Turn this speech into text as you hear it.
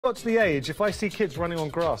Got to the age, if I see kids running on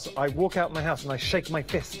grass, I walk out my house and I shake my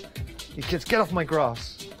fist. You kids, get off my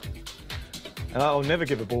grass. And I'll never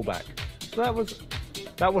give a ball back. That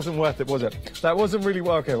wasn't worth it, was it? That wasn't really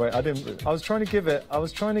well. Okay, wait, I was trying to give it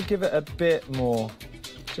a bit more,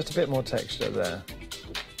 just a bit more texture there.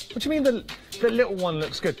 What do you mean the little one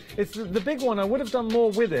looks good? It's the big one. I would have done more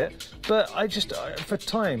with it, but I just for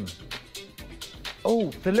time.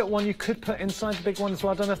 Oh, the little one you could put inside the big one as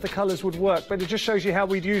well. I don't know if the colours would work, but it just shows you how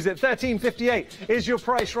we'd use it. $13.58 is your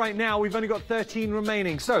price right now. We've only got 13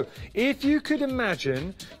 remaining. So if you could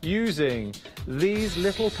imagine using these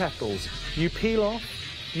little petals, you peel off,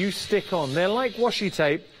 you stick on. They're like washi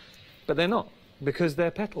tape, but they're not because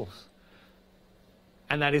they're petals.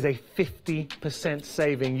 And that is a 50%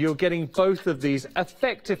 saving. You're getting both of these.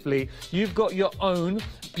 Effectively, you've got your own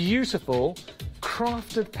beautiful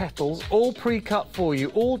crafted petals, all pre-cut for you,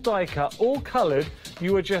 all die-cut, all coloured.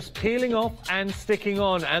 You are just peeling off and sticking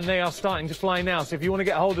on, and they are starting to fly now. So if you want to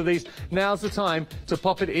get hold of these, now's the time to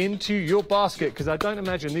pop it into your basket, because I don't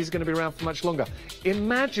imagine these are going to be around for much longer.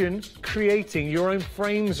 Imagine creating your own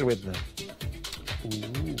frames with them.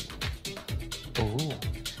 Ooh. Ooh.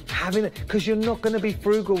 Having it, because you're not going to be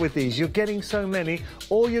frugal with these. You're getting so many.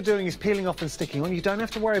 All you're doing is peeling off and sticking on. You don't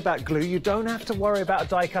have to worry about glue. You don't have to worry about a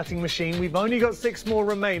die cutting machine. We've only got 6 more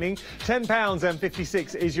remaining.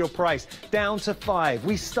 £10.56 is your price. Down to 5.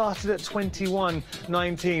 We started at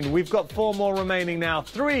 21.19. We've got 4 more remaining now.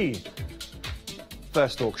 3.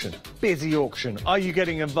 First auction. Busy auction. Are you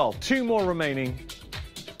getting involved? 2 more remaining.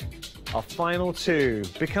 Our final 2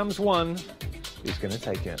 becomes 1. Who's going to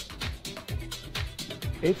take it?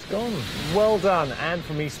 It's gone. Well done. And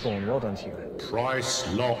from Eastbourne, well done to you. Price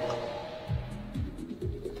lock.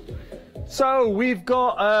 So we've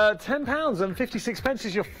got £10.56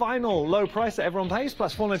 is your final low price that everyone pays,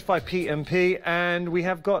 plus 4.95 P&P. And we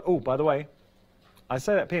have got, oh, by the way, I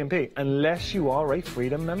say that P&P, unless you are a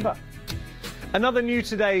Freedom member. Another new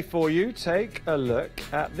today for you. Take a look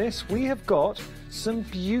at this. We have got some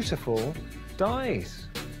beautiful dies.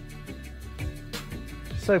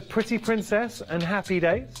 So Pretty Princess and Happy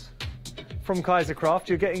Days from Kaisercraft.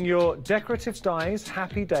 You're getting your decorative dies,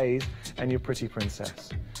 Happy Days, and your Pretty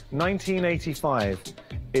Princess. $19.85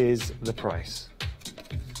 is the price.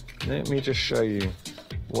 Let me just show you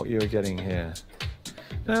what you're getting here.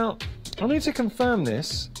 Now, I need to confirm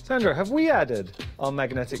this. Sandra, have we added our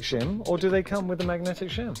magnetic shim, or do they come with the magnetic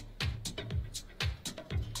shim?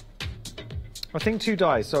 I think 2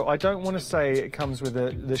 dies, so I don't want to say it comes with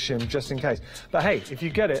the shim just in case. But hey, if you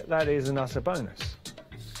get it, that is an utter bonus.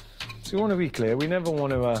 So we want to be clear, we never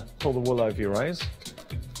want to pull the wool over your eyes.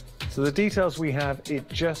 So the details we have, it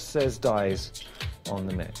just says dies on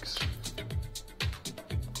the mix.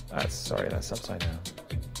 Sorry, that's upside down.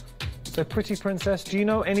 So Pretty Princess, do you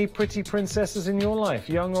know any pretty princesses in your life,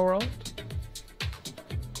 young or old?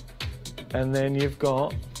 And then you've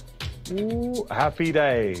got, ooh, Happy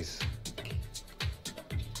Days.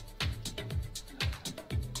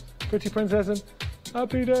 Pretty Princess and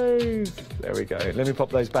Happy Days. There we go. Let me pop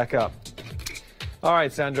those back up. All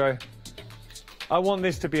right, Sandro. I want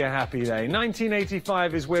this to be a happy day.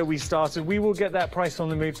 $19.85 is where we started. We will get that price on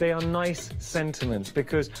the move. They are nice sentiments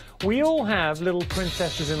because we all have little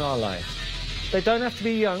princesses in our life. They don't have to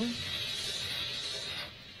be young.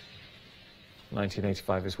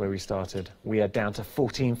 $19.85 is where we started. We are down to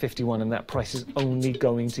 $14.51 and that price is only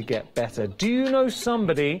going to get better. Do you know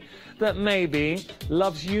somebody that maybe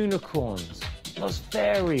loves unicorns, loves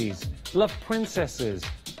fairies, loves princesses,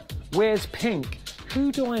 wears pink?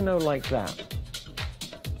 Who do I know like that?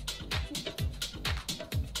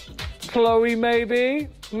 Chloe, maybe?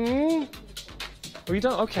 Oh, you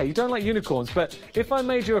don't? Okay, you don't like unicorns, but if I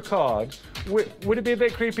made you a card, would it be a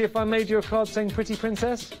bit creepy if I made you a card saying Pretty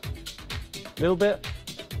Princess? Little bit.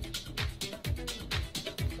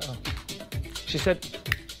 Oh. She said,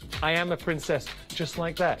 I am a princess, just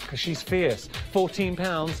like that, because she's fierce.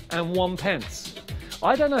 £14.01.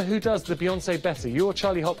 I don't know who does the Beyonce better, you or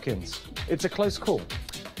Charlie Hopkins. It's a close call.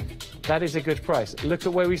 That is a good price. Look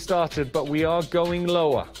at where we started, but we are going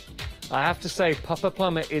lower. I have to say, Papa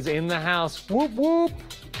Plummet is in the house. Whoop, whoop.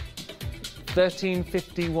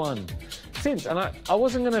 $13.51. Since, and I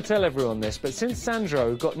wasn't going to tell everyone this, but since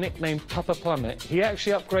Sandro got nicknamed Papa Plummet, he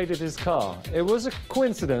actually upgraded his car. It was a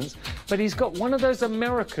coincidence, but he's got one of those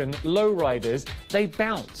American lowriders. They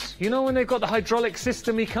bounce. You know when they've got the hydraulic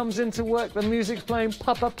system, he comes into work, the music's playing,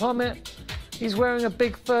 Papa Plummet. He's wearing a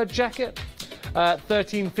big fur jacket.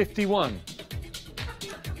 $13.51.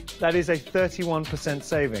 That is a 31%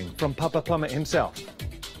 saving from Papa Plummet himself.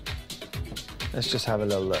 Let's just have a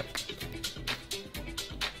little look.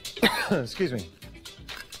 Excuse me.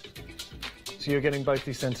 So you're getting both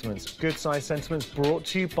these sentiments. Good size sentiments brought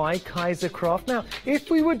to you by Kaisercraft. Now,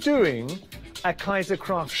 if we were doing a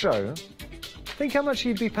Kaisercraft show, think how much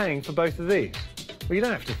you'd be paying for both of these. Well, you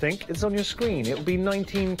don't have to think, it's on your screen. It will be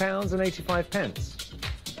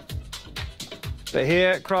 £19.85. But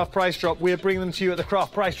here at Craft Price Drop, we're bringing them to you at the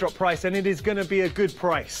Craft Price Drop price, and it is going to be a good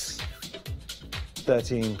price.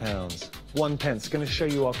 £13. 1 pence, going to show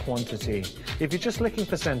you our quantity. If you're just looking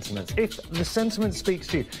for sentiments, if the sentiment speaks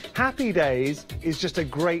to you, Happy Days is just a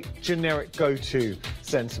great generic go-to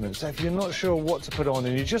sentiment. So if you're not sure what to put on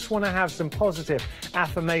and you just want to have some positive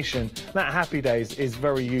affirmation, that Happy Days is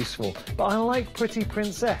very useful. But I like Pretty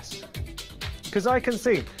Princess, because I can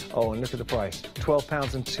see, oh, and look at the price,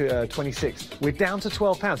 £12.26. We're down to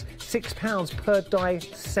 £12, £6 per die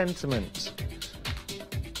sentiment.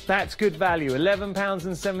 That's good value,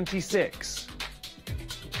 £11.76.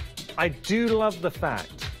 I do love the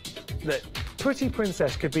fact that Pretty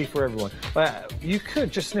Princess could be for everyone. You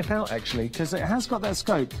could just snip out, actually, because it has got that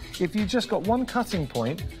scope. If you just got one cutting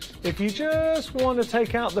point, if you just want to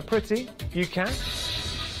take out the pretty, you can.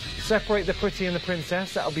 Separate the pretty and the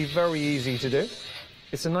princess, that'll be very easy to do.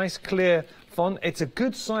 It's a nice clear font. It's a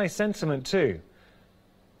good size sentiment too.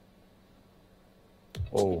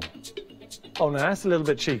 Oh, no, that's a little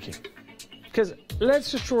bit cheeky. Because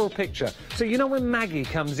let's just draw a picture. So you know when Maggie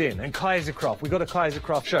comes in and Kaisercraft, we got a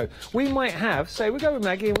Kaisercraft show. We might have, say we go with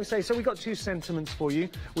Maggie and we say, so we got 2 sentiments for you.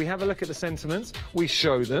 We have a look at the sentiments, we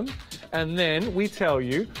show them, and then we tell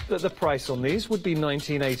you that the price on these would be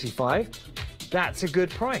 £19.85. That's a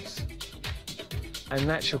good price. And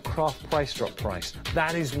that's your Craft Price Drop price.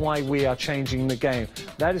 That is why we are changing the game.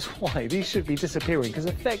 That is why these should be disappearing, because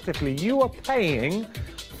effectively you are paying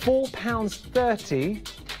 £4.30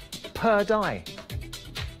 per die.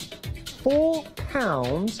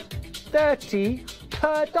 £4.30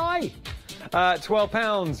 per die.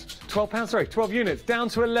 £12 units, down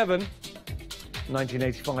to 11.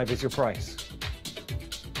 £19.85 is your price.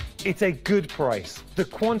 It's a good price. The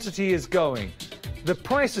quantity is going. The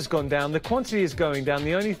price has gone down, the quantity is going down.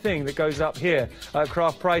 The only thing that goes up here at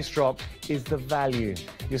Craft Price Drop is the value.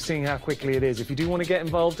 You're seeing how quickly it is. If you do want to get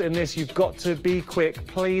involved in this, you've got to be quick.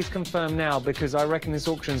 Please confirm now, because I reckon this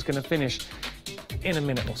auction is going to finish in a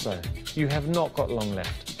minute or so. You have not got long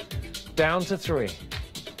left. Down to 3.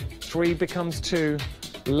 3 becomes 2.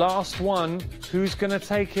 Last one. Who's going to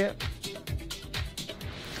take it?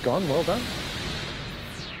 It's gone. Well done.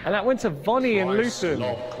 And that went to Vonnie in Luton.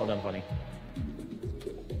 Well done, Vonnie.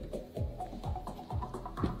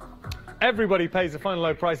 Everybody pays the final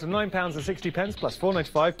low price of £9.60 plus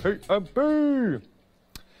 £4.95 a boo.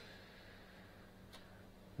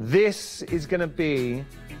 This is going to be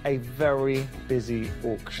a very busy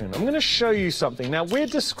auction. I'm going to show you something. Now, we're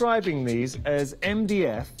describing these as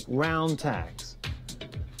MDF round tags.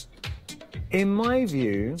 In my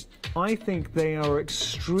view, I think they are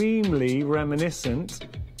extremely reminiscent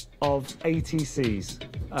of ATCs,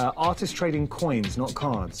 artist trading coins, not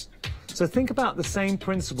cards. So think about the same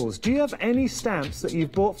principles. Do you have any stamps that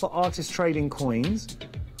you've bought for artist trading coins?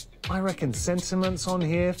 I reckon sentiments on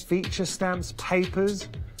here, feature stamps, papers.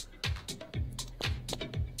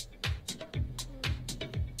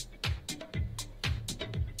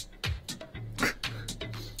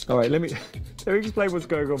 All right, let me explain what's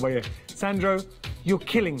going on by here. Sandro, you're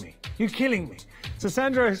killing me. You're killing me. So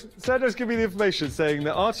Sandro's giving me the information saying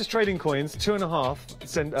that artist trading coins,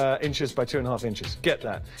 2.5 inches by 2.5 inches. Get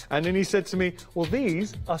that. And then he said to me, well,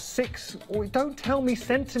 these are 6, well, don't tell me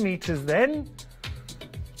centimeters then.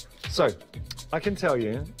 So I can tell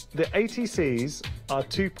you the ATCs are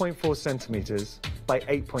 2.4 centimeters by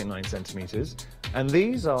 8.9 centimeters. And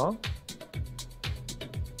these are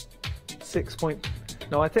 6.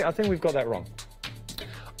 No, I think we've got that wrong.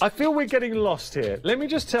 I feel we're getting lost here. Let me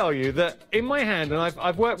just tell you that in my hand, and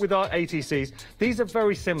I've worked with our ATCs, these are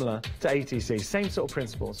very similar to ATCs, same sort of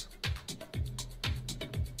principles.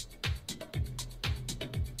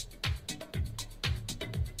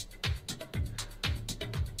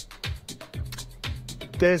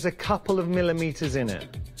 There's a couple of millimeters in it.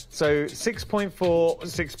 So 6.4,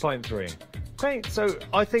 6.3. Great, so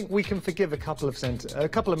I think we can forgive a couple of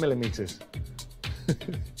millimeters.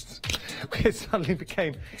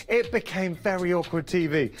 It became very awkward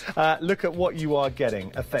TV. Look at what you are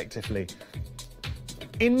getting, effectively.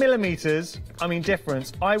 In millimeters, I mean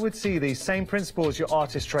difference, I would see these same principles as your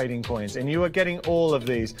artist trading coins, and you are getting all of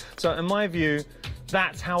these. So in my view,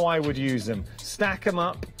 that's how I would use them. Stack them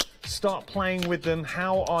up, start playing with them.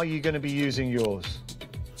 How are you going to be using yours?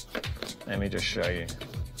 Let me just show you.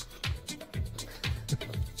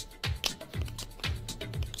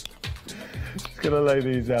 Just gonna lay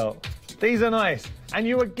these out. These are nice. and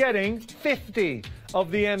you are getting 50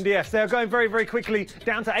 of the MDFs. They're going very, very quickly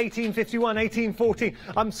down to 1851, 1814.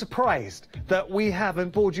 I'm surprised that we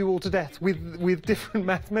haven't bored you all to death with different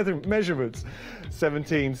measurements.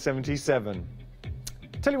 1777.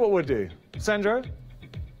 Tell you what we'll do. Sandro,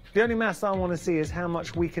 the only maths I want to see is how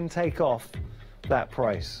much we can take off that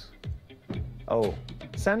price. Oh,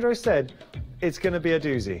 Sandro said it's going to be a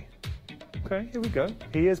doozy. Okay, here we go.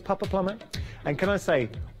 He is Papa Plumber. And can I say,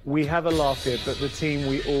 we have a laugh here, but the team,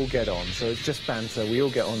 we all get on. So it's just banter. We all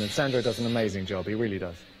get on. And Sandro does an amazing job. He really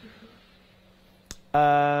does. Where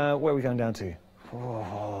are we going down to?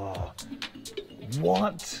 Oh,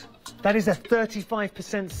 what? That is a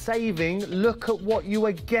 35% saving. Look at what you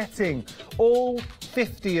are getting. All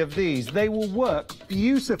 50 of these. They will work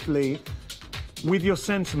beautifully with your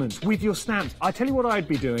sentiments, with your stamps. I tell you what I'd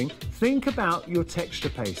be doing. Think about your texture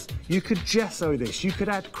paste. You could gesso this, you could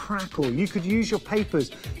add crackle, you could use your papers.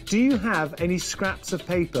 Do you have any scraps of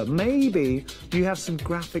paper? Maybe you have some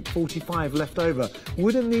graphic 45 left over.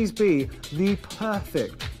 Wouldn't these be the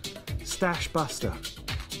perfect stash buster?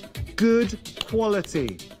 Good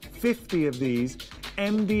quality, 50 of these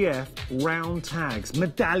MDF round tags,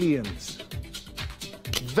 medallions.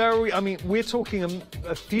 I mean, we're talking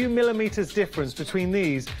a few millimeters difference between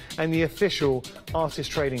these and the official artist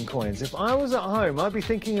trading coins. If I was at home, I'd be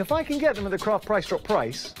thinking, if I can get them at the craft price drop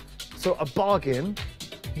price, so a bargain,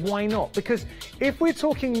 why not? Because if we're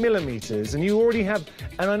talking millimeters and you already have,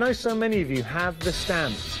 and I know so many of you have the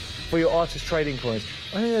stamps for your artist trading coins,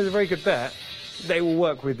 I think there's a very good bet they will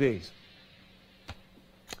work with these.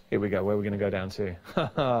 Here we go, where we're going to go down to.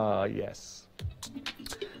 Haha, yes.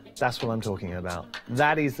 That's what I'm talking about.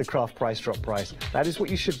 That is the craft price drop price. That is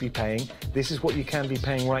what you should be paying. This is what you can be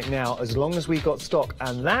paying right now, as long as we got stock.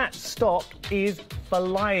 And that stock is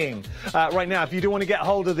flying right now, if you do want to get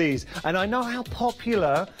hold of these. And I know how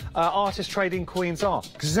popular artist trading coins are.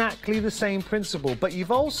 Exactly the same principle. But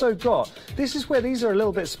you've also got, this is where these are a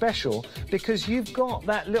little bit special, because you've got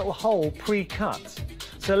that little hole pre-cut.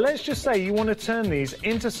 So let's just say you want to turn these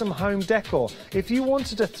into some home decor. If you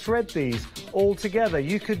wanted to thread these all together,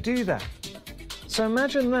 you could do that. So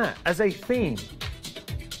imagine that as a theme.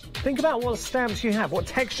 Think about what stamps you have, what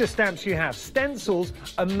texture stamps you have. Stencils,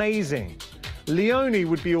 amazing. Leonie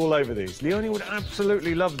would be all over these. Leonie would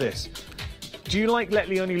absolutely love this. Do you like Let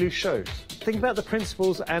Leonie Loose shows? Think about the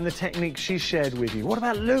principles and the techniques she shared with you. What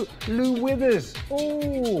about Lou Withers?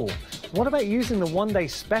 Oh, what about using the one-day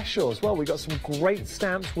special as well? We've got some great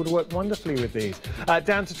stamps, would work wonderfully with these.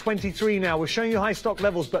 Down to 23 now. We're showing you high stock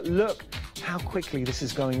levels, but look how quickly this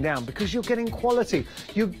is going down, because you're getting quality.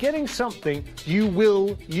 You're getting something you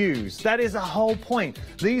will use. That is the whole point.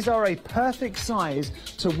 These are a perfect size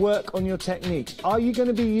to work on your techniques. Are you going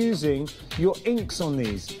to be using your inks on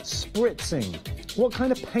these? Spritzing. What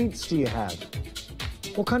kind of paints do you have?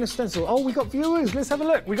 What kind of stencil? Oh, we got viewers. Let's have a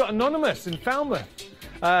look. We got Anonymous in Falmouth.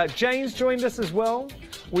 James joined us as well.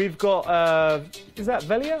 We've got, is that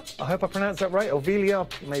Velia? I hope I pronounced that right. Or Velia,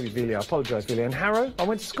 maybe Velia. I apologise, Velia. And Harrow. I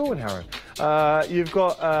went to school in Harrow. You've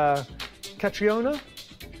got Catriona,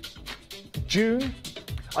 June.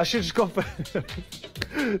 I should have just gone for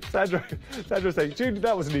Sandro saying, June,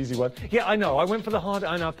 that was an easy one. Yeah, I know. I went for the hard,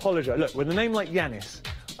 and I apologise. Look, with a name like Yanis,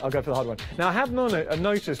 I'll go for the hard one. Now, I have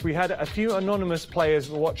noticed we had a few anonymous players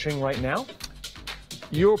watching right now.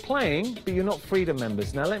 You're playing, but you're not Freedom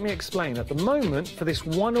members. Now, let me explain. At the moment, for this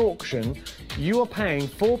one auction, you are paying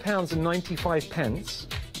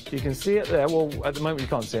 £4.95. You can see it there. Well, at the moment, you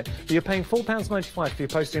can't see it. But you're paying £4.95 for your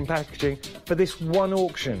postage and packaging for this one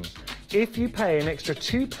auction. If you pay an extra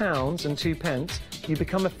 £2.02, you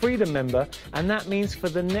become a Freedom member, and that means for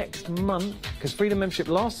the next month, because Freedom membership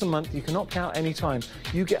lasts a month, you can opt out anytime.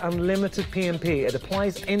 You get unlimited P&P. It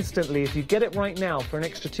applies instantly if you get it right now for an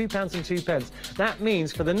extra £2.02. That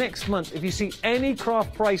means for the next month, if you see any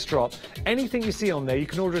craft price drop, anything you see on there, you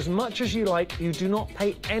can order as much as you like. You do not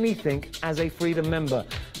pay anything as a Freedom member.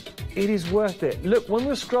 It is worth it. Look, when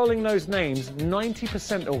we're scrolling those names,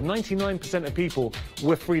 90% or 99% of people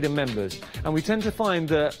were Freedom members. And we tend to find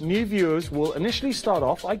that new viewers will initially start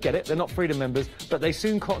off, I get it, they're not Freedom members, but they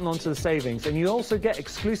soon cotton onto the savings. And you also get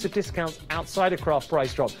exclusive discounts outside of craft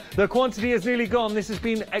price drop. The quantity is nearly gone. This has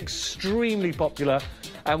been extremely popular.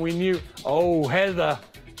 And we knew, oh, Heather,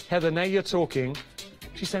 now you're talking.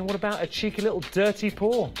 She's saying, what about a cheeky little dirty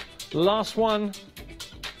paw? Last one.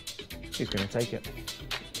 She's going to take it.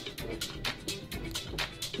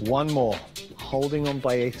 One more, holding on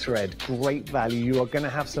by a thread. Great value. You are going to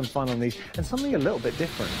have some fun on these, and something a little bit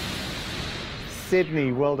different.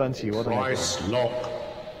 Sydney, well done to you. What Price lock.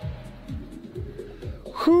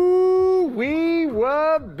 Whoo, we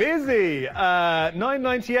were busy.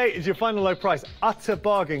 $9.98 is your final low price. Utter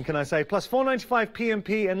bargain, can I say? Plus $4.95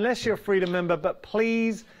 P&P, unless you're a Freedom member. But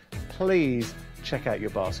please, please check out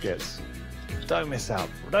your baskets. Don't miss out.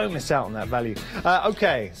 Don't miss out on that value.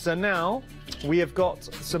 Okay, so now we have got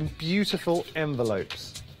some beautiful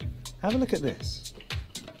envelopes. Have a look at this.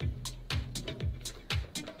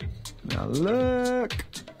 Now look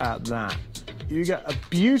at that. You get a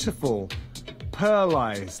beautiful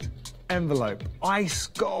pearlized envelope, ice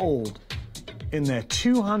gold in there.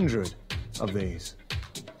 200 of these.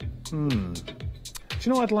 Do you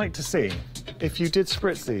know what I'd like to see? If you did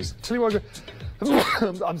spritz these. Tell you what,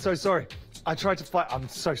 I'm so sorry. I tried to fight. I'm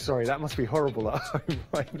so sorry. That must be horrible at home.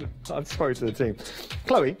 Right? I'm sorry to the team.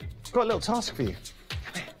 Chloe, I've got a little task for you.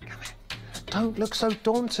 Come here, come here. Don't look so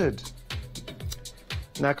daunted.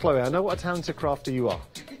 Now, Chloe, I know what a talented crafter you are.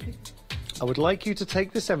 I would like you to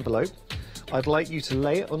take this envelope. I'd like you to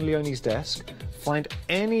lay it on Leonie's desk, find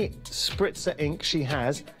any spritzer ink she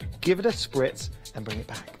has, give it a spritz, and bring it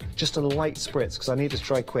back. Just a light spritz, because I need this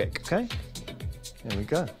dry quick, okay? There we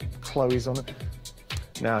go. Chloe's on it.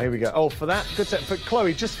 Now, here we go. Oh, for that, good set. For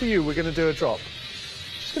Chloe, just for you, we're going to do a drop.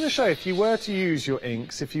 Just going to show you, if you were to use your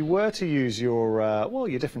inks, if you were to use your, well,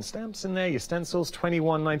 your different stamps in there, your stencils,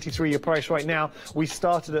 $21.93 your price right now. We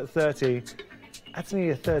started at 30. That's nearly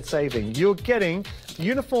a third saving. You're getting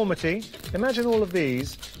uniformity. Imagine all of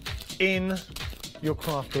these in your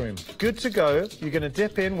craft room. Good to go. You're going to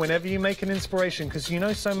dip in whenever you make an inspiration, because you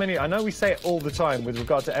know so many, I know we say it all the time with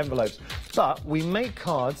regard to envelopes, but we make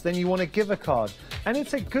cards, then you want to give a card. And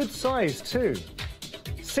it's a good size too.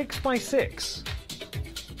 6 by 6.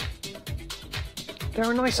 They're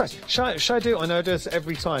a nice size. Should I do, I know I do this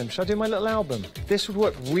every time, should I do my little album? This would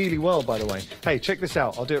work really well, by the way. Hey, check this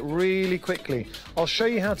out. I'll do it really quickly. I'll show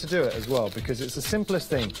you how to do it as well, because it's the simplest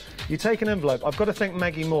thing. You take an envelope. I've got to thank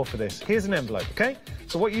Maggie Moore for this. Here's an envelope, okay?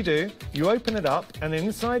 So what you do, you open it up, and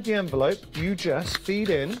inside the envelope, you just feed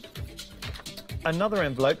in another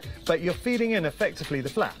envelope, but you're feeding in effectively the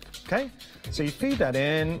flap, okay? So you feed that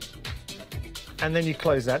in, and then you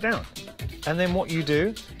close that down. And then what you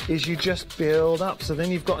do is you just build up. So then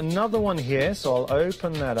you've got another one here, so I'll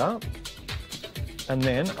open that up, and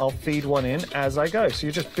then I'll feed one in as I go. So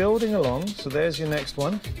you're just building along. So there's your next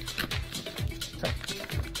one.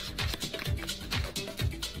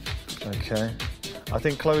 Okay. I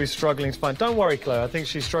think Chloe's struggling to find. Don't worry, Chloe. I think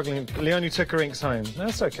she's struggling. Leonie took her inks home.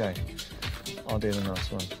 That's okay. I'll do the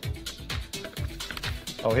next one.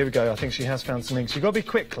 Oh, here we go. I think she has found some inks. You've got to be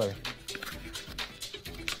quick, Chloe.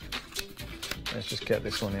 Let's just get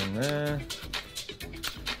this one in there.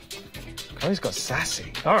 Chloe's got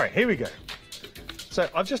sassy. All right, here we go. So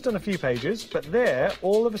I've just done a few pages, but there,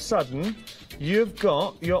 all of a sudden, you've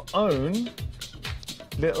got your own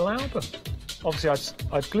little album. Obviously,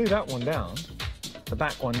 I'd glue that one down, the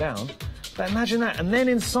back one down. But imagine that. And then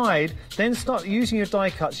inside, then start using your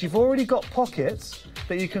die cuts. You've already got pockets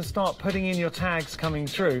that you can start putting in your tags coming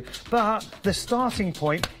through. But the starting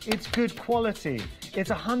point, it's good quality. It's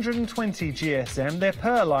 120 GSM, they're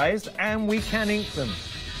pearlized, and we can ink them.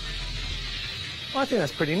 I think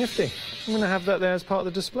that's pretty nifty. I'm going to have that there as part of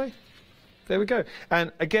the display. There we go.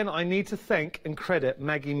 And again, I need to thank and credit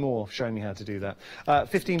Maggie Moore for showing me how to do that.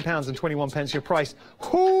 £15.21 your price.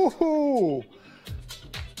 Hoo-hoo!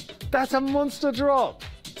 That's a monster drop.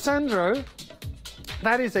 Sandro,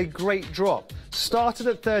 that is a great drop. Started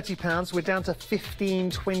at £30, we're down to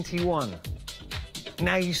 $15.21.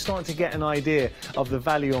 Now you start to get an idea of the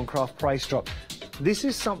value on craft price drop. This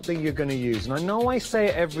is something you're going to use. And I know I say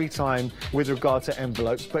it every time with regard to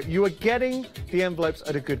envelopes, but you are getting the envelopes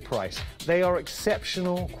at a good price. They are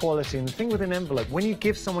exceptional quality. And the thing with an envelope, when you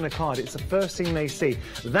give someone a card, it's the first thing they see.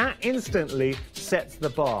 That instantly sets the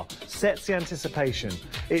bar, sets the anticipation.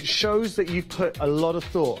 It shows that you put a lot of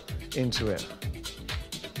thought into it.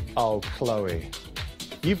 Oh, Chloe.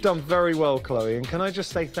 You've done very well, Chloe. And can I just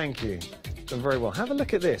say thank you? Done very well. Have a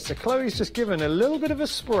look at this. So Chloe's just given a little bit of a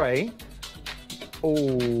spray.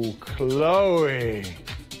 Oh, Chloe.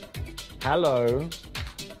 Hello.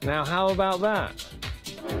 Now, how about that?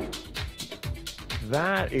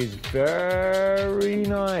 That is very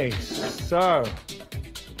nice. So,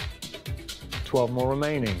 12 more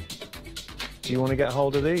remaining. Do you want to get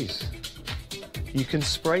hold of these? You can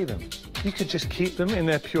spray them. You could just keep them in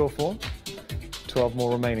their pure form. 12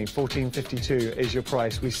 more remaining. $14.52 is your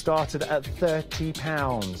price. We started at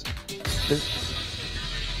 £30.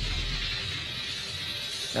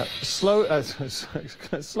 Now, Slowy.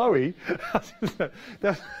 Sorry,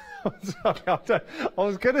 I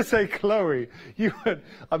was going to say Chloe.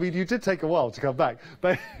 I mean, you did take a while to come back,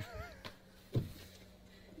 but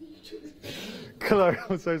Chloe,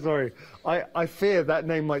 I'm so sorry. I fear that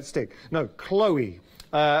name might stick. No, Chloe.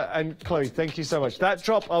 And Chloe, thank you so much. That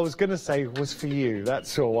drop I was going to say was for you.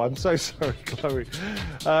 That's all. I'm so sorry, Chloe.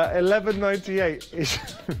 11.98 is...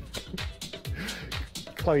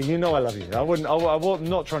 Chloe, you know I love you. I wasn't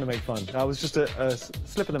not trying to make fun. That was just a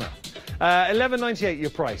slip of the mouth. 11.98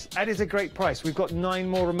 your price. That is a great price. We've got 9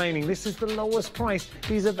 more remaining. This is the lowest price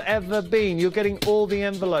these have ever been. You're getting all the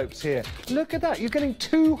envelopes here. Look at that. You're getting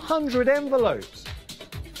 200 envelopes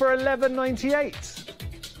for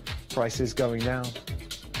 11.98. Price is going down.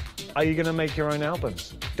 Are you going to make your own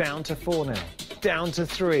albums? Down to 4 now. Down to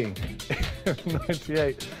 3.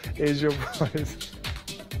 98 is your price.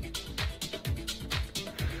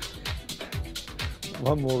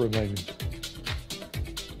 1 more remaining.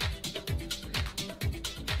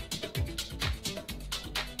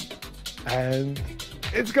 And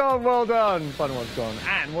it's gone. Well done. Final one's gone.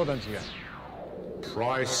 And well done to you.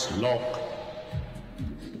 Price lock.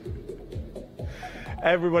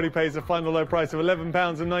 Everybody pays a final low price of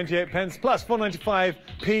 £11.98 plus 4.95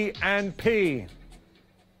 P&P.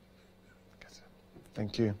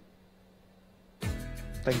 Thank you.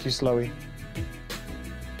 Thank you, Sloey.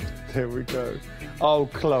 There we go. Oh,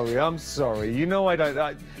 Chloe, I'm sorry. You know I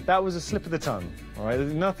don't... that was a slip of the tongue, all right?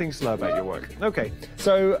 There's nothing slow about your work. OK,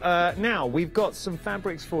 so now we've got some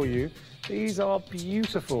fabrics for you. These are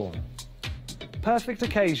beautiful. Perfect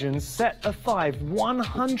occasions, set of 5,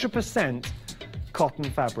 100%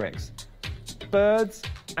 cotton fabrics. Birds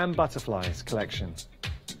and butterflies collection.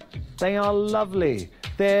 They are lovely.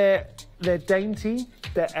 They're dainty,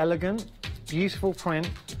 they're elegant, beautiful print,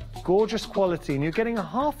 gorgeous quality, and you're getting a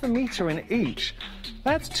 ½ metre in each.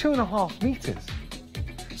 That's 2.5 metres.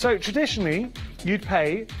 So traditionally, you'd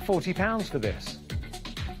pay £40 for this.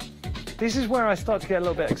 This is where I start to get a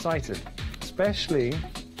little bit excited, especially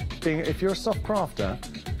being, if you're a soft crafter,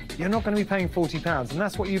 you're not going to be paying £40, and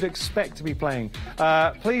that's what you'd expect to be paying.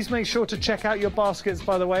 Please make sure to check out your baskets,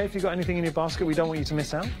 by the way. If you've got anything in your basket, we don't want you to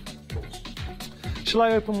miss out. Shall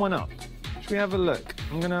I open one up? Should we have a look?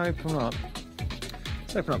 I'm going to open up.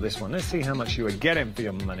 Let's open up this one. Let's see how much you are getting for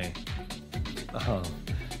your money. Oh.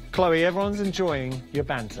 Chloe, everyone's enjoying your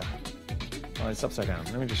banter. Oh, it's upside down.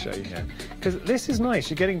 Let me just show you here. Because this is nice.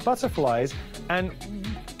 You're getting butterflies, and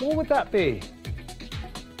what would that be?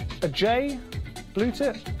 A jay? Blue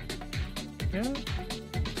tip? Yeah.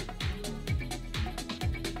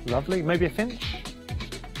 Lovely. Maybe a finch?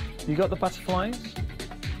 You got the butterflies?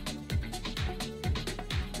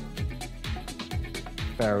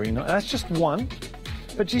 Very nice. That's just one.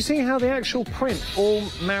 But do you see how the actual print all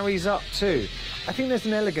marries up too? I think there's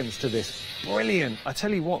an elegance to this. Brilliant. I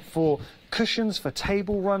tell you what, for cushions, for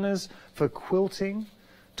table runners, for quilting,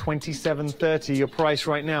 $27.30 your price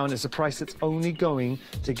right now, and it's a price that's only going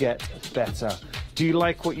to get better. Do you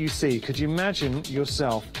like what you see? Could you imagine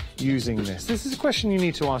yourself using this? This is a question you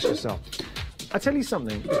need to ask yourself. I tell you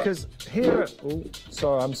something, because here... Oh,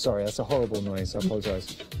 I'm sorry, that's a horrible noise. I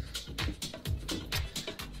apologise.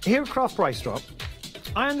 Here at Craft Price Drop,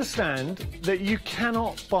 I understand that you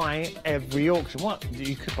cannot buy every auction. Well,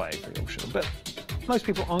 you could buy every auction, but most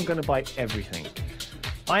people aren't going to buy everything.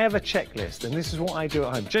 I have a checklist, and this is what I do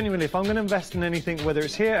at home. Genuinely, if I'm going to invest in anything, whether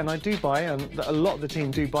it's here, and I do buy, and a lot of the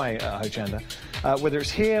team do buy at Hochanda, whether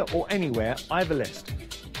it's here or anywhere, I have a list.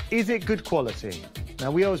 Is it good quality?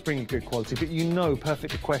 Now, we always bring you good quality, but you know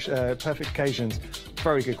perfect occasions,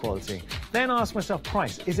 very good quality. Then I ask myself,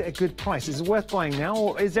 price. Is it a good price? Is it worth buying now,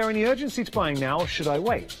 or is there any urgency to buying now, or should I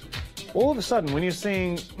wait? All of a sudden, when you're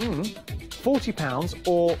seeing £40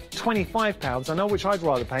 or £25, I know which I'd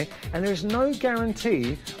rather pay, and there's no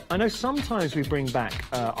guarantee. I know sometimes we bring back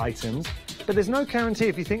items, but there's no guarantee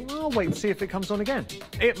if you think, well, I'll wait and see if it comes on again.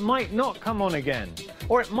 It might not come on again,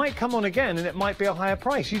 or it might come on again and it might be a higher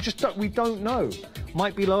price. We don't know.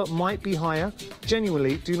 Might be lower, might be higher.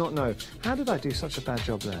 Genuinely, do not know. How did I do such a bad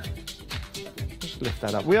job there? Just lift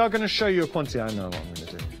that up. We are going to show you a quantity. I know what I'm going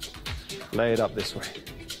to do. Lay it up this way.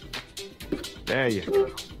 There you go.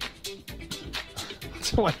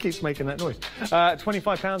 That's why it keeps making that noise.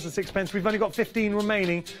 £25 and 6 We've only got 15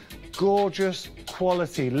 remaining. Gorgeous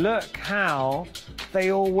quality. Look how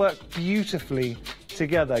they all work beautifully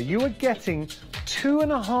together. You are getting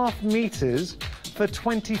 2.5 metres for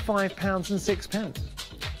 £25 and 6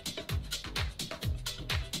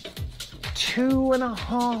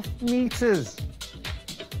 2.5 metres.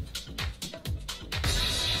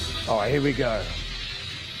 All right, here we go.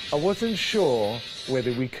 I wasn't sure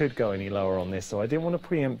whether we could go any lower on this, so I didn't want to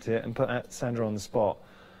preempt it and put Sandra on the spot.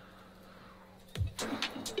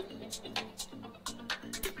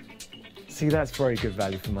 See, that's very good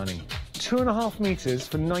value for money. 2.5 meters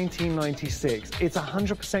for 1996. It's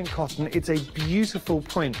 100% cotton. It's a beautiful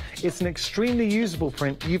print. It's an extremely usable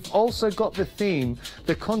print. You've also got the theme,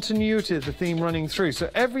 the continuity of the theme running through. So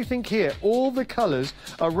everything here, all the colors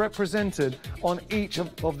are represented on each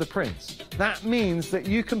of the prints. That means that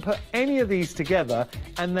you can put any of these together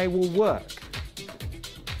and they will work.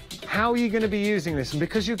 How are you going to be using this? And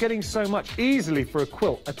because you're getting so much, easily for a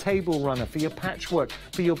quilt, a table runner, for your patchwork,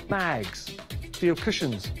 for your bags, for your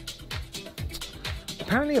cushions.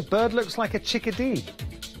 Apparently a bird looks like a chickadee.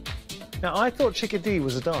 Now, I thought chickadee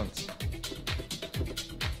was a dance.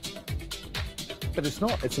 But it's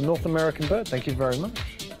not. It's a North American bird. Thank you very much.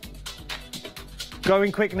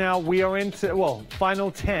 Going quick now. We are into, well,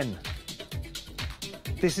 final 10.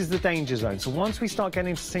 This is the danger zone. So once we start getting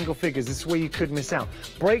into single figures, this is where you could miss out.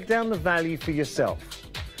 Break down the value for yourself.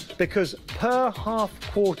 Because per half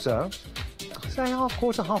quarter, say half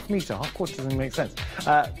quarter, half meter. Half quarter doesn't make sense.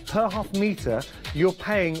 Per half meter, you're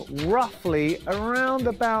paying roughly around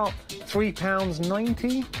about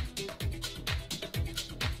 £3.90.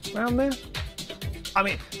 Around there? I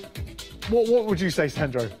mean, what would you say,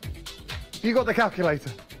 Sandro? You got the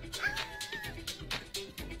calculator?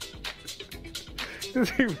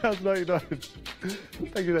 £3.99.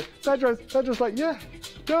 Thank you. Sandro's like, yeah,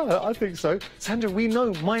 I think so. Sandro, we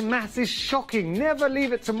know my maths is shocking. Never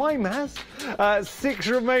leave it to my maths. 6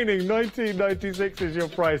 remaining. 19.96 is your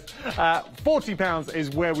price. £40 is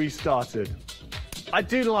where we started. I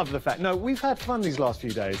do love the fact. No, we've had fun these last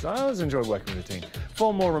few days. I always enjoy working with the team.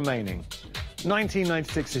 4 more remaining.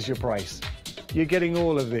 19.96 is your price. You're getting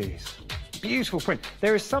all of these. Beautiful print.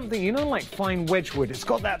 There is something, you know, like fine Wedgwood. It's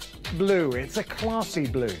got that blue. It's a classy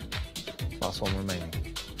blue. Last one remaining.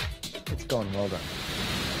 It's gone. Well done.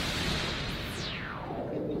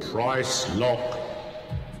 Price lock.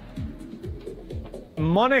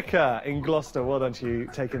 Monica in Gloucester, well done to you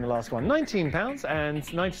taking the last one. £19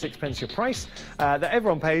 and 96 pence your price that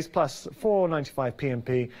everyone pays, plus 4.95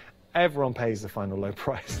 P&P. Everyone pays the final low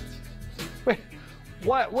price.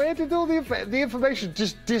 Where did all the information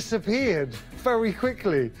just disappeared very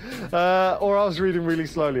quickly? Or I was reading really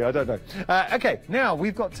slowly, I don't know. Okay, now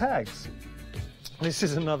we've got tags. This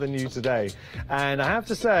is another new today. And I have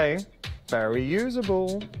to say, very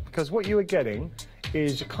usable, because what you are getting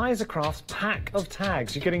is your Kaiser Crafts pack of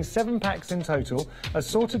tags. You're getting 7 packs in total,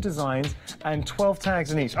 assorted designs, and 12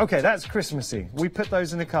 tags in each. Okay, that's Christmassy. We put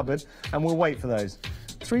those in the cupboard, and we'll wait for those.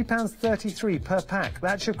 £3.33 per pack.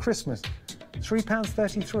 That's your Christmas.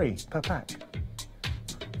 £3.33 per pack.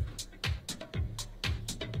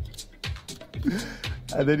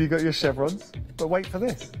 And then you got your chevrons. But wait for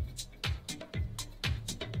this.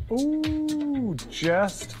 Ooh,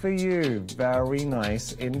 just for you. Very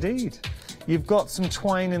nice indeed. You've got some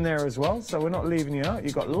twine in there as well, so we're not leaving you out.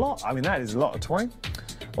 You've got a lot. I mean, that is a lot of twine.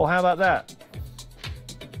 Or how about that?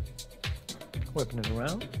 Whipping it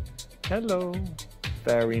around. Hello.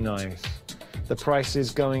 Very nice. The price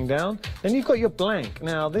is going down. Then you've got your blank.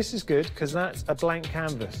 Now, this is good because that's a blank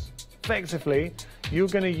canvas. Effectively, you're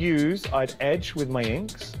going to use, I'd edge with my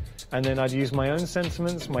inks, and then I'd use my own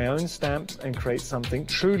sentiments, my own stamps, and create something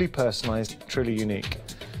truly personalised, truly unique.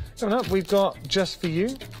 Coming up, we've got Just For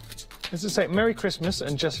You. Let's just say Merry Christmas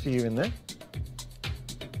and Just For You in there.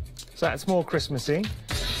 So that's more Christmassy.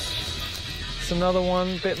 It's another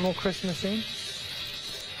one, bit more Christmassy.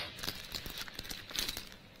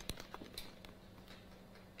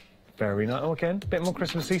 Very nice. Oh, again, a bit more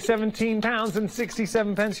Christmassy. £17 and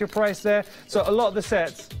 67 pence your price there. So a lot of the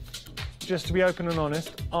sets, just to be open and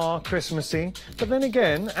honest, are Christmassy. But then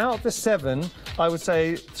again, out of the 7, I would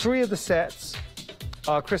say 3 of the sets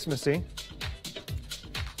are Christmassy.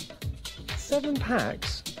 7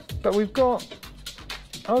 packs, but we've got...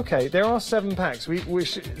 Okay, there are 7 packs. We're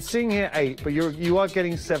seeing here 8, but you are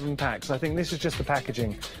getting 7 packs. I think this is just the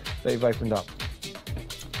packaging they've opened up.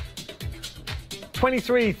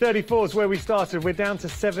 23.34 is where we started. We're down to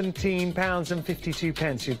 £17 and 52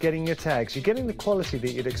 pence. You're getting your tags. You're getting the quality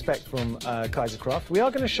that you'd expect from Kaiser Craft. We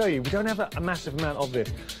are going to show you. We don't have a massive amount of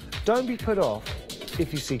this. Don't be put off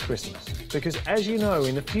if you see Christmas, because as you know,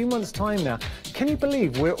 in a few months' time now, can you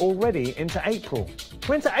believe we're already into April?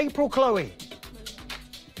 We're into April, Chloe.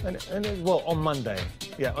 And well, on Monday.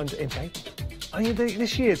 Yeah, into April. I mean,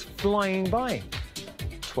 this year's flying by.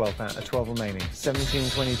 12 remaining.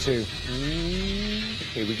 17.22.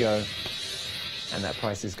 Here we go. And that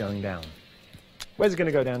price is going down. Where's it going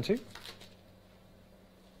to go down to?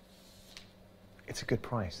 It's a good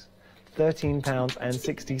price. £13 and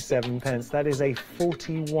 67 pence. That is a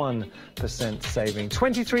 41% saving.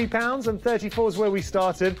 £23 and 34 is where we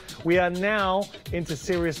started. We are now into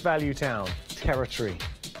serious value town territory.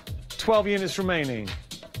 12 units remaining.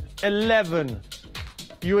 11.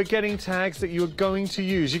 You are getting tags that you are going to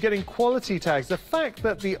use. You're getting quality tags. The fact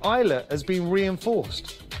that the eyelet has been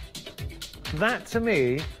reinforced, that to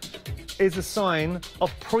me is a sign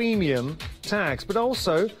of premium tags. But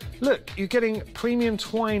also, look, you're getting premium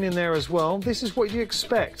twine in there as well. This is what you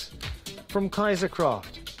expect from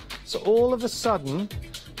Kaisercraft. So all of a sudden,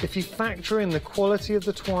 if you factor in the quality of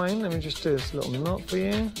the twine, let me just do this little knot for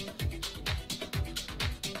you.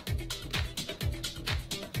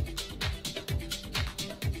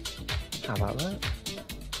 How about that?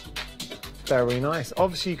 Very nice.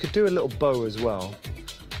 Obviously, you could do a little bow as well.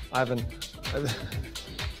 I haven't...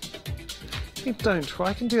 You don't try,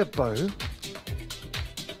 I can do a bow.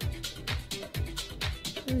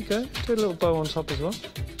 There we go, do a little bow on top as well.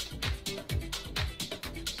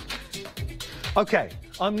 Okay,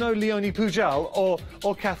 I'm no Leonie Pujol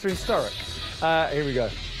or Catherine Sturrock. Here we go.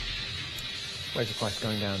 Where's the price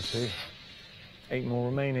going down to? 8 more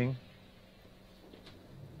remaining.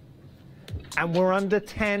 And we're under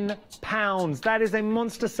 £10. That is a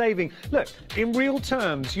monster saving. Look, in real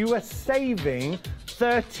terms, you are saving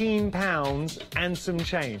 £13 and some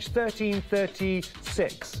change.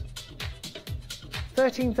 £13.36.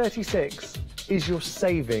 £13.36 is your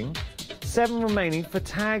saving. 7 remaining for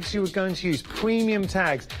tags you are going to use, premium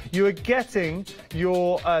tags. You are getting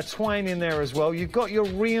your twine in there as well. You've got your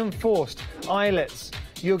reinforced eyelets.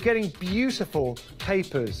 You're getting beautiful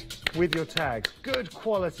papers with your tags. Good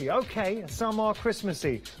quality. Okay, some are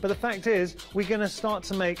Christmassy, but the fact is, we're going to start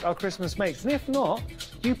to make our Christmas makes. And if not,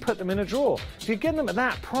 you put them in a drawer. If you're getting them at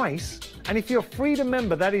that price, and if you're a Freedom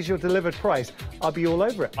member, that is your delivered price, I'll be all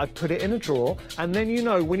over it. I'd put it in a drawer, and then you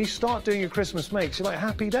know, when you start doing your Christmas makes, you're like,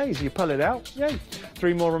 happy days. You pull it out, yay.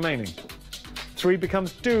 3 more remaining. 3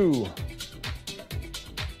 becomes 2.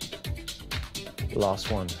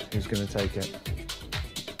 Last one. Who's going to take it?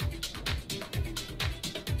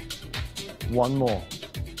 1 more.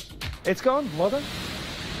 It's gone. Well done.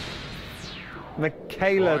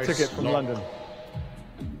 Michaela took it from London.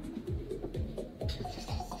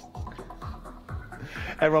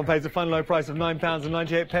 Everyone pays a fun low price of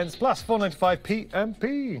 £9.98 plus 4.95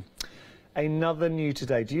 PMP. Another new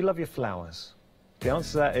today. Do you love your flowers? The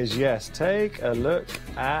answer to that is yes. Take a look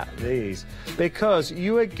at these, because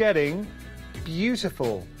you are getting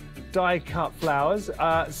beautiful die-cut flowers.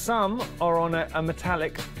 Some are on a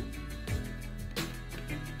metallic.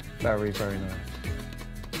 Very, very nice.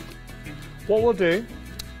 What we'll do,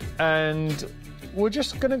 and we're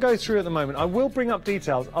just going to go through at the moment. I will bring up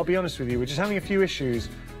details. I'll be honest with you. We're just having a few issues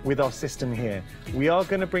with our system here. We are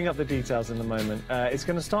going to bring up the details in a moment. It's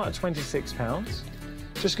going to start at £26.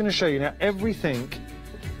 Just going to show you now. Everything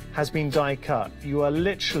has been die cut. You are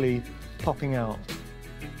literally popping out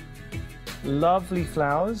lovely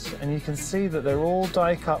flowers, and you can see that they're all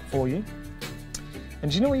die cut for you.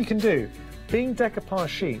 And do you know what you can do? Being decoupage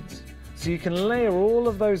sheets, so you can layer all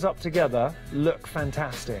of those up together, look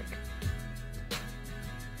fantastic.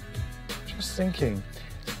 Just thinking.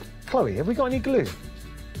 Chloe, have we got any glue? Do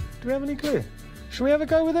we have any glue? Should we have a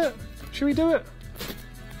go with it? Should we do it?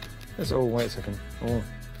 Oh, wait a second. Oh,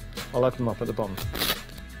 I'll open them up at the bottom.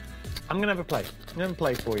 I'm going to have a play. I'm going to have a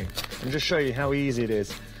play for you and just show you how easy it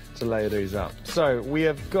is to layer these up. So we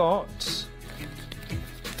have got...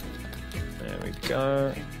 There we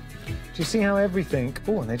go. Do you see how everything...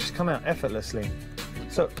 Oh, and they just come out effortlessly.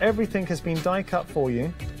 So everything has been die cut for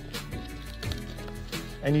you.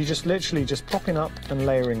 And you just literally just popping up and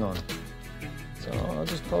layering on. So I'll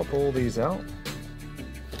just pop all these out.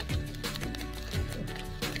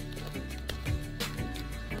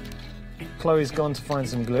 Chloe's gone to find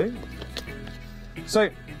some glue. So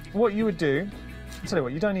what you would do, I'll tell you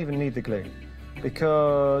what, you don't even need the glue,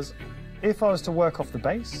 because if I was to work off the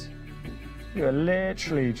base, you are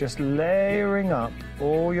literally just layering up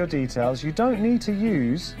all your details. You don't need to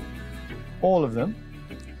use all of them.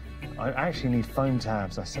 I actually need foam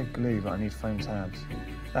tabs. I said glue, but I need foam tabs.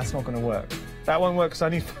 That's not going to work. That won't work because I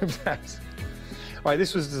need foam tabs. All right,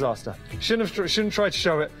 this was a disaster. Shouldn't try to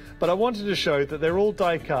show it, but I wanted to show that they're all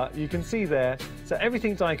die cut. You can see there. So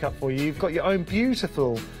everything die cut for you. You've got your own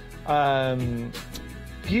beautiful,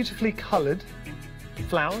 beautifully coloured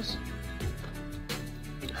flowers.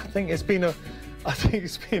 I think it's been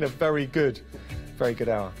a very good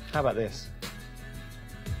hour. How about this?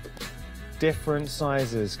 Different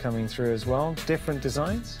sizes coming through as well. Different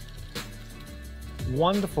designs.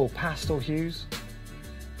 Wonderful pastel hues.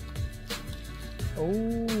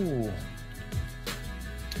 Oh.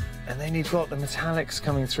 And then you've got the metallics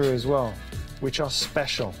coming through as well, which are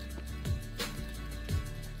special.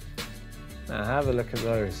 Now have a look at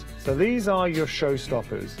those. So these are your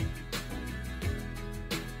showstoppers.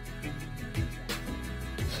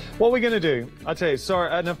 What we're going to do, I'll tell you,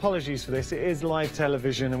 sorry, and apologies for this, it is live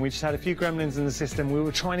television and we just had a few gremlins in the system. We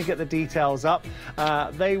were trying to get the details up.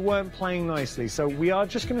 They weren't playing nicely, so we are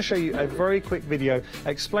just going to show you a very quick video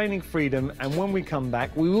explaining Freedom, and when we come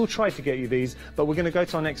back, we will try to get you these, but we're going to go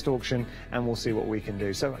to our next auction and we'll see what we can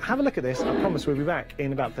do. So have a look at this. I promise we'll be back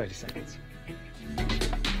in about 30 seconds.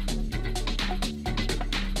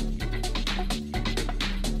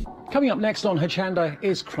 Coming up next on Hochanda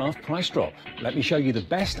is Craft Price Drop. Let me show you the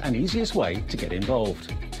best and easiest way to get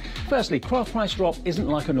involved. Firstly, Craft Price Drop isn't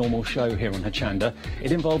like a normal show here on Hochanda.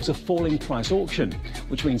 It involves a falling price auction,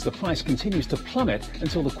 which means the price continues to plummet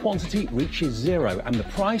until the quantity reaches zero and the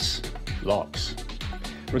price locks.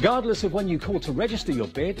 Regardless of when you call to register your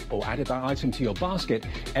bid or added that item to your basket,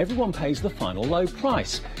 everyone pays the final low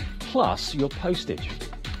price, plus your postage,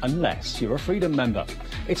 unless you're a Freedom member.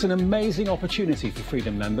 It's an amazing opportunity for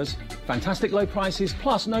Freedom members. Fantastic low prices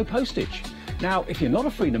plus no postage. Now, if you're not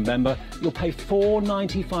a Freedom member, you'll pay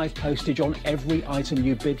 $4.95 postage on every item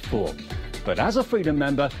you bid for. But as a Freedom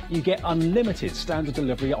member, you get unlimited standard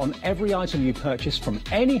delivery on every item you purchase from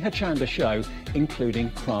any Hochanda show,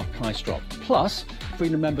 including Craft Price Drop. Plus,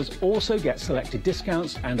 Freedom members also get selected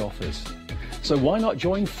discounts and offers. So why not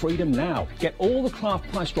join Freedom now? Get all the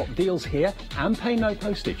Craft Price Drop deals here and pay no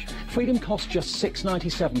postage. Freedom costs just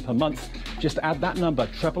 $6.97 per month. Just add that number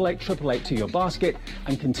 88888 to your basket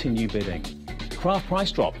and continue bidding. Craft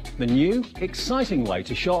Price Drop, the new, exciting way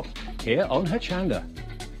to shop here on Hochanda.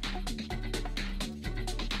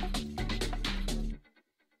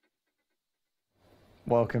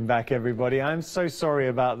 Welcome back, everybody. I'm so sorry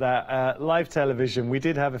about that. Live television, we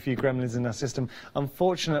did have a few gremlins in our system.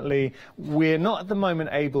 Unfortunately, we're not at the moment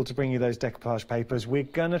able to bring you those decoupage papers. We're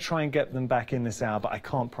going to try and get them back in this hour, but I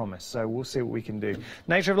can't promise, so we'll see what we can do.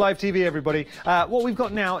 Nature of live TV, everybody. What we've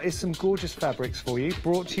got now is some gorgeous fabrics for you,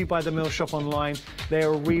 brought to you by the Mill Shop Online. They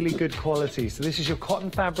are really good quality. So this is your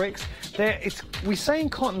cotton fabrics. We're saying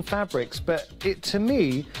cotton fabrics, but to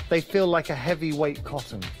me, they feel like a heavyweight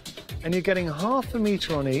cotton. And you're getting ½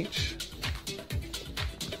 meter on each.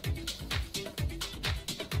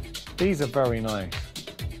 These are very nice.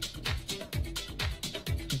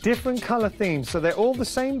 Different color themes, so they're all the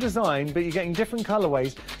same design, but you're getting different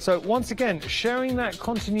colorways. So once again, sharing that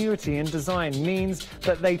continuity in design means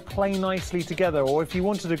that they play nicely together, or if you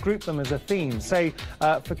wanted to group them as a theme, say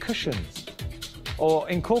for cushions, or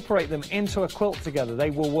incorporate them into a quilt together, they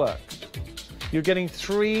will work. You're getting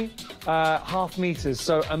 3.5 meters,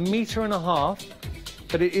 so 1.5 meters,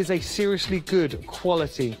 but it is a seriously good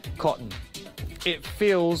quality cotton. It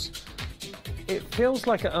feels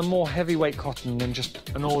like a more heavyweight cotton than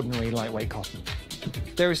just an ordinary lightweight cotton.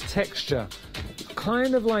 There is texture,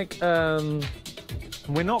 kind of like,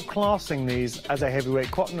 we're not classing these as a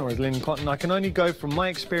heavyweight cotton or as linen cotton. I can only go from my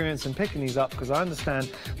experience in picking these up because I understand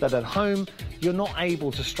that at home you're not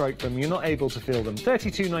able to stroke them, you're not able to feel them.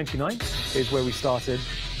 $32.99 is where we started.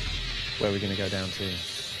 Where are we going to go down to?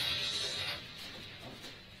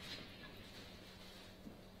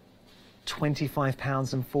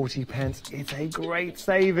 £25.40. It's a great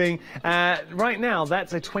saving. Right now,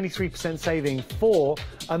 that's a 23% saving for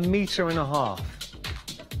 1.5 meters.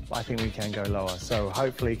 I think we can go lower, so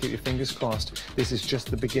hopefully keep your fingers crossed. This is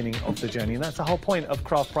just the beginning of the journey, and that's the whole point of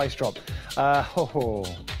Craft Price Drop.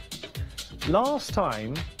 Last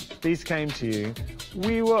time these came to you,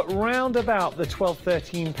 we were round about the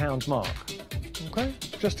 £12–13 mark. Okay,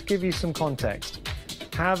 just to give you some context,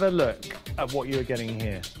 have a look at what you're getting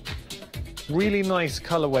here. Really nice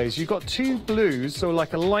colorways. You've got two blues, so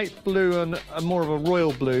like a light blue and more of a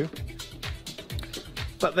royal blue,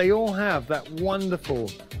 but they all have that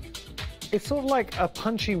wonderful, it's sort of like a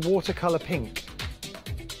punchy watercolor pink.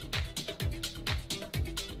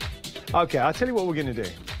 Okay, I'll tell you what we're going to do.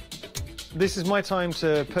 This is my time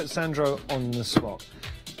to put Sandro on the spot.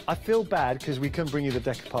 I feel bad because we couldn't bring you the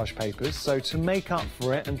decoupage papers, so to make up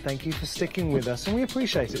for it, and thank you for sticking with us, and we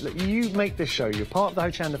appreciate it. Look, you make this show, you're part of the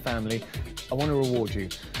Hochanda family, I want to reward you.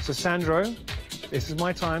 So Sandro, this is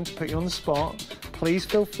my time to put you on the spot. Please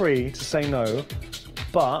feel free to say no,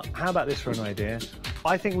 but how about this for an idea?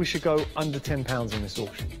 I think we should go under £10 in this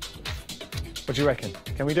auction. What do you reckon?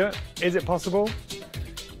 Can we do it? Is it possible?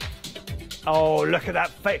 Oh, look at that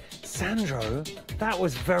face. Sandro, that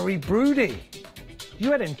was very broody.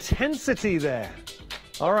 You had intensity there.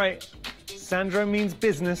 All right, Sandro means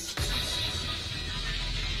business.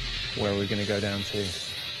 Where are we going to go down to?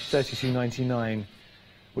 $32.99.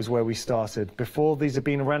 was where we started. Before, these have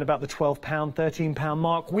been around about the £12, £13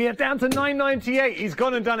 mark. We are down to £9.98. He's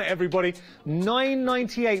gone and done it, everybody.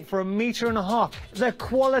 £9.98 for 1.5 meters. The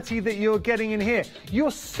quality that you're getting in here.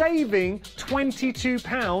 You're saving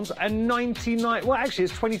 £22.99. Well, actually,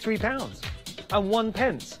 it's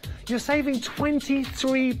 £23.01. You're saving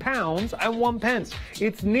 £23.01.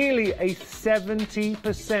 It's nearly a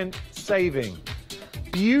 70% saving.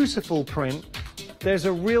 Beautiful print. There's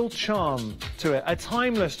a real charm to it, a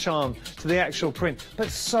timeless charm to the actual print,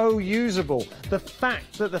 but so usable. The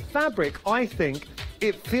fact that the fabric, I think,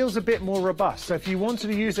 it feels a bit more robust. So if you wanted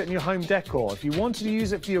to use it in your home decor, if you wanted to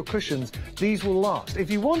use it for your cushions, these will last.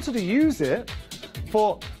 If you wanted to use it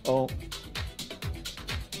for,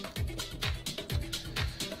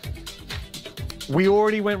 we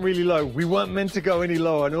already went really low. We weren't meant to go any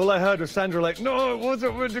lower. And all I heard was Sandra like, no, it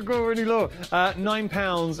wasn't meant to go any lower.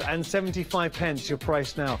 £9.75 your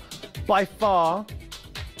price now. By far,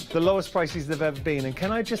 the lowest prices they've ever been. And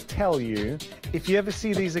can I just tell you, if you ever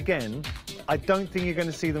see these again, I don't think you're going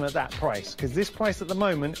to see them at that price. Because this price at the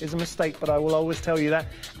moment is a mistake, but I will always tell you that.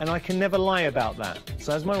 And I can never lie about that.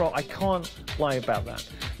 So as my role, I can't lie about that.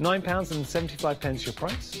 £9.75 your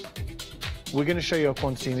price. We're going to show you a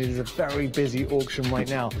quantity, and it is a very busy auction right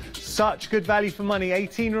now. Such good value for money,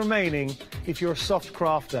 18 remaining if you're a soft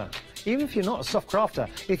crafter. Even if you're not a soft crafter,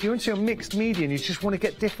 if you're into a mixed media and you just want to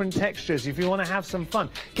get different textures, if you want to have some fun,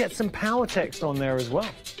 get some power text on there as well.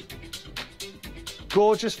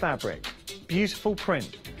 Gorgeous fabric, beautiful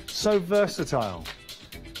print, so versatile.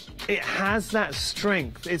 It has that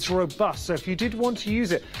strength, it's robust, so if you did want to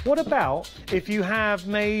use it, what about if you have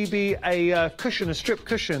maybe a cushion, a strip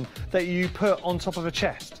cushion that you put on top of a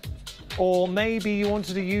chest? Or maybe you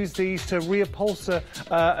wanted to use these to reupholster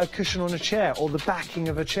a cushion on a chair or the backing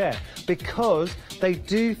of a chair, because they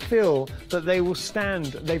do feel that they will stand,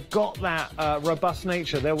 they've got that robust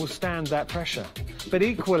nature, they will stand that pressure. But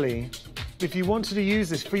equally, if you wanted to use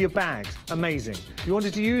this for your bags, amazing. If you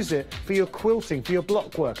wanted to use it for your quilting, for your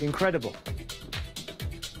block work, incredible.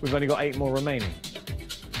 We've only got 8 more remaining.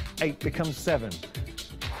 8 becomes 7.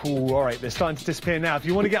 Ooh, all right, they're starting to disappear now. If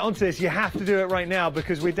you want to get onto this, you have to do it right now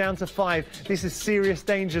because we're down to 5. This is serious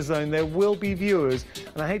danger zone. There will be viewers,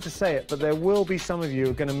 and I hate to say it, but there will be some of you who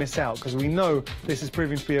are going to miss out because we know this is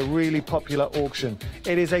proving to be a really popular auction.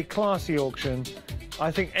 It is a classy auction. I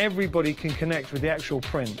think everybody can connect with the actual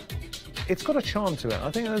print. It's got a charm to it.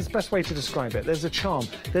 I think that's the best way to describe it. There's a charm.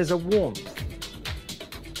 There's a warmth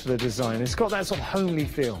to the design. It's got that sort of homely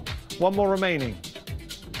feel. 1 more remaining.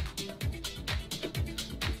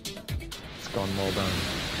 It's gone. Well done.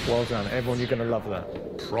 Well done. Everyone, you're going to love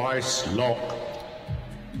that. Price lock.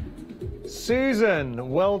 Susan,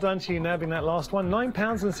 well done to you nabbing that last one.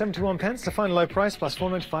 £9.71, the final low price, plus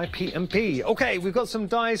 4.95 P&P. Okay, we've got some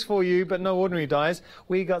dies for you, but no ordinary dies.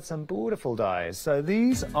 We got some beautiful dies. So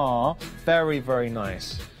these are very, very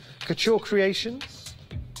nice. Couture Creations.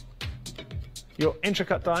 Your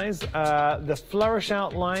intricate dies, the flourish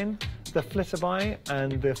outline, the flitterby,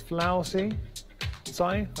 and the flouncy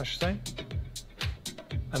side, I should say,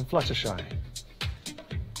 and Fluttershy.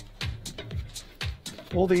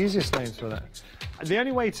 All the easiest names for that. The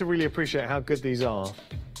only way to really appreciate how good these are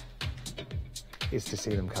is to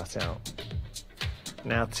see them cut out.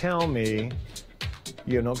 Now tell me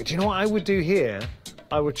you're not good. Do you know what I would do here?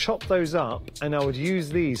 I would chop those up and I would use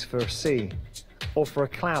these for a sea or for a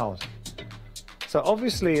cloud. So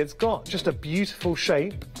obviously it's got just a beautiful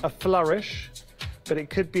shape, a flourish, but it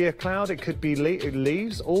could be a cloud, it could be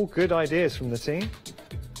leaves, all good ideas from the team.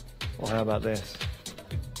 Well, how about this?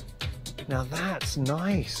 Now that's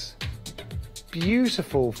nice.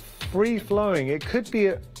 Beautiful, free-flowing. It could be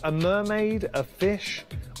a mermaid, a fish,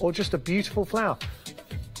 or just a beautiful flower.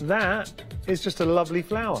 That is just a lovely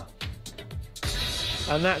flower.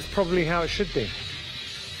 And that's probably how it should be.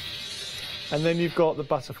 And then you've got the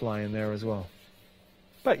butterfly in there as well.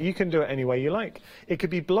 But you can do it any way you like. It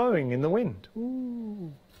could be blowing in the wind.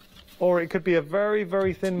 Ooh. Or it could be a very,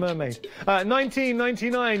 very thin mermaid.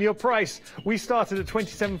 $19.99, your price. We started at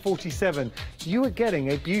 $27.47. You are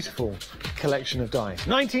getting a beautiful collection of dies.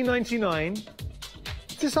 $19.99.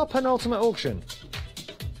 Is this our penultimate auction?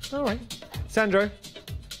 All right. Sandro, I'm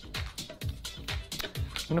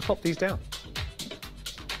going to pop these down.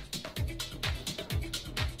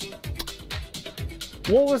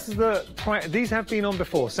 What was the price? These have been on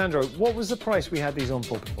before. Sandro, what was the price we had these on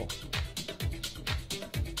for before?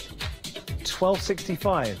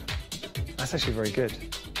 $12.65. That's actually very good.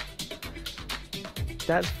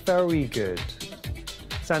 That's very good.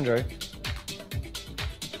 Sandro,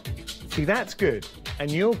 see, that's good. and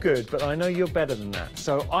you're good, but I know you're better than that.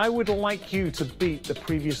 So I would like you to beat the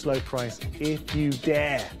previous low price if you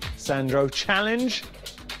dare. Sandro, challenge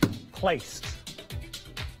placed.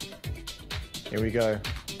 Here we go.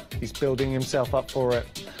 He's building himself up for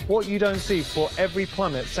it. What you don't see, for every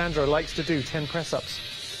plummet, Sandro likes to do 10 press-ups.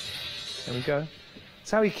 There we go. That's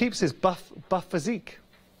how he keeps his buff physique.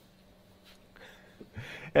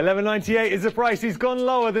 $11.98 is the price. He's gone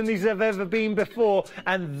lower than these have ever been before.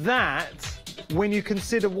 And that, when you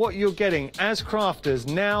consider what you're getting as crafters,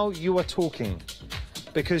 now you are talking.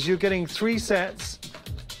 Because you're getting 3 sets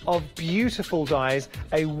of beautiful dies,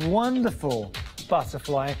 a wonderful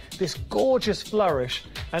butterfly, this gorgeous flourish,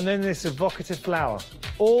 and then this evocative flower.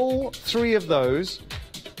 All 3 of those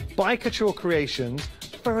by Couture Creations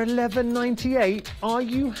for $11.98. Are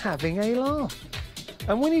you having a laugh?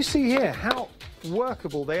 And when you see here how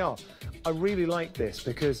workable they are, I really like this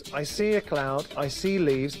because I see a cloud, I see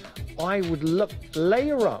leaves, I would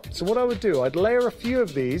layer up. So what I would do, I'd layer a few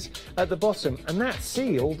of these at the bottom, and that's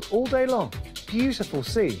sea all day long. Beautiful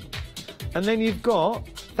sea. And then you've got,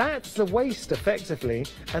 that's the waist effectively,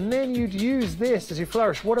 and then you'd use this as you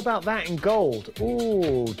flourish. What about that in gold?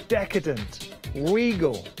 Ooh, decadent,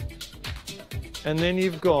 regal. And then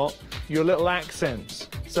you've got your little accents.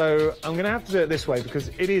 So I'm going to have to do it this way because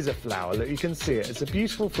it is a flower. Look, you can see it. It's a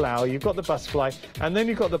beautiful flower. You've got the butterfly, and then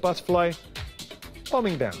you've got the butterfly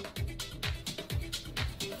bombing down.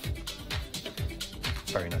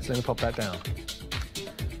 Very nice. Let me pop that down.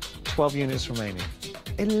 12 units remaining.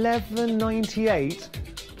 $11.98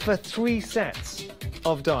 for 3 sets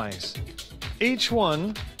of dies. Each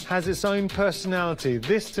one has its own personality.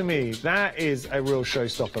 This, to me, that is a real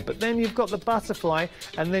showstopper. But then you've got the butterfly,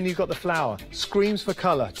 and then you've got the flower. Screams for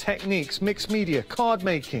colour, techniques, mixed media, card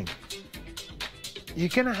making. You're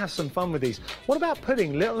going to have some fun with these. What about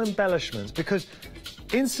putting little embellishments? Because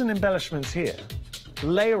instant embellishments here,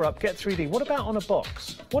 layer up, get 3D. What about on a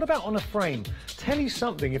box? What about on a frame? Tell you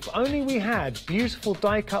something, if only we had beautiful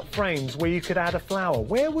die-cut frames where you could add a flower.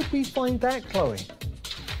 Where would we find that, Chloe?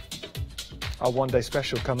 Our one-day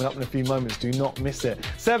special coming up in a few moments. Do not miss it.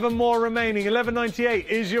 7 more remaining. $11.98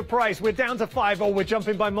 is your price. We're down to 5. Oh, we're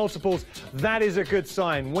jumping by multiples. That is a good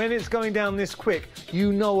sign. When it's going down this quick,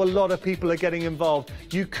 you know a lot of people are getting involved.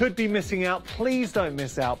 You could be missing out. Please don't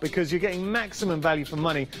miss out because you're getting maximum value for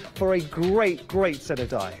money for a great, great set of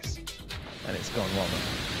dies. And it's gone well.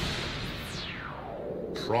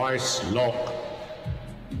 Price lock.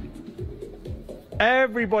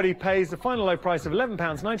 Everybody pays the final low price of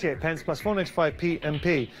 £11.98 plus 4.95p and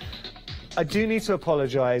p. I do need to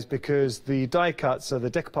apologise because the die cuts, so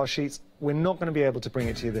the decoupage sheets, we're not going to be able to bring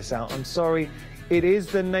it to you this out. I'm sorry. It is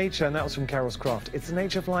the nature, and that was from Carol's Craft. It's the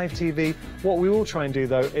nature of live TV. What we will try and do,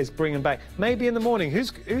 though, is bring them back. Maybe in the morning.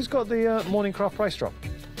 Who's got the morning craft price drop?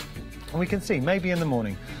 And we can see, maybe in the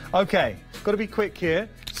morning. Okay, got to be quick here.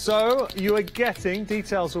 So you are getting,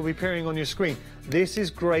 details will be appearing on your screen. This is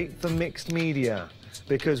great for mixed media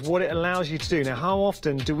because what it allows you to do. Now, how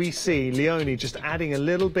often do we see Leonie just adding a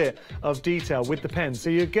little bit of detail with the pen? So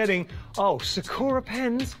you're getting, oh, Sakura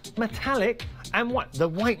pens, metallic, and what? The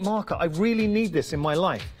white marker. I really need this in my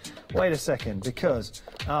life. Wait a second, because,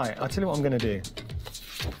 all right, I'll tell you what I'm going to do.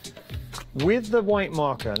 With the white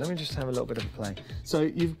marker, let me just have a little bit of a play. So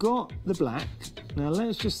you've got the black. Now,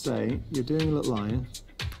 let's just say you're doing a little line.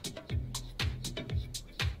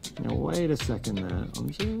 Now, wait a second there.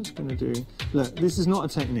 I'm just going to do... Look, this is not a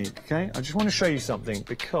technique, OK? I just want to show you something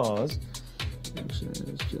because... Let's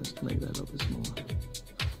just make that a little bit smaller.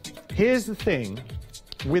 Here's the thing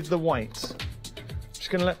with the whites. I'm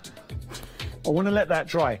just going to let... I want to let that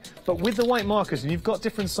dry. But with the white markers, and you've got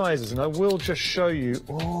different sizes, and I will just show you...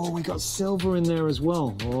 Oh, we got silver in there as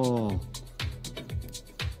well. Oh.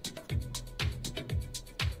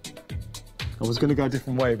 I was going to go a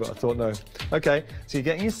different way, but I thought no. Okay, so you're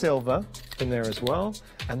getting your silver in there as well.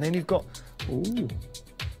 And then you've got, ooh,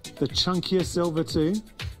 the chunkier silver too.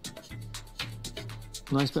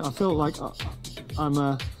 Nice bit. I feel like I'm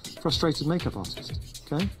a frustrated makeup artist,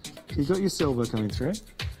 okay? So you've got your silver coming through.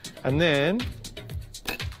 And then,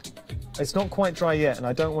 it's not quite dry yet, and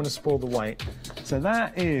I don't want to spoil the white. So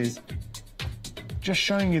that is just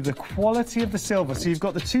showing you the quality of the silver. So you've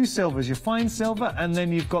got the 2 silvers, your fine silver, and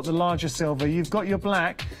then you've got the larger silver. You've got your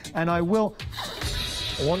black, and I want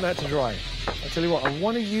that to dry. I'll tell you what, I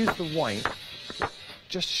want to use the white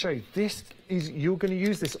just to show you. This is, you're going to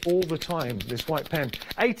use this all the time, this white pen.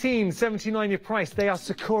 $18.79 your price. They are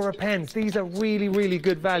Sakura pens. These are really, really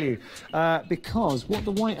good value because what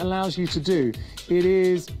the white allows you to do, it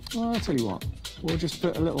is, well, I'll tell you what, we'll just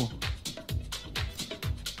put a little.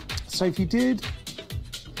 So if you did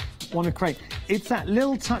want to create, it's that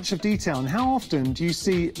little touch of detail. And how often do you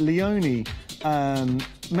see Leonie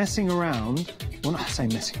messing around? Well, I say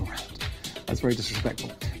messing around. That's very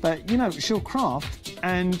disrespectful. But, you know, she'll craft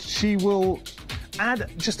and she will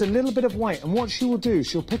add just a little bit of white. And what she will do,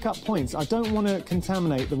 she'll pick up points. I don't want to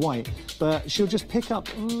contaminate the white, but she'll just pick up...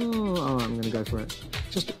 Oh, I'm going to go for it.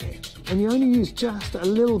 And you only use just a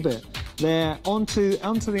little bit there onto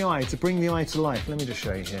the eye to bring the eye to life. Let me just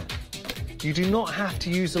show you here. You do not have to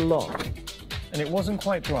use a lot. And it wasn't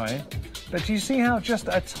quite dry. But do you see how just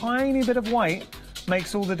a tiny bit of white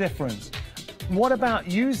makes all the difference? What about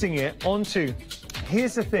using it onto...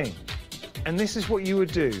 Here's the thing, and this is what you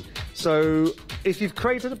would do. So if you've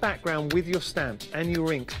created a background with your stamps and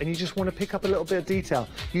your inks and you just want to pick up a little bit of detail,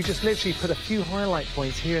 you just literally put a few highlight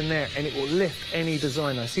points here and there and it will lift any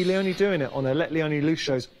design. I see Leonie doing it on her Let Leonie Loose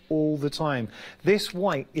shows all the time. This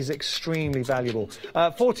white is extremely valuable.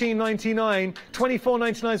 $14.99,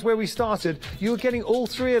 $24.99 is where we started. You're getting all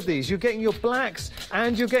three of these. You're getting your blacks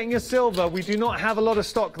and you're getting your silver. We do not have a lot of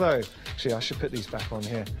stock though. Actually, I should put these back on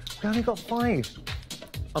here. We only got 5.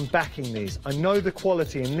 I'm backing these. I know the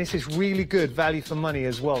quality, and this is really good value for money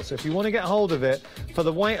as well. So if you want to get hold of it, for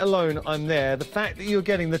the white alone, I'm there. The fact that you're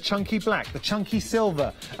getting the chunky black, the chunky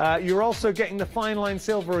silver, you're also getting the fine line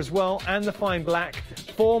silver as well, and the fine black.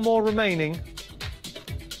 4 more remaining.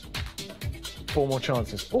 4 more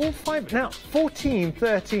chances. All 5. Now,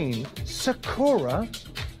 14.13, Sakura,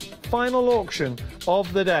 final auction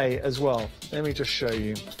of the day as well. Let me just show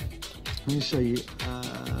you. Let me show you.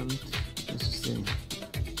 Let's just see.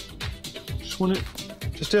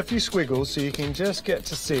 Just do a few squiggles so you can just get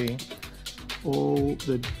to see all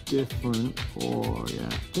the different,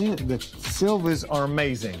 the silvers are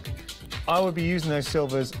amazing. I would be using those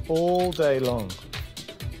silvers all day long.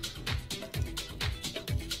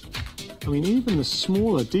 I mean, even the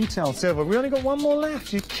smaller detailed silver, we only got 1 more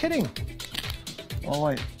left, you're kidding. Oh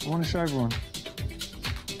wait, I want to show everyone.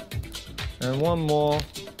 And 1 more.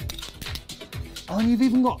 Oh, and you've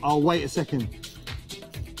even got, oh wait a second.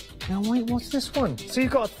 Now wait, what's this one? So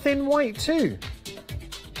you've got a thin white too.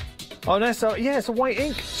 Oh no, so yeah, it's a white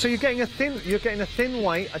ink. So you're getting a thin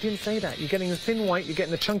white. I didn't say that. You're getting the thin white, you're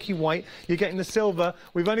getting the chunky white, you're getting the silver.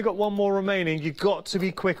 We've only got 1 more remaining. You've got to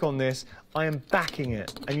be quick on this. I am backing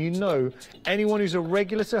it. And you know, anyone who's a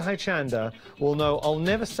regular to Hochanda will know I'll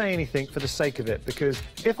never say anything for the sake of it, because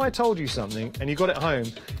if I told you something and you got it home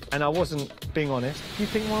and I wasn't being honest, you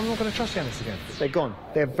think, well, I'm not going to trust Yanis again. They're gone.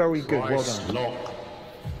 They're very good. Well done. Lock.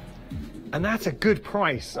 And that's a good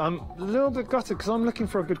price. I'm a little bit gutted because I'm looking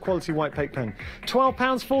for a good quality white paper pen.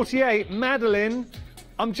 £12.48. Madeline,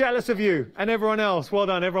 I'm jealous of you and everyone else. Well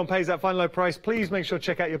done. Everyone pays that final low price. Please make sure to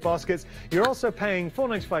check out your baskets. You're also paying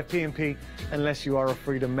 $4.95 P&P unless you are a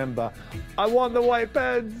Freedom member. I want the white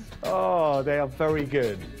pens. Oh, they are very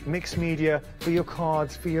good. Mixed media for your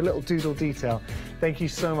cards, for your little doodle detail. Thank you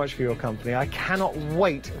so much for your company. I cannot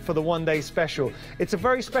wait for the one-day special. It's a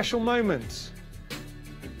very special moment,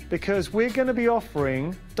 because we're going to be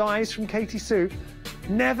offering dies from Katie Sue,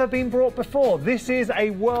 never been brought before. This is a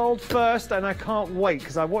world first, and I can't wait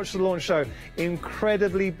because I watched the launch show,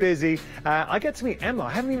 incredibly busy. I get to meet Emma. I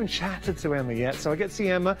haven't even chatted to Emma yet, so I get to see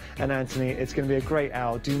Emma and Anthony. It's going to be a great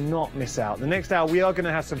hour. Do not miss out. The next hour, we are going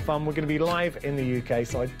to have some fun. We're going to be live in the UK,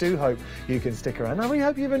 so I do hope you can stick around. And we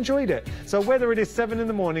hope you've enjoyed it. So whether it is 7 in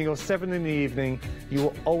the morning or 7 in the evening, you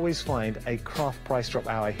will always find a craft price drop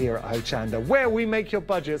hour here at Hochanda, where we make your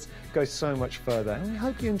budgets go so much further. And we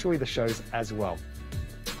hope you enjoy the shows as well.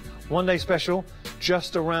 One day special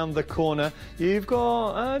just around the corner. You've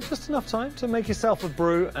got just enough time to make yourself a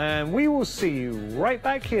brew, and we will see you right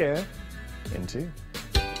back here in 2.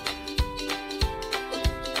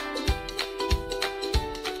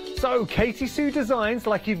 So, Katie Sue designs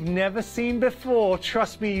like you've never seen before.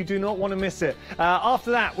 Trust me, you do not want to miss it.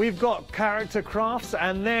 After that, we've got character crafts,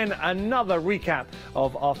 and then another recap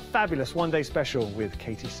of our fabulous one-day special with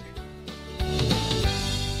Katie Sue.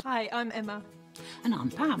 Hi, I'm Emma. And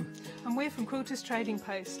I'm Pam. And we're from Quilters Trading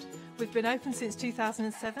Post. We've been open since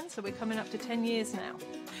 2007, so we're coming up to 10 years now.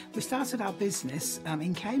 We started our business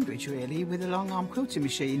in Cambridge, really, with a long-arm quilting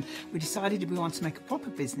machine. We decided we wanted to make a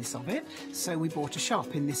proper business of it, so we bought a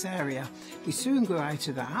shop in this area. We soon grew out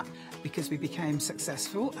of that because we became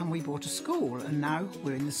successful, and we bought a school, and now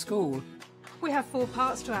we're in the school. We have 4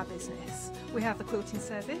 parts to our business. We have the quilting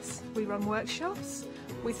service, we run workshops,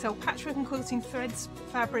 we sell patchwork and quilting threads,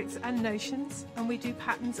 fabrics and notions, and we do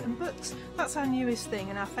patterns and books. That's our newest thing,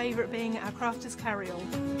 and our favourite being our Crafters Carry-All.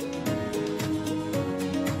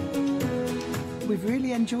 We've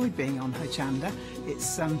really enjoyed being on Hochanda.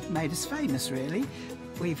 It's made us famous, really.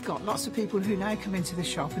 We've got lots of people who now come into the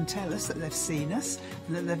shop and tell us that they've seen us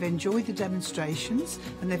and that they've enjoyed the demonstrations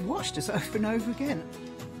and they've watched us over and over again.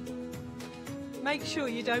 Make sure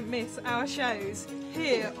you don't miss our shows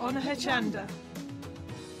here on Hochanda.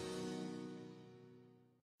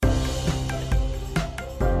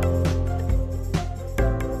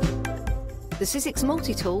 The Sizzix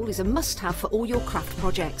multi-tool is a must-have for all your craft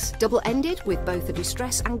projects. Double-ended with both a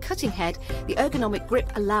distress and cutting head, the ergonomic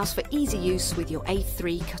grip allows for easy use with your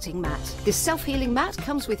A3 cutting mat. This self-healing mat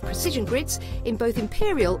comes with precision grids in both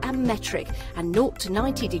imperial and metric and 0 to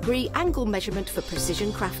 90 degree angle measurement for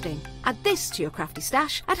precision crafting. Add this to your crafty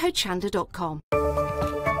stash at hochanda.com.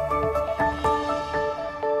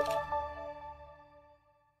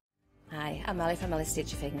 Hi, I'm Ali from Ali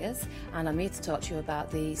Stitch Your Fingers, and I'm here to talk to you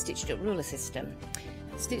about the Stitched Up Ruler System.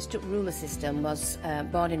 The Stitched Up Ruler System was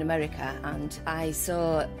born in America, and I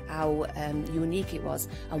saw how unique it was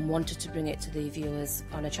and wanted to bring it to the viewers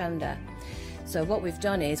on Hochanda. So what we've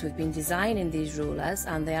done is we've been designing these rulers,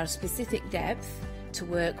 and they are specific depth to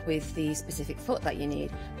work with the specific foot that you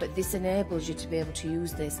need, but this enables you to be able to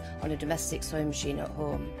use this on a domestic sewing machine at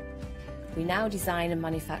home. We now design and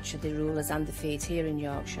manufacture the rulers and the feet here in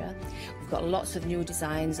Yorkshire. We've got lots of new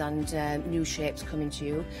designs and new shapes coming to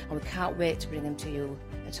you, and we can't wait to bring them to you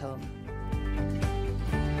at home.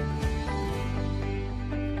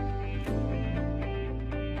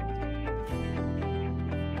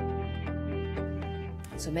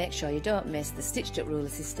 So make sure you don't miss the Stitched Up Ruler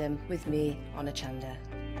System with me on Hochanda.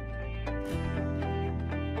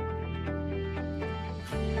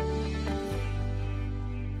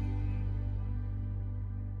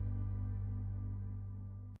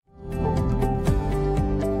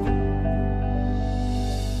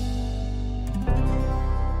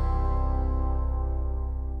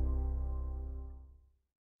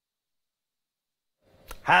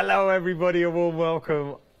 Hello everybody, a warm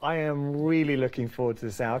welcome. I am really looking forward to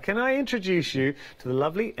this hour. Can I introduce you to the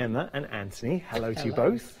lovely Emma and Anthony? Hello to you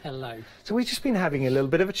both. Hello. So we've just been having a little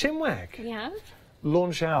bit of a chinwag. Yeah.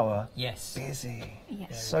 Launch hour. Yes. Busy.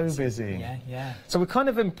 Yes. So busy. Yeah, yeah. So we're kind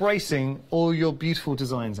of embracing all your beautiful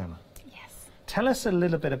designs, Emma. Tell us a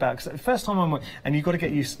little bit about, because the first time and you've got to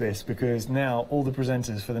get used to this, because now all the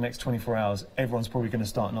presenters for the next 24 hours, everyone's probably going to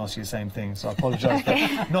start and ask you the same thing, so I apologise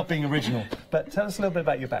for not being original. But tell us a little bit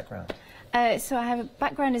about your background. So I have a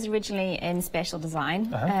background is originally in spatial design,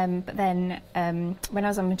 but then when I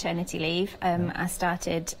was on maternity leave, I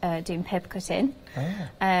started doing paper cutting.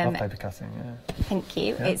 Love paper cutting, yeah. Thank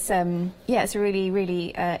you. Yeah. It's it's a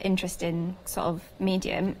really interesting sort of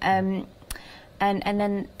medium. And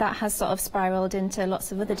then that has sort of spiralled into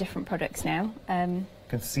lots of other different products now. You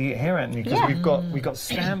can see it here, Anthony, because we've got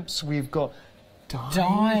stamps, we've got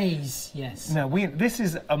dyes. Yes. Now this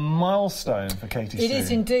is a milestone for KTC. It is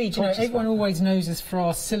indeed. You know, everyone always knows us for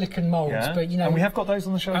our silicone moulds, but you know, and we have got those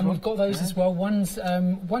on the show. And as well. we've got those as well. One's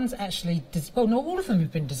actually well, not all of them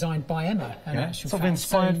have been designed by Emma. Sort of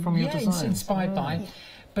inspired from your designs. Yeah, inspired by.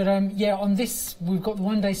 But yeah, on this we've got the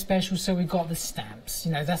one-day special, so we've got the stamps.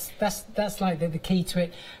 You know, that's like the key to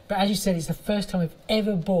it. But as you said, it's the first time we've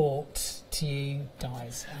ever bought to you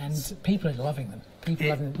dies, and people are loving them.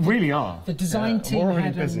 People really are. The design team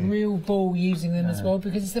had a real ball using them as well,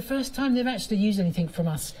 because it's the first time they've actually used anything from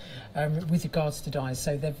us with regards to dies.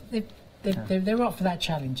 So they're up for that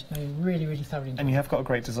challenge. They're really thoroughly. And you have got a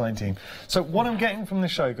great design team. So what I'm getting from the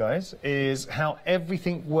show, guys, is how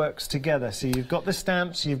everything works together. So you've got the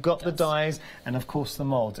stamps, you've got the dies, and of course the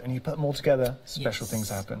mould. And you put them all together, special things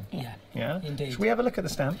happen. Yeah, indeed. Should we have a look at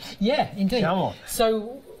the stamps? Yeah, indeed. Come on.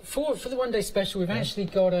 So for the one-day special, we've actually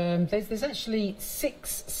got there's actually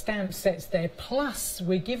 6 stamp sets there. Plus,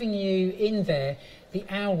 we're giving you in there the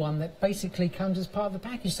owl one that basically comes as part of the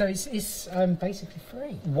package, so it's basically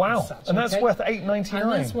free. Wow, and that's worth £8.99.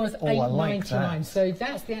 And that's worth £8.99. Like that. So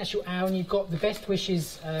that's the actual owl, and you've got the best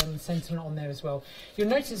wishes sentiment on there as well. You'll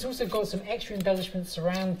notice it's also got some extra embellishments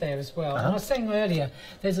around there as well. And I was saying earlier,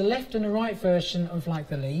 there's a left and a right version of like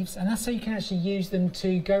the leaves, and that's so you can actually use them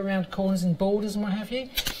to go around corners and borders and what have you.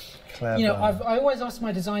 Clever. You know, I always ask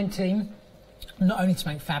my design team, not only to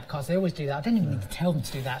make fab cards, they always do that. I don't even need to tell them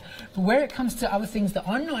to do that. But where it comes to other things that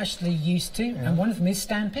I'm not actually used to, and one of them is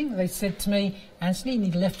stamping, they said to me, Anthony, you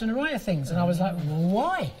need a left and a right of things. And I was like, well,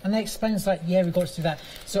 why? And they explained, it's like, yeah, we've got to do that.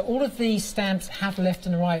 So all of these stamps have left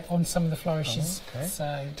and a right on some of the flourishes.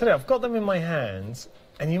 So tell you, I've got them in my hands,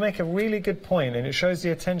 and you make a really good point, and it shows the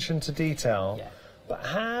attention to detail. But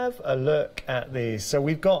have a look at these. So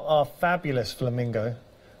we've got our fabulous flamingo.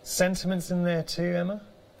 Sentiments in there too, Emma?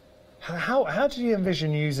 How do you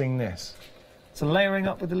envision using this? So layering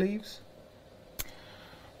up with the leaves?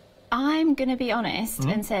 I'm going to be honest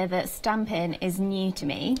and say that stamping is new to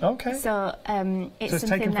me. Okay. So it's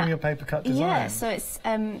taken from your paper cut design. Yeah. So it's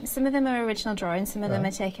some of them are original drawings, some of them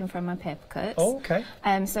are taken from my paper cuts. Oh, okay.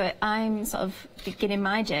 So I'm sort of beginning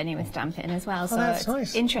my journey with stamping as well. So that's it's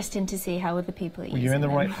nice. Interesting to see how other people use it. You're in the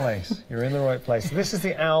right place. You're in the right place. This is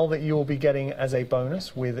the owl that you'll be getting as a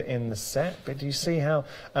bonus within the set. But do you see how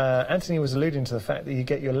Anthony was alluding to the fact that you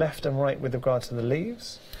get your left and right with regard to the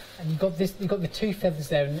leaves? And you've got this. You've got the two feathers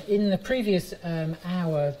there. And in the previous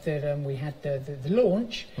hour that we had the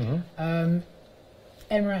launch, Emma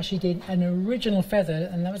actually did an original feather,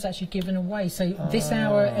 and that was actually given away. So this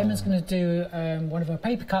hour, Emma's going to do one of her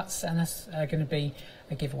paper cuts, and that's going to be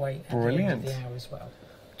a giveaway at the end of the hour as well.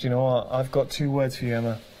 Do you know what? I've got 2 words for you,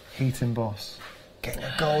 Emma. Heat emboss. Getting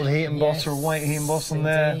a gold heat emboss or a white heat emboss on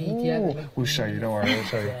there. Yeah, we'll show you, don't worry, we'll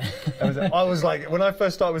show you. I was like, when I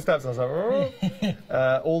first started with stamps, I was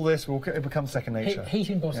like, all this will become second nature.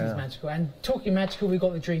 Heat emboss is magical. And talking magical, we've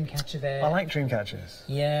got the dream catcher there. I like dream catchers.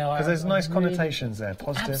 Yeah. Because there's nice connotations there,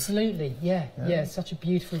 positive. Absolutely, yeah, such a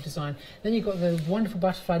beautiful design. Then you've got the wonderful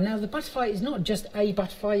butterfly. Now, the butterfly is not just a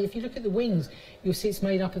butterfly. If you look at the wings, you'll see it's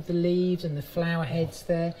made up of the leaves and the flower heads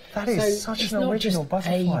there. That is such an original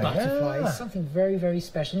butterfly. It's not just a butterfly. It's something very, very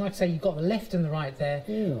special. And like I say, you've got the left and the right there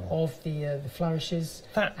of the flourishes.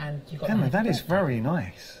 And you've got Emma, that is very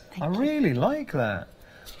nice. I really like that.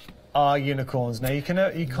 Unicorns. Now, you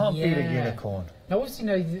can't beat a unicorn. Now, obviously,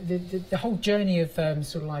 you know, the whole journey of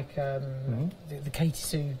sort of like the Katie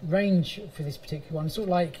Sue range for this particular one sort of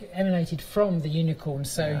like emanated from the unicorn.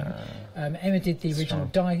 So Emma did the original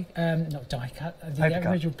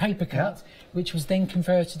original paper cut, which was then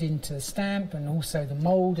converted into the stamp, and also the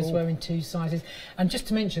mould as well in 2 sizes. And just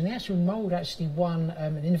to mention, the actual mould actually won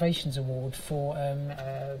an Innovations Award for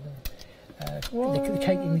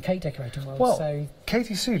the cake decorating world. Well, so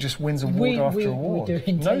Katie Sue just wins award after award.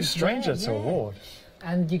 No stranger to award.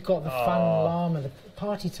 And you've got the fun llama, the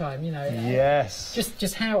party time, you know. Yes.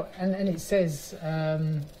 Just how, and it says...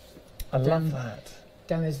 I love that.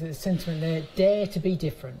 Down there's the sentiment there, dare to be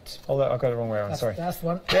different. Oh, I got it the wrong way around, sorry. That's the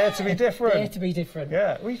one. Dare to be different. Dare to be different.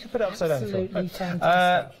 Yeah, well, you could put it upside down. Absolutely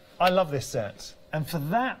fantastic. I love this set. And for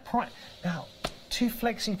that price... Now, 2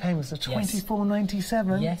 flexi payments of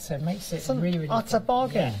 £24.97. Yes, so it makes it really utter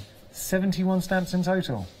bargain. 71 stamps in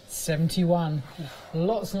total. 71.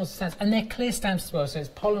 Lots and lots of stamps. And they're clear stamps as well, so it's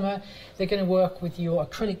polymer. They're going to work with your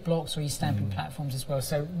acrylic blocks or your stamping platforms as well,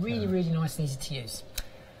 so really, really nice and easy to use.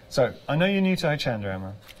 So, I know you're new to Hochanda,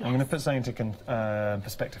 Emma. I'm going to put something into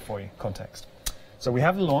perspective for you, context. So we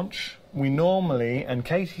have the launch. We normally, and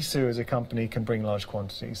Katie Sue as a company can bring large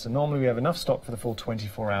quantities, so normally we have enough stock for the full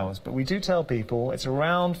 24 hours, but we do tell people it's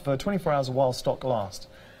around for 24 hours while stock lasts.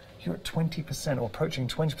 You're at 20% or approaching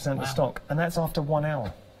 20% of the stock, and that's after 1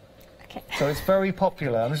 hour. Okay. So it's very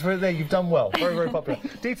popular. And it's there, you've done well. Very, very popular.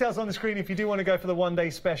 Details on the screen if you do want to go for the one-day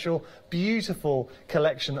special. Beautiful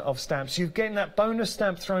collection of stamps. You're getting that bonus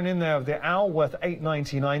stamp thrown in there of the owl worth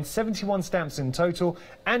 $8.99. 71 stamps in total.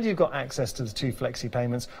 And you've got access to the 2 flexi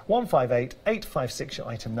payments. 158856, your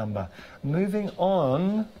item number. Moving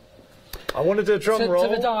on. I want to do a drum roll.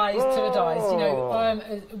 To the dies. You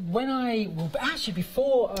know, actually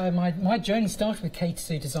before my journey started with Katie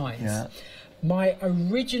Sue Designs, my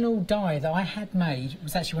original die that I had made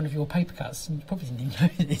was actually one of your paper cuts, and you probably didn't even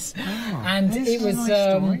know this. And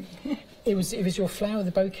it was it was your flower,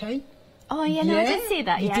 the bouquet. Oh yeah, no, I did see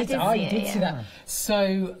that. You did see that.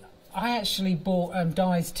 So I actually bought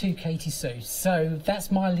dies to Katie Sue, so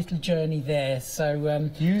that's my little journey there. So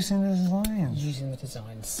using the designs. Using the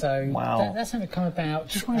designs. So that's how it come about.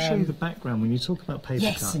 Just want to show you the background when you talk about paper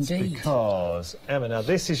cuts. Yes, indeed. Because Emma, now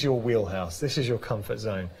this is your wheelhouse. This is your comfort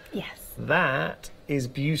zone. Yes. That is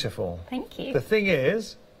beautiful. Thank you. The thing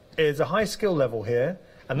is a high skill level here,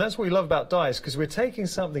 and that's what we love about dies, because we're taking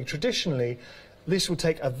something traditionally. This will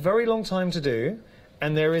take a very long time to do.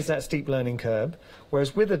 And there is that steep learning curve,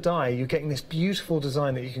 whereas with a die, you're getting this beautiful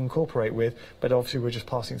design that you can incorporate with, but obviously we're just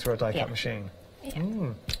passing through a die-cut machine.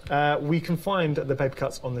 Yeah. We can find the paper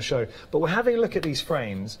cuts on the show, but we're having a look at these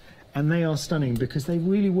frames, and they are stunning because they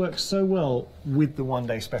really work so well with the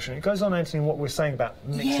one-day special. It goes on, Anthony, what we're saying about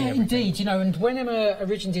mixing everything. Indeed. You know, and when Emma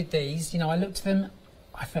originally did these, you know, I looked at them,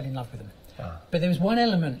 I fell in love with them. But there was one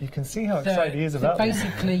element. You can see how excited he is about that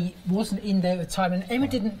basically wasn't in there at the time. And Emma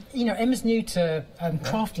didn't, you know, Emma's new to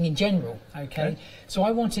crafting in general, okay? So I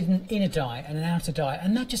wanted an inner die and an outer die,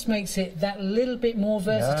 and that just makes it that little bit more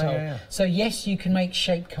versatile. So yes, you can make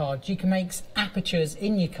shape cards, you can make apertures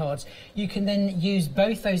in your cards, you can then use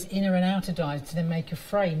both those inner and outer dies to then make a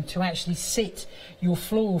frame to actually sit your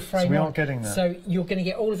floral frame on. So we aren't getting that. So you're going to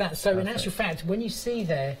get all of that. So in actual fact, when you see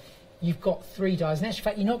there, you've got 3 dies. In actual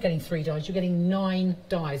fact, you're not getting 3 dies, you're getting 9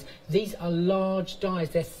 dies. These are large dies.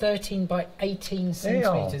 They're 13 by 18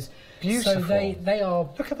 centimetres. Beautiful. So they are...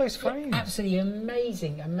 Look at those frames. Absolutely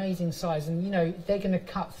amazing size. And, you know, they're going to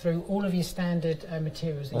cut through all of your standard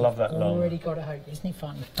materials that Love you've that already got at home. Isn't it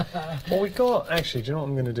fun? Well, we've got... Actually, do you know what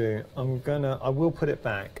I'm going to do? I will put it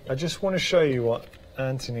back. I just want to show you what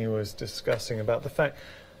Anthony was discussing about the fact...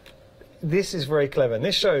 This is very clever, and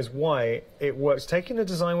this shows why it works, taking the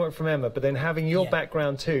design work from Emma, but then having your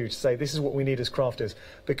background too, to say this is what we need as crafters,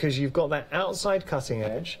 because you've got that outside cutting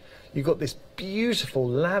edge, you've got this beautiful,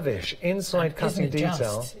 lavish inside cutting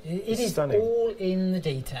detail. It is stunning. all in the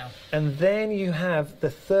detail. And then you have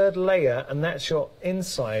the third layer, and that's your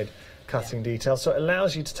inside cutting detail, so it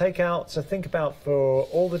allows you to take out, to think about for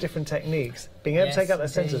all the different techniques, being able to take out that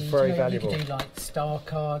centre is very valuable. You can do like star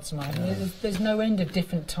cards, there's no end of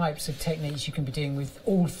different types of techniques you can be doing with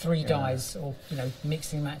all 3 dies, or, you know,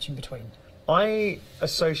 mixing and matching between. I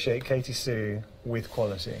associate Katie Sue with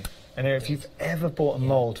quality, and if you've ever bought a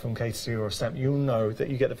mould from Katie Sue or a stamp, you'll know that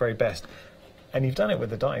you get the very best. And you've done it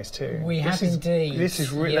with the dice too. We have indeed. This is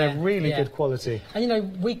they're really good quality. And you know,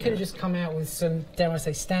 we could have just come out with some, dare I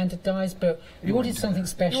say, standard dies, but we wanted something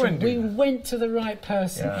special. We went to the right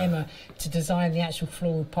person, Emma, to design the actual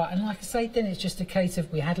floral part. And like I say, then it's just a case of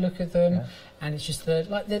we had a look at them, and it's just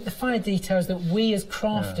the finer details that we as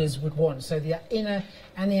crafters would want. So the inner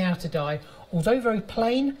and the outer die, although very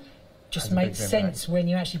plain, just makes sense when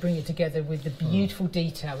you actually bring it together with the beautiful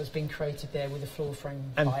detail that's been created there with the floor frame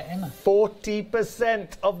by Emma.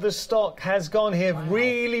 40% of the stock has gone here. Wow.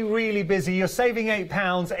 Really busy. You're saving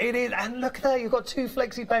 £8. It is, and look at that. You've got 2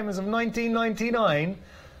 flexi payments of $19.99.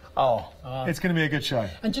 It's going to be a good show.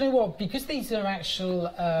 And do you know what? Because these are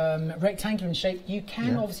actual rectangular in shape, you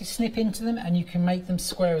can obviously snip into them and you can make them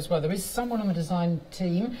square as well. There is someone on the design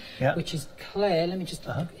team, which is Claire. Let me just...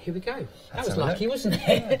 Here we go. That was lucky, wasn't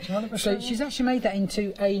it? So she's actually made that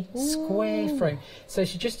into a square frame. So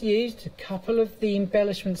she just used a couple of the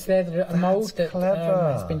embellishments there that are a mould that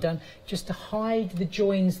has been done just to hide the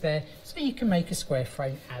joins there, so you can make a square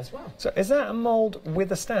frame as well. So is that a mould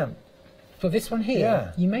with a stamp? For this one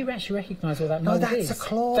here, you may actually recognise what that mould is. No, that's a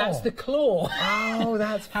claw. That's the claw. Oh,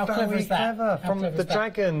 that's How clever is that? clever. From the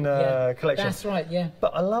Dragon collection. That's right,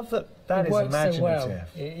 But I love that is imaginative. So well.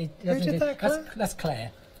 Who did that, Claire? That's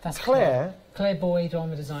Claire. That's Claire? Claire Boyd on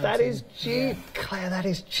the design That team. is Claire, that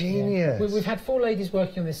is genius. We've had 4 ladies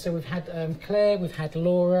working on this, so we've had Claire, we've had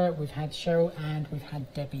Laura, we've had Cheryl, and we've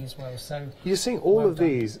had Debbie as well. So you're seeing all of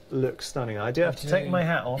these look stunning. I do have to take my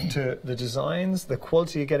hat off to the designs, the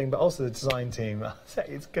quality you're getting, but also the design team.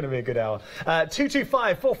 It's going to be a good hour.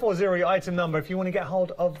 225-440, your item number, if you want to get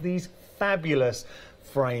hold of these fabulous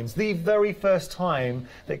frames. The very first time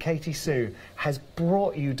that Katie Sue has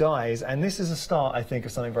brought you dies, and this is a start, I think,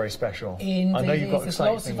 of something very special. Indeed, I know you've got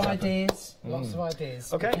exciting lots of ideas. Lots of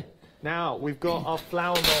ideas. Okay, now we've got our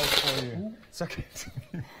flower mould for you. It's okay. It's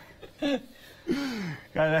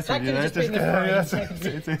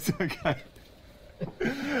okay.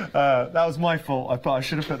 That was my fault. I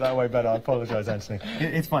should have put that away better. I apologise, Anthony.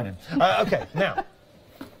 It's fine. Okay, now.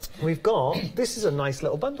 We've got, this is a nice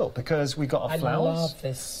little bundle because we got our flowers. I love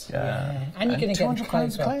this. And you're going to get 200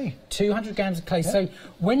 grams of clay. 200 grams of clay. So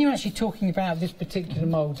when you're actually talking about this particular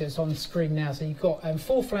mould that's on the screen now, so you've got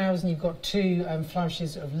 4 flowers and you've got 2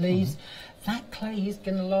 flourishes of leaves. That clay is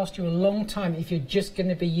going to last you a long time if you're just going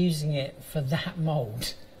to be using it for that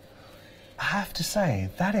mould. I have to say,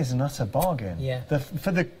 that is an utter bargain. Yeah.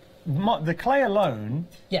 For the clay alone,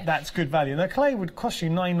 that's good value. The clay would cost you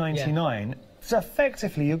 $9.99. So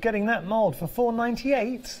effectively, you're getting that mould for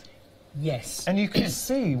 $4.98. Yes. And you can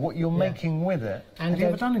see what you're making with it. And have you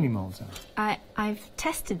ever done any moulds? I've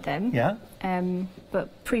tested them. Yeah.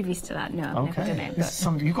 But previous to that, no, I've never done it. This is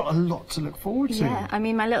something you've got a lot to look forward to. Yeah. I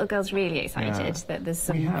mean, my little girl's really excited that there's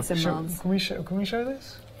some moulds. Can we show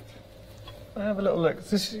this? I have a little look.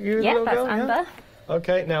 Is this you, yeah, little that's girl? Amber. Yeah?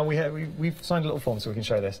 Okay. Now we've signed a little form so we can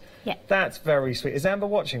show this. Yeah. That's very sweet. Is Amber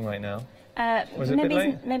watching right now? Was it a bit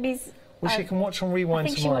late? Maybe. Well, she can watch on Rewind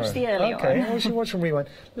tomorrow. I think she watched the early one. Okay, well, she watch on Rewind.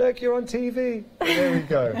 Look, you're on TV. There we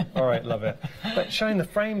go. All right, love it. But showing the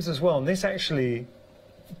frames as well, and this actually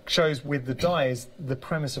shows with the dies the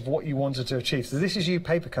premise of what you wanted to achieve. So this is you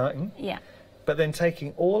paper cutting. Yeah. but then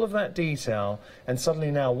taking all of that detail and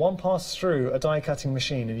suddenly now one passes through a die cutting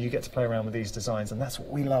machine and you get to play around with these designs, and that's what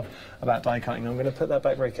we love about die cutting. I'm going to put that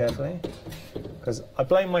back very carefully because I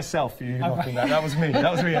blame myself for you knocking that. That was me.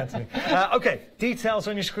 That was me, Anthony. Okay, details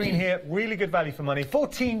on your screen here. Really good value for money.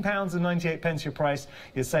 £14.98 your price.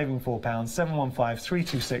 You're saving £4.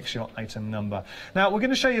 715326 your item number. Now we're going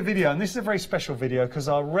to show you a video, and this is a very special video because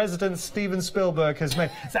our resident Steven Spielberg has made.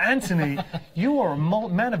 So Anthony, you are a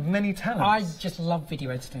man of many talents. I just love video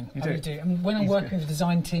editing. You I really do. And when I'm working with the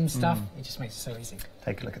design team stuff, it just makes it so easy.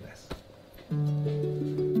 Take a look at this.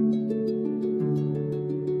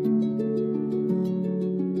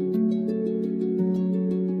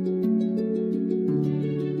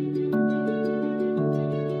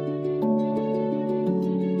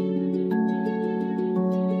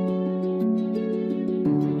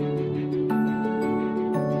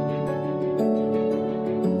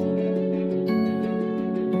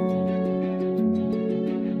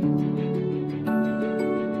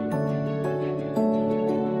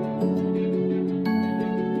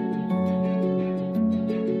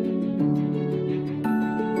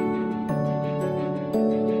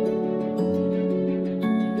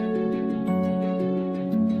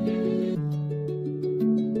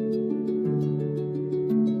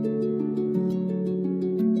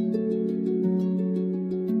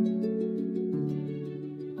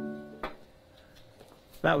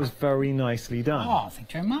 That was very nicely done. Oh,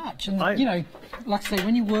 thank you very much. And, you know, like I say,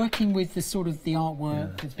 when you're working with the sort of the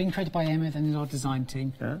artwork that's been created by Emma, then there's our design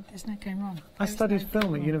team, there's no going wrong. I studied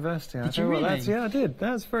film at university. Did you really? Yeah, I did.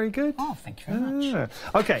 That's very good. Oh, thank you very much.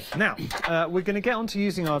 Okay, now, we're going to get on to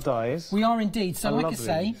using our dies. We are indeed. So, like I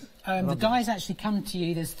say, the dies actually come to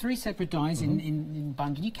you. There's 3 separate dies in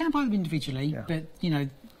bundle. You can buy them individually, but, you know,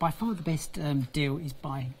 by far the best deal is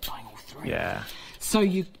by buying all 3. Yeah. So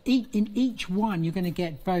you in each one, you're going to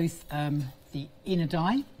get both the inner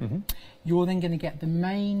die. You're then going to get the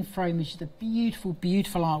main frame, which is the beautiful,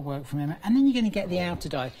 beautiful artwork from Emma, and then you're going to get the outer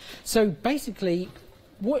die. So basically,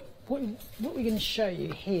 what we're going to show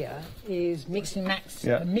you here is mixing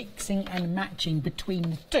and matching between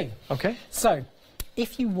the 2. Okay. So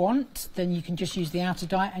if you want, then you can just use the outer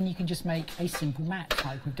die, and you can just make a simple mat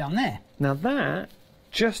like we've done there. Now that,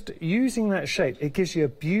 just using that shape, it gives you a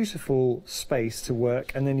beautiful space to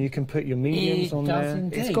work, and then you can put your mediums on there.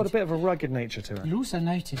 Indeed. It's got a bit of a rugged nature to it. You'll also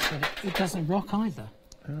notice that it doesn't rock either.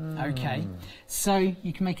 Okay, so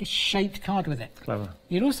you can make a shaped card with it. Clever.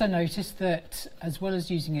 You'll also notice that, as well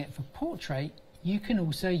as using it for portrait, you can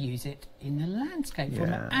also use it in the landscape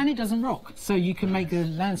format, and it doesn't rock. So you can make the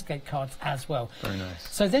landscape cards as well. Very nice.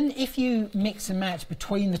 So then if you mix and match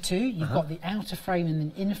between the 2, you've got the outer frame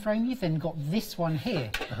and the inner frame, you've then got this one here.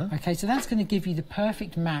 Okay, so that's going to give you the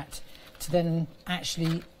perfect mat to then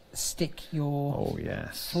actually stick your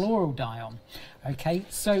floral die on. Okay,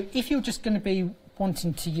 so if you're just going to be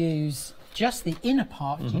wanting to use just the inner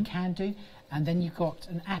part, you can do. And then you've got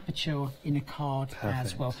an aperture in a card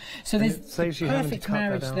as well. So there's the perfect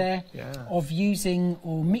marriage there of using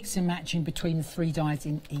or mix and matching between the 3 dies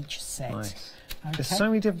in each set. Nice. Okay. There's so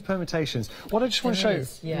many different permutations. What I just want to show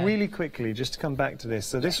you really quickly, just to come back to this.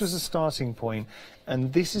 So this was a starting point,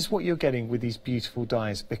 and this is what you're getting with these beautiful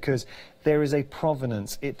dies, because there is a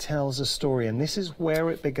provenance. It tells a story, and this is where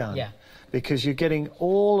it began. Because you're getting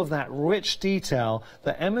all of that rich detail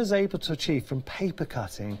that Emma's able to achieve from paper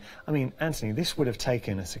cutting. I mean, Anthony, this would have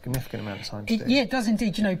taken a significant amount of time to do. Yeah, it does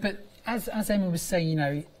indeed, you know, but as Emma was saying, you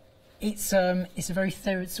know, it's a very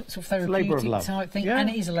sort of therapeutic type thing, and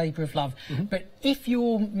it is a labour of love. But if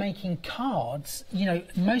you're making cards, you know,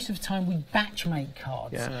 most of the time we batch make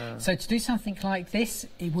cards. So to do something like this,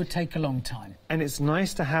 it would take a long time. And it's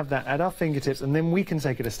nice to have that at our fingertips, and then we can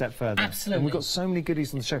take it a step further. Absolutely. And we've got so many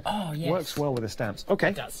goodies on the show. Oh, yes. Works well with the stamps. Okay,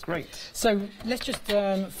 it does. Great. So let's just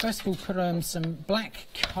first of all put some black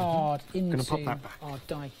card into our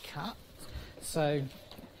die cut. So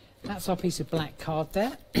that's our piece of black card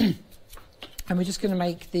there. And we're just going to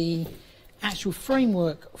make the actual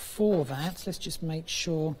framework for that. Let's just make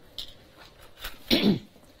sure.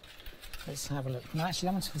 Let's have a look. No, actually,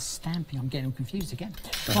 that one's for the stamping. I'm getting all confused again.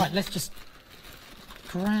 Right, let's just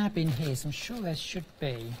grab in here. So I'm sure there should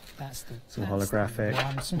be. That's the some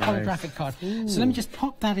holographic. Some holographic card. So let me just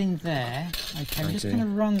pop that in there. Okay, I'm just going to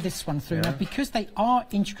run this one through now, because they are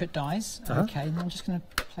intricate dies. Okay, I'm just going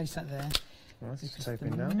to place that there. Because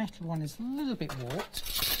the metal one is a little bit warped.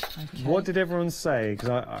 Okay. What did everyone say?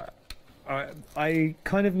 Because I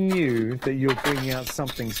kind of knew that you're bringing out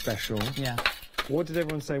something special. Yeah. What did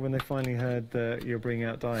everyone say when they finally heard that you're bringing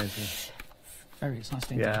out dies? Very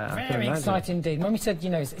exciting. Yeah, very exciting indeed. When we said,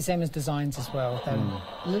 you know, it's Emma's designs as well, then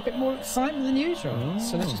a little bit more excitement than usual.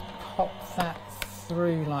 So let's just pop that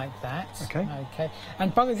through like that. Okay. Okay.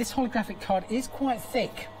 And by the way, this holographic card is quite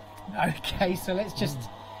thick. Okay, so let's just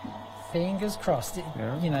fingers crossed.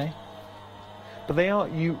 You know. But they are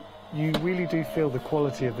you really do feel the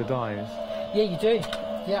quality of the dies. Yeah, you do.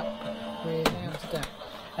 Yeah, without a doubt.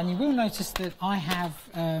 And you will notice that I have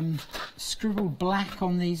scribbled black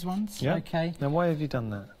on these ones. Yeah. Okay. Now, why have you done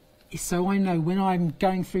that? So I know when I'm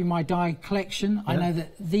going through my die collection, I know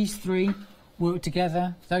that these three work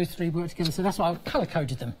together, those three work together. So that's why I've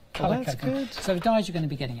colour-coded them. That's good. So the dies you're going to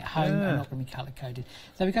be getting at home are not going to be colour-coded.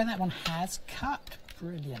 There we go. That one has cut.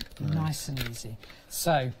 Brilliant. Nice and easy.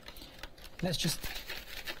 So let's just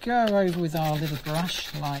go over with our little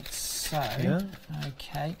brush like so. Yeah.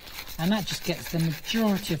 Okay. And that just gets the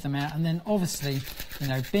majority of them out. And then obviously, you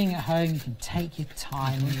know, being at home, you can take your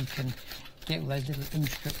time and you can get all those little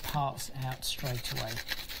intricate parts out straight away.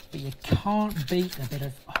 But you can't beat a bit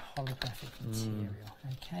of holographic material.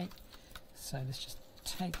 Okay. So let's just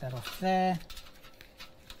take that off there.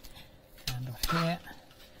 And off here.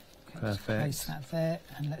 Okay, Perfect. Place that there.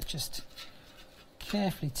 And let's just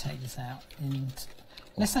carefully take this out. And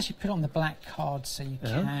let's actually put it on the black card so you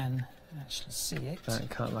can actually see it. That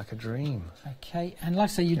cut like a dream. Okay, and like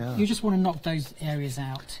I say, you just want to knock those areas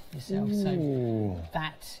out yourself. Ooh. So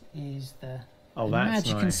that is the that's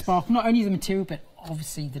magic and nice. spark, not only the material, but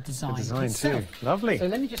obviously the design. The design itself. too. Lovely. So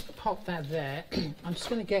let me just pop that there. I'm just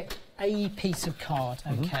going to get a piece of card.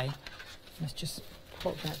 Okay, let's just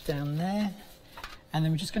pop that down there, and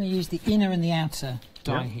then we're just going to use the inner and the outer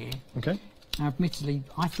die here. Okay. Now, admittedly,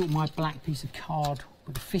 I thought my black piece of card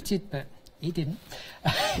would have fitted, but it didn't.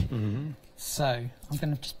 So I'm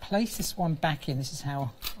going to just place this one back in. This is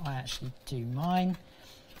how I actually do mine.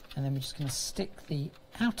 And then we're just going to stick the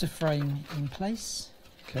outer frame in place.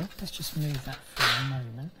 Okay. Let's just move that for a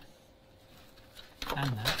moment.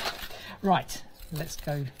 And that. Right, let's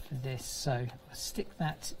go for this. So I'll stick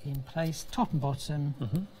that in place, top and bottom.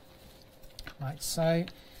 Right, so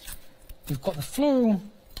we've got the floral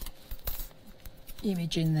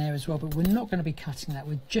image in there as well, but we're not going to be cutting that.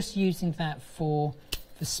 We're just using that for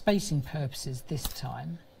spacing purposes this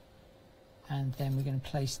time. And then we're going to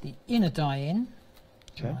place the inner die in,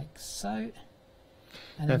 like so.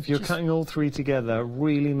 And now, if you're cutting all three together,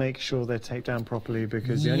 really make sure they're taped down properly,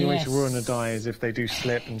 because the only way to ruin a die is if they do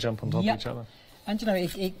slip and jump on top of each other. And you know,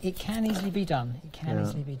 it can easily be done. It can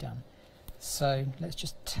easily be done. So let's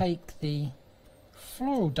just take the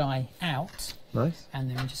floral die out. Nice. And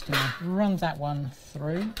then we're just going to run that one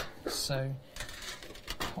through. So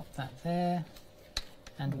pop that there.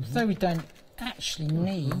 And although we don't actually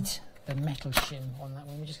need the metal shim on that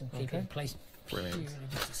one, we're just going to keep it in place. Brilliant.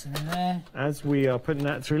 Just in there. As we are putting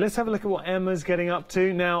that through, let's have a look at what Emma's getting up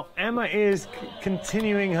to. Now, Emma is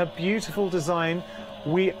continuing her beautiful design.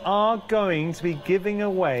 We are going to be giving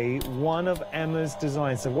away one of Emma's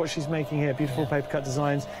designs. So what she's making here, beautiful paper cut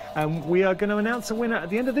designs. And we are going to announce a winner at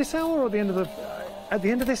the end of this hour, or at the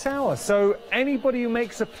end of this hour. So anybody who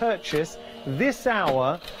makes a purchase this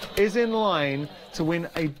hour is in line to win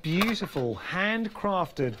a beautiful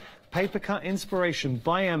handcrafted paper cut inspiration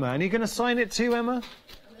by Emma. And you're going to sign it too, Emma?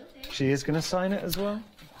 She is going to sign it as well.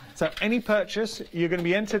 So any purchase, you're going to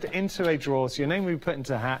be entered into a draw, so your name will be put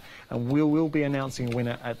into a hat, and we will be announcing a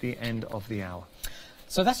winner at the end of the hour.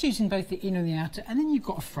 So that's using both the inner and the outer, and then you've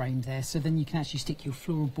got a frame there, so then you can actually stick your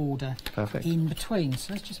floral border in between.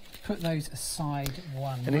 So let's just put those aside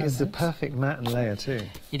one And it is the perfect mat and layer too.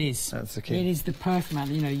 It is. That's the key. It is the perfect mat.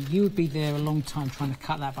 You know, you would be there a long time trying to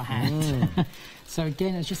cut that by hand. So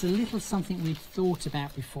again, it's just a little something we've thought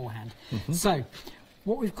about beforehand. So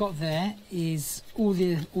what we've got there is all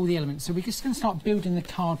the elements. So we're just going to start building the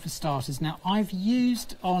card for starters. Now, I've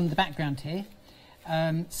used on the background here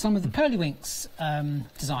some of the Pearlywinks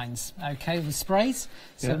designs, okay, with sprays.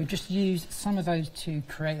 So we've just used some of those to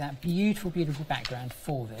create that beautiful, beautiful background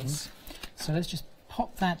for this. So let's just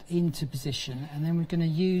pop that into position, and then we're going to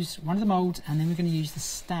use one of the moulds, and then we're going to use the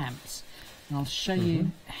stamps. And I'll show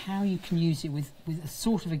you how you can use it with a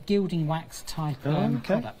sort of a gilding wax type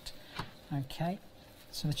product. Okay,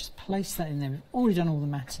 so let's just place that in there. We've already done all the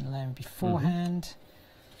matting and layering beforehand.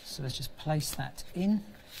 So let's just place that in.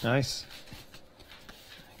 Nice.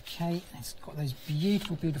 Okay, it's got those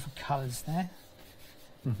beautiful, beautiful colours there.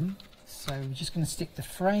 So we're just going to stick the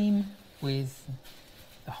frame with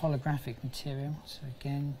the holographic material. So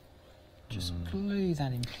again, just glue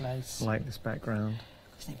that in place. Like this background.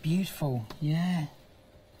 Isn't it beautiful? Yeah.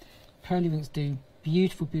 Pearlywinks do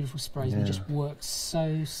beautiful, beautiful sprays, and they just work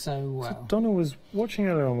so, so well. So Donna was watching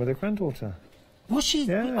earlier on with her granddaughter. Was she?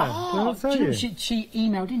 Yeah. Oh, Did I tell you? She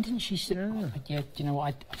emailed in, didn't she? She said, oh, yeah, do you know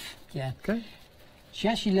what? Yeah. Okay. She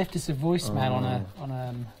actually left us a voicemail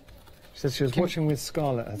on said she was watching with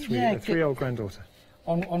Scarlett, her three-year-old granddaughter.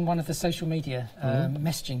 On one of the social media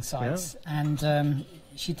messaging sites, and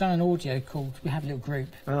she'd done an audio called, we have a little group,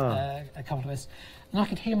 a couple of us, and I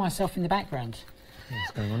could hear myself in the background.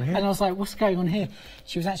 What's going on here? And I was like, what's going on here?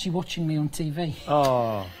 She was actually watching me on TV.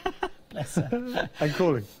 Oh. Bless her. And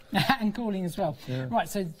calling. And calling as well. Yeah. Right,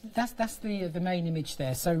 so that's the main image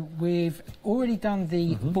there. So we've already done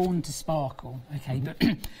the Born to Sparkle, okay, but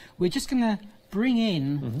we're just going to bring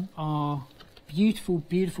in our beautiful,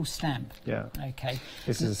 beautiful stamp. Yeah. Okay.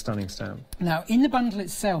 This is a stunning stamp. Now, in the bundle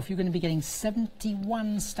itself, you're going to be getting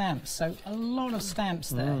 71 stamps, so a lot of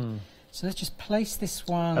stamps there. So let's just place this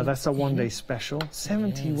one. That's a one-day special.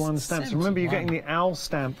 71 stamps. 71. Remember, you're getting the owl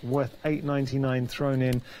stamp worth $8.99 thrown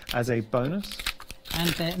in as a bonus. And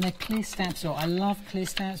they're clear stamps. So I love clear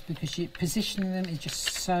stamps because positioning them is just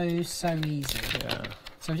so easy. Yeah.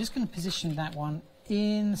 So I'm just going to position that one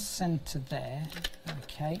in the centre there.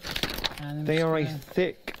 Okay. And they are a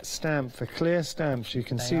thick stamp. For clear stamps, you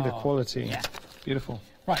can see the quality. Yeah. Beautiful.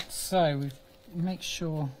 Right, so we make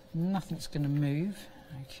sure nothing's going to move.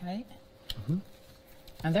 Okay.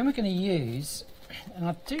 And then we're going to use, and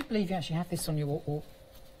I do believe you actually have this on your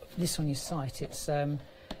site.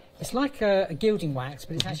 It's like a gilding wax,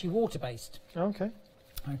 but it's actually water-based. Okay.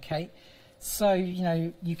 Okay. So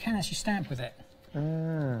you can actually stamp with it.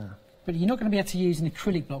 Ah. But you're not going to be able to use an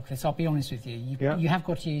acrylic block for this. I'll be honest with you. You have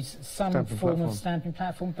got to use some form of stamping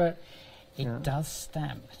platform, but it does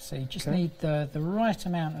stamp. So you just need the right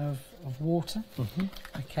amount of water.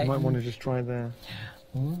 Okay. You might want to just try there.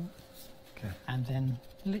 Okay. And then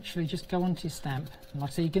literally just go onto your stamp. And like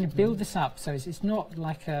I say, you're going to build this up, so it's not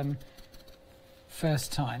like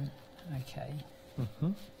first time. Okay.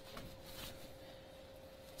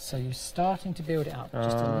 So you're starting to build it up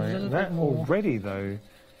just a little bit more. Already, though,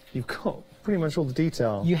 you've got pretty much all the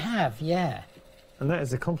detail. You have, yeah. And that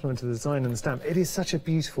is a compliment to the design and the stamp. It is such a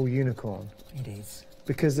beautiful unicorn. It is.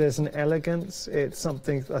 Because there's an elegance. It's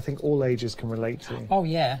something I think all ages can relate to. Oh,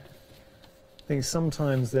 yeah. I think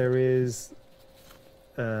sometimes there is...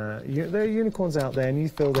 there are unicorns out there and you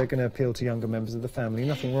feel they're going to appeal to younger members of the family.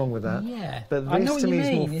 Nothing wrong with that. Yeah. But this to me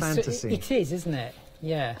is more fantasy. It is, isn't it?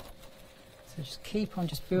 Yeah. So just keep on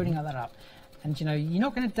just building that up. And, you're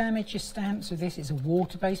not going to damage your stamps with this. It's a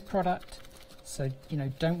water-based product. So,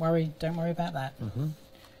 don't worry about that.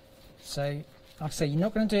 So, like I say, you're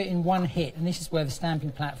not going to do it in one hit. And this is where the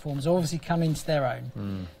stamping platforms obviously come into their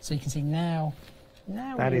own. So you can see now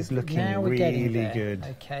that is looking really good.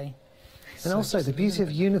 Okay. And also the beauty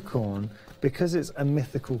of unicorn, because it's a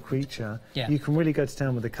mythical creature, you can really go to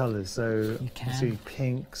town with the colours. So you can see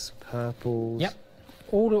pinks, purples. Yep.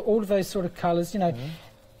 All of those sort of colours,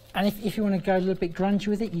 And if you want to go a little bit grungy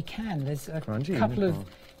with it, you can. There's a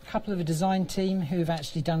couple of a design team who have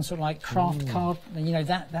actually done sort of like craft card,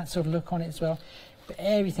 that sort of look on it as well. But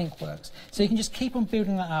everything works. So you can just keep on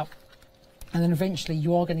building that up, and then eventually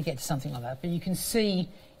you are going to get to something like that. But you can see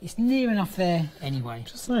it's near enough there anyway.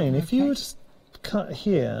 Just saying, if you were to cut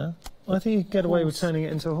here, I think you could get away with turning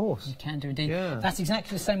it into a horse. You can do indeed. Yeah. That's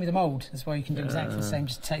exactly the same with the mould as well. You can do exactly the same,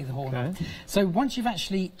 just take the horn off. So once you've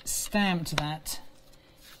actually stamped that,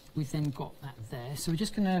 we've then got that there. So we're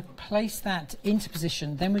just going to place that into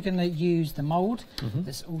position. Then we're going to use the mould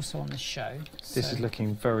that's also on the show. This is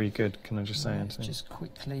looking very good, can I just say, Anthony? Just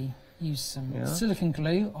quickly use some silicone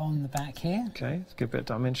glue on the back here. Okay, let's give a bit of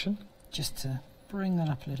dimension. Just to bring that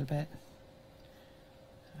up a little bit.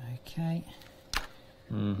 Okay.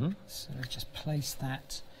 So let's just place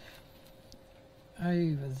that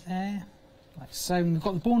over there, like so. And we've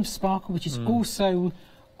got the Born to Sparkle, which is also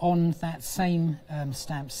on that same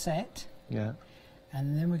stamp set. Yeah.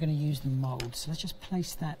 And then we're going to use the mould. So let's just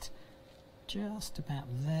place that just about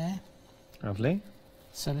there. Lovely.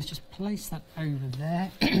 So let's just place that over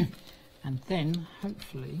there. And then,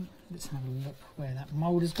 hopefully, let's have a look where that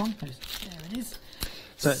mould has gone. There it is.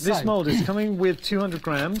 So this mould is coming with 200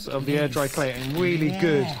 grams of the air dry clay, and really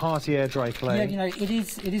good hearty air dry clay. Yeah, it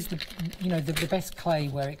is the the best clay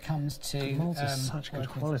where it comes to. The moulds are such good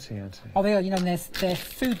quality, Anthony. Oh, they are. And they're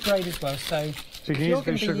food grade as well. So you can use it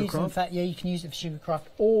for sugarcraft. You can use it for sugarcraft,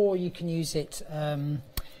 or you can use it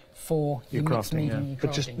for your crafting.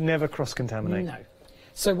 But just never cross contaminate. No.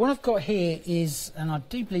 So what I've got here is, and I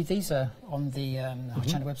do believe these are on the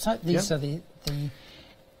Hochanda website. These are the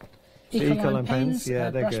Ecoline pens,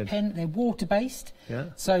 they're brush good. pen. They're water-based. Yeah.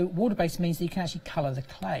 So water-based means that you can actually colour the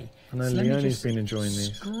clay. I know Leonie's been enjoying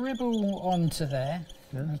these. Scribble onto there,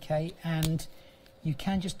 okay, and you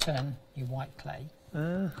can just turn your white clay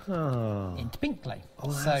into pink clay.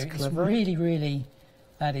 Oh, so that's it's clever. really, really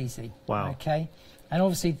That easy. Wow. Okay. And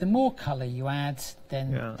obviously, the more colour you add,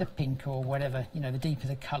 then the pink or whatever, you know, the deeper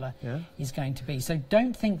the colour is going to be. So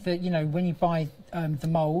don't think that, you know, when you buy the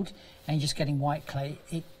mould and you're just getting white clay,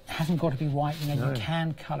 it hasn't got to be white. You know, you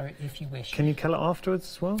can colour it if you wish. Can you colour afterwards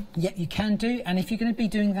as well? Yeah, you can do. And if you're going to be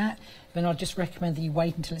doing that, then I'd just recommend that you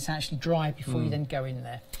wait until it's actually dry before you then go in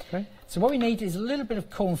there. Okay. So what we need is a little bit of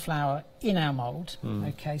corn flour in our mould.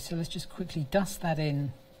 Okay, so let's just quickly dust that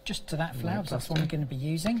in just to that flour, because that's what we're going to be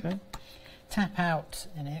using. Okay. Tap out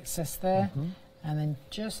any excess there, and then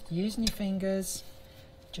just using your fingers,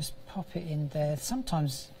 just pop it in there.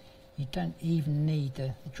 Sometimes you don't even need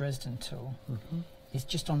the Dresden tool. It's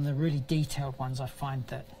just on the really detailed ones I find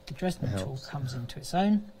that the Dresden tool comes into its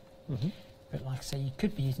own. But like I say, you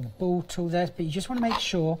could be using a ball tool there, but you just want to make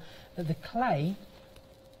sure that the clay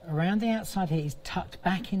around the outside here is tucked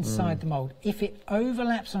back inside the mould. If it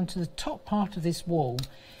overlaps onto the top part of this wall,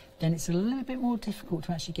 then it's a little bit more difficult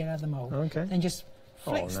to actually get out of the mould. Okay. Then just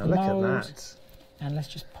flex the mould, and let's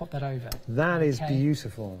just pop that over. That is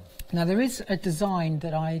beautiful. Now there is a design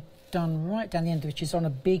that I've done right down the end, which is on a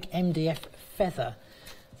big MDF feather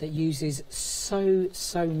that uses so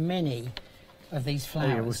many of these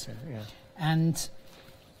flowers. And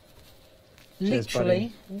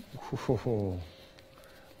literally...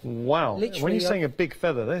 Wow. Literally, when you're saying a big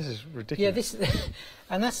feather, this is ridiculous. Yeah,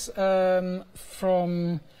 and that's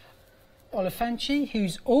from Olifanchi,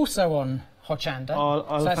 who's also on Hochanda.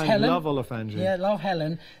 So that's Helen. Love Olifanchi. Yeah, love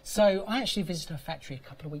Helen. So I actually visited her factory a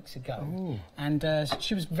couple of weeks ago, and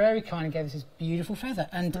she was very kind and gave us this beautiful feather.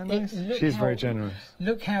 And she's very generous.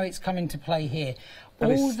 Look how it's come into play here. That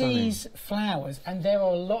All these flowers, and there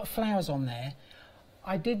are a lot of flowers on there.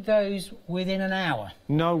 I did those within an hour.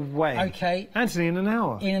 No way. Okay. Anthony, in an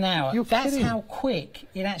hour? In an hour. That's how quick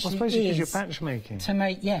it actually is. I suppose because you're batch making. To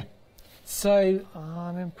make, So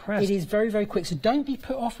I'm impressed. It is very, very quick. So don't be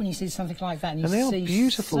put off when you see something like that. And they are see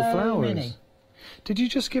beautiful flowers. Many. Did you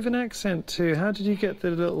just give an accent to? How did you get the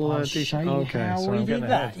little? I'll show you how we did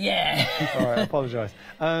that. Yeah. All right. I apologise.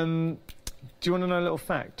 Do you want to know a little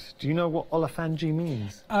fact? Do you know what Olifanchi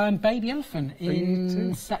means? Baby elephant.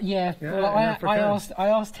 Well, I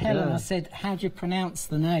asked Helen. I said, "How do you pronounce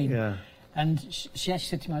the name?" Yeah. And she actually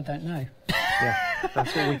said to me, "I don't know." Yeah,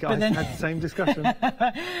 that's what we got. I had the same discussion.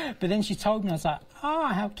 But then she told me, I was like, "Oh,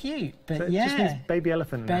 how cute!" But so it just means baby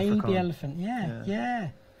elephant. Baby elephant. Yeah.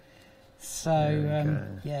 So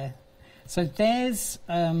So there's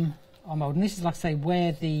our mould, and this is, like I say,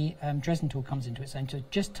 where the Dresden tool comes into its own. So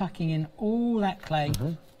just tucking in all that clay,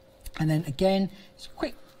 and then again, it's a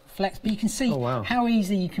quick flex, but you can see how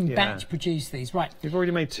easy you can batch produce these. Right. You've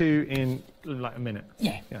already made 2 in like a minute.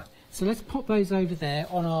 Yeah. So let's pop those over there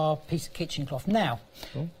on our piece of kitchen cloth. Now,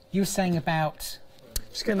 you were saying about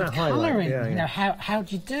just getting that colouring. Highlight. You know, how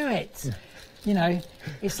do you do it? Yeah. You know,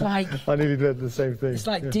 it's like... I nearly did the same thing. It's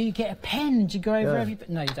like, do you get a pen? Do you go over every...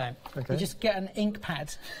 No, you don't. Okay. You just get an ink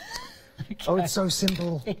pad. Oh, it's so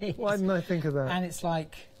simple. Why didn't I think of that? And it's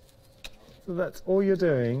like... So that's all you're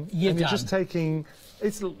doing. You're just taking...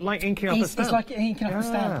 It's like inking up a stamp. It's like inking up a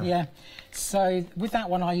stamp, yeah. So with that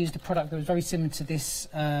one, I used a product that was very similar to this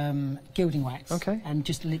gilding wax. Okay. And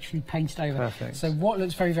just literally painted over. Perfect. So what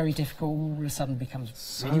looks very, very difficult all of a sudden becomes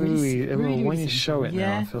so really when you show it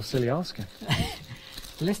now, I feel silly asking.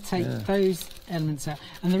 Let's take those elements out.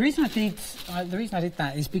 And the reason I did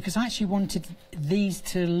that is because I actually wanted these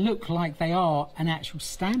to look like they are an actual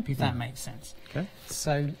stamp, if that makes sense. Okay.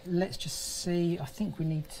 So let's just see. I think we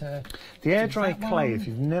need to... The air dry clay, if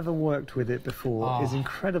you've never worked with it before, is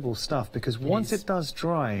incredible stuff, because once it does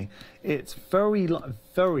dry, it's very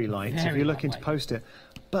light if you're looking to post it.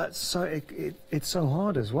 But it's so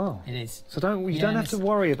hard as well. It is. So you don't have to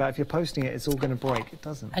worry about if you're posting it, it's all going to break. It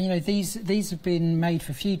doesn't. And you know, these have been made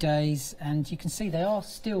for a few days, and you can see they are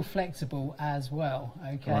still flexible as well.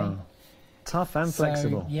 Okay. Wow. Tough and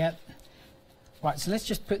flexible. Yep. Right, so let's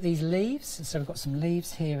just put these leaves. So we've got some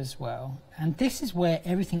leaves here as well, and this is where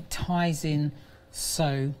everything ties in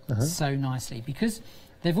so nicely, because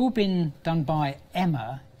they've all been done by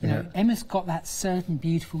Emma. You know, Emma's got that certain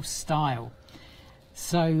beautiful style.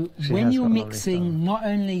 So when you're mixing not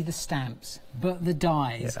only the stamps but the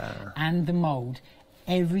dyes and the mould,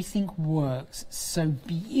 everything works so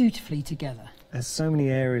beautifully together. There's so many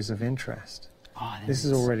areas of interest. This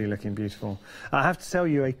is already looking beautiful. I have to tell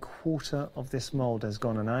you, 1/4 of this mould has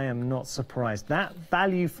gone, and I am not surprised. That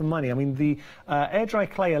value for money, I mean, the air dry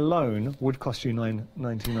clay alone would cost you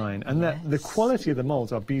 $9.99, and the quality of the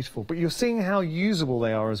moulds are beautiful, but you're seeing how usable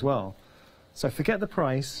they are as well. So forget the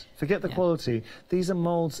price, forget the quality. These are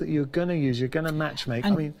moulds that you're going to use, you're going to match make.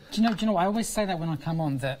 And I mean, do you know? I always say that when I come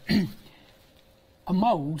on, that a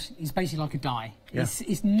mould is basically like a die. Yeah.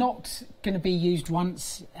 It's not going to be used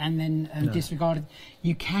once and then disregarded.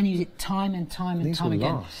 You can use it time and time and time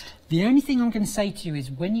again. Last. The only thing I'm going to say to you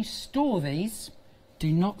is when you store these,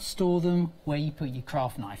 do not store them where you put your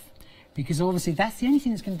craft knife. Because obviously that's the only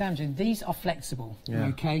thing that's going to damage them. These are flexible,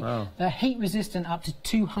 okay? Wow. They're heat resistant up to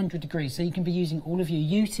 200 degrees, so you can be using all of your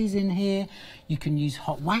utis in here. You can use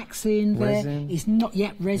hot wax in resin. there. It's not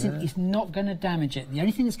yet resin. It's not going to damage it. The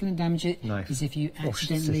only thing that's going to damage it is if you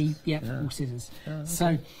accidentally, or scissors.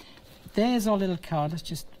 So there's our little card. Let's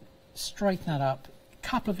just straighten that up. A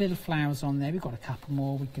couple of little flowers on there. We've got a couple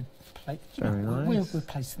more. We could place. We'll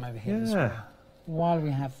place them over here as well. While we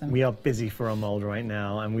have them. We are busy for our mould right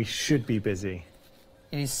now, and we should be busy.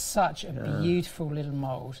 It is such a beautiful little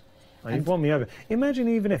mould. You've won me over. Imagine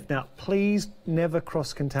even if, now, please never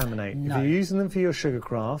cross-contaminate. No. If you're using them for your sugar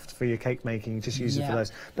craft, for your cake making, just use it for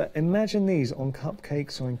those. But imagine these on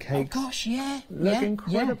cupcakes or on cakes. Oh gosh, yeah. Look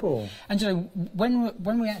incredible. Yeah. And you know,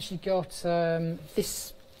 when we actually got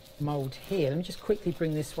this mould here, let me just quickly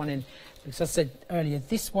bring this one in. Because I said earlier,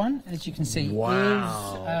 this one, as you can see, is...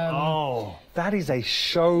 that is a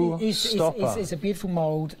showstopper. It's a beautiful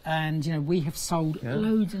mould, and, you know, we have sold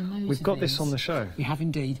loads and loads We've got of this these. on the show. We have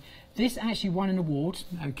indeed. This actually won an award,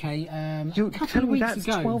 okay, You're a couple telling of me weeks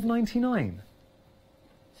that's ago. $12.99?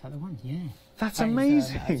 Is that the one? Yeah. That's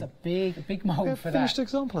amazing. That's a big mould for that. Finished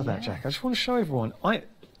example of that, Jack. I just want to show everyone. All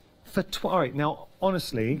right, now,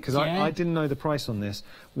 honestly, because I didn't know the price on this,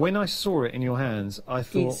 when I saw it in your hands, I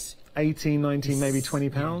thought... 18, 19, maybe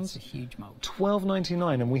 £20. Yeah, it's a huge mould.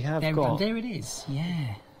 $12.99, and we have got... There it is.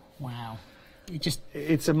 Yeah. Wow.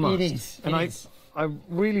 It's a must. It is. And I'm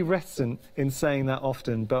really reticent in saying that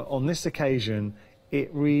often, but on this occasion, it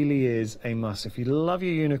really is a must. If you love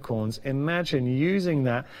your unicorns, imagine using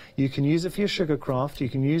that. You can use it for your sugar craft. You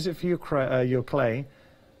can use it for your clay.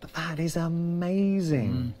 But that is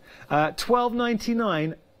amazing.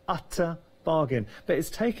 $12.99, utter bargain. But it's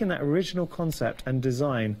taken that original concept and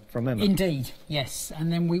design from Emma. Indeed, yes.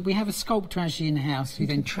 And then we have a sculptor actually in the house who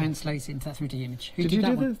then translates it into that 3D image. Who did you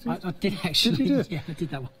that do one? that? I did actually. Did you do it? Yeah, I did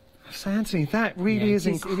that one. So Anthony, that really is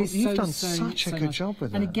incredible. You've done such a good nice. job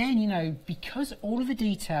with that. And again, you know, because all of the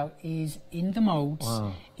detail is in the moulds,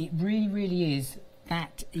 it really is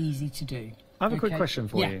that easy to do. I have a quick question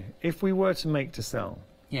for you. If we were to make to sell,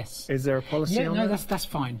 is there a policy on that? No, that's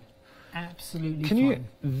fine. Absolutely Can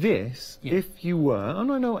fine. If you were,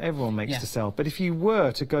 and I know everyone makes to sell, but if you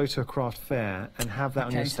were to go to a craft fair and have that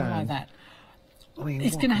on your stand, like that. I mean,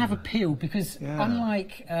 it's going to have appeal because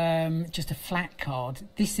unlike just a flat card,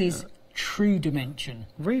 this is true dimension.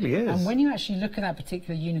 Really is. And when you actually look at that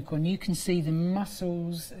particular unicorn, you can see the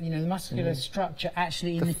muscles, you know, the muscular structure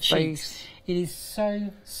actually in the cheeks. It is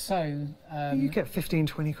so. You get 15,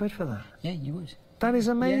 20 quid for that. Yeah, you would. That is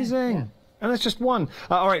amazing. Yeah. And that's just one.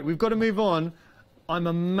 All right, we've got to move on. I'm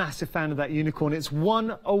a massive fan of that unicorn. It's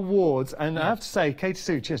won awards, and I have to say, Katie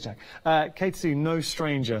Sue, cheers, Jack. Katie Sue, no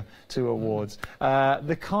stranger to awards.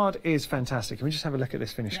 The card is fantastic. Can we just have a look at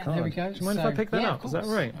this finished card? There we go. Do you mind if I pick that up? Is that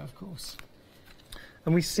right? Of course.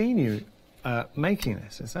 And we've seen you making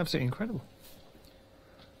this. It's absolutely incredible.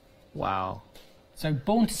 Wow. So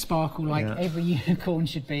born to sparkle like every unicorn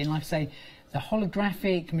should be, and like I say, the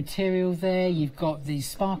holographic material there, you've got the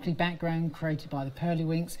sparkly background created by the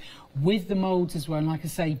Pearlywinks with the moulds as well. And like I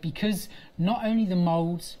say, because not only the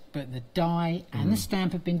moulds, but the die and the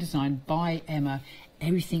stamp have been designed by Emma,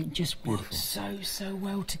 everything just works so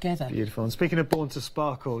well together. Beautiful. And speaking of Born to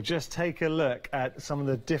Sparkle, just take a look at some of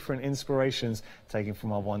the different inspirations taken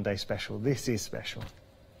from our one-day special. This is special.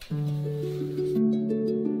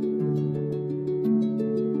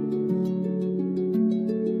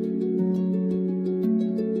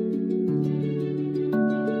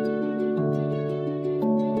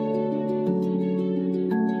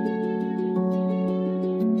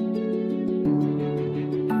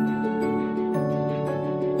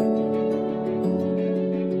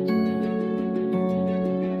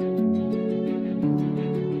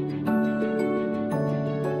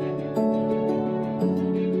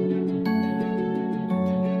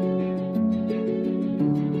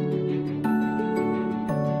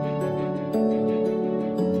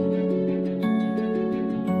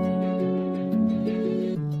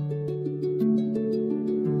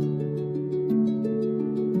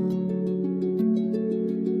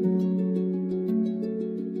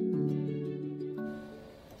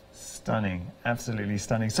 Stunning, absolutely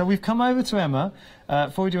stunning. So we've come over to Emma.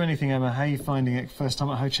 Before we do anything, Emma, how are you finding it? First time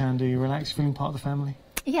at Hochanda, you relaxed, feeling part of the family?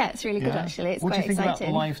 Yeah, it's really good actually. It's what quite do you think exciting.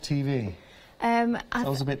 about live TV? That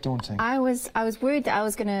was a bit daunting. I was worried that I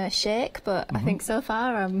was going to shake, but I think so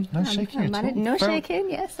far I'm shaking at all. No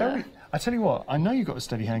shaking, yes. Yeah, I tell you what, I know you've got a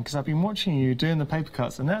steady hand because I've been watching you doing the paper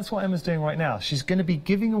cuts, and that's what Emma's doing right now. She's going to be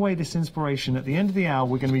giving away this inspiration. At the end of the hour,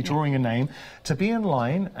 we're going to be drawing a name. To be in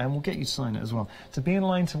line, and we'll get you to sign it as well, to be in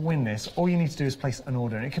line to win this, all you need to do is place an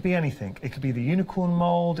order. And it could be anything. It could be the unicorn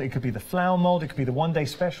mould, it could be the flower mould, it could be the one-day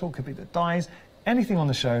special, it could be the dies. Anything on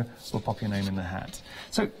the show, we'll pop your name in the hat.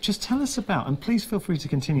 So just tell us about, and please feel free to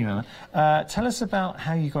continue, Emma, tell us about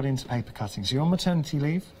how you got into paper cutting. So you're on maternity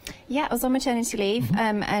leave? Yeah, I was on maternity leave,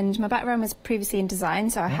 and my background was previously in design,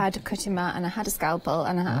 so I had a cutting mat and I had a scalpel,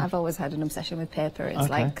 and I've always had an obsession with paper. It's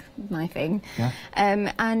like my thing. Yeah.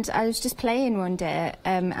 And I was just playing one day,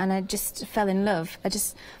 and I just fell in love.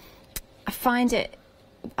 I find it,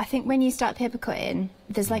 I think when you start paper cutting,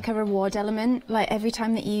 there's like a reward element. Like every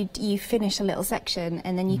time that you finish a little section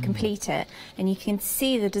and then you complete it and you can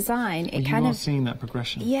see the design, it kind of seeing that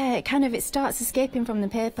progression. Yeah, it starts escaping from the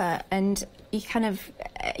paper, and you kind of,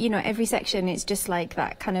 you know, every section it's just like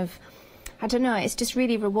that kind of, I don't know, it's just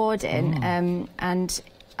really rewarding, and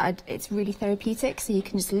it's really therapeutic, so you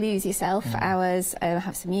can just lose yourself for hours,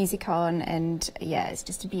 have some music on, and yeah, it's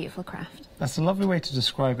just a beautiful craft. That's a lovely way to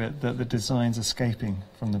describe it, that the design's escaping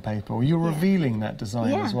from the paper, or you're revealing that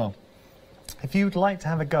design as well. If you'd like to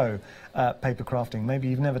have a go at paper crafting, maybe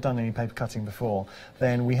you've never done any paper cutting before,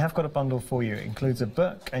 then we have got a bundle for you. It includes a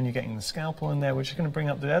book, and you're getting the scalpel in there, which is going to bring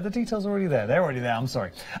up the details are already there. They're already there, I'm sorry.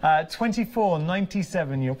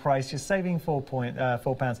 £24.97 your price. You're saving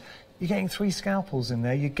 £4. You're getting 3 scalpels in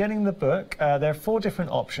there. You're getting the book. There are 4 different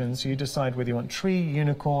options. You decide whether you want tree,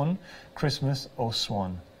 unicorn, Christmas, or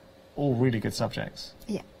swan. All really good subjects.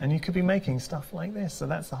 Yeah. And you could be making stuff like this, so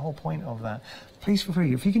that's the whole point of that. Please feel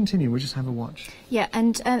free. If you continue, we'll just have a watch. Yeah,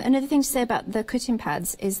 and another thing to say about the cutting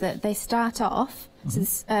pads is that they start off, so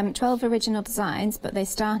there's 12 original designs, but they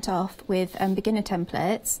start off with beginner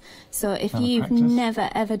templates. So if you've never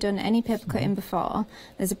ever done any paper cutting before,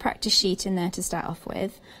 there's a practice sheet in there to start off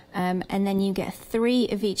with, and then you get 3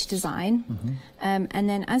 of each design, and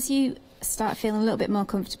then as you start feeling a little bit more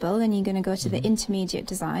comfortable, then you're going to go to the intermediate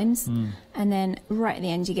designs, and then right at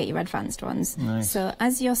the end you get your advanced ones. Nice. So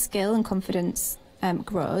as your skill and confidence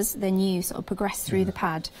grows, then you sort of progress through the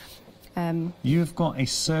pad. You've got a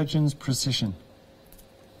surgeon's precision.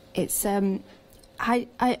 It's I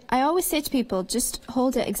always say to people, just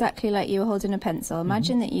hold it exactly like you were holding a pencil.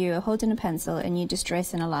 Imagine that you are holding a pencil and you're just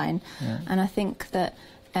tracing a line, and I think that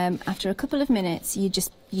after a couple of minutes, you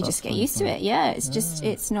just get used to it. Yeah, it's just,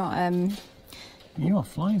 it's not. You are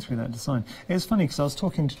flying through that design. It's funny because I was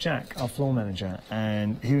talking to Jack, our floor manager,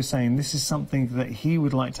 and he was saying this is something that he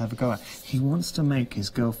would like to have a go at. He wants to make his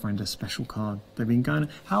girlfriend a special card. They've been going.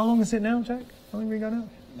 How long is it now, Jack? How long have you been going out?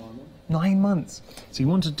 9 months. 9 months. So you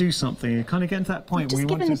want to do something. You're kind of getting to that point where you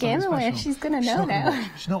want to do something special. Just giving the game away. She's going to know now.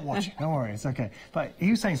 She's not watching. Don't worry. It's okay. But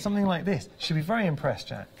he was saying something like this. She'll be very impressed,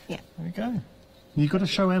 Jack. Yeah. There we go. You've got to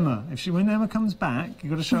show Emma. When Emma comes back, you've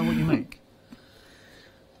got to show her what you make.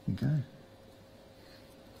 There you go.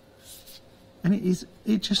 And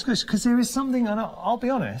it just goes, because there is something, and I'll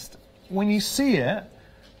be honest, when you see it,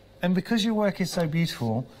 and because your work is so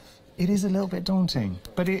beautiful, it is a little bit daunting,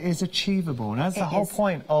 but it is achievable. And that's the whole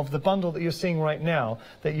point of the bundle that you're seeing right now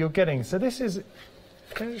that you're getting. So this is,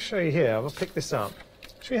 can I just show you here? I'll pick this up.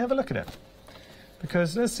 Should we have a look at it?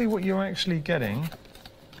 Because let's see what you're actually getting.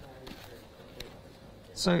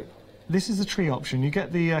 So this is the tree option. You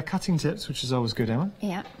get the cutting tips, which is always good, Emma.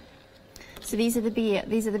 Yeah. So these are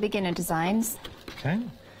the beginner designs. Okay.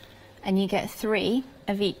 And you get 3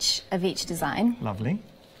 of each design. Lovely.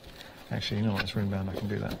 Actually, you know what? It's room bound. I can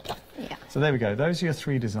do that. Yeah. So there we go. Those are your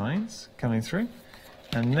 3 designs coming through.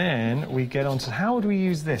 And then we get on to how would we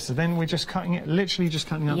use this? So then we're just cutting it, literally just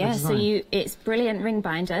cutting up the design. Yeah, so it's brilliant ring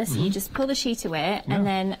binder. So you just pull the sheet away, and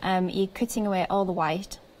then you're cutting away all the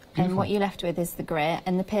white. Beautiful. And what you're left with is the grey,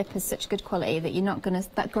 and the paper's such good quality that you're not going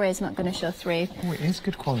to, that grey is not going to show through. Oh, it is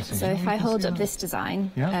good quality. So if I hold up this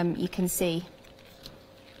design, you can see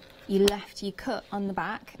you cut on the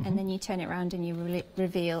back, and then you turn it around and you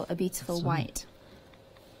reveal a beautiful white,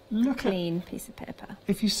 clean piece of paper.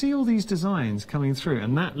 If you see all these designs coming through,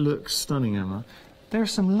 and that looks stunning, Emma, there are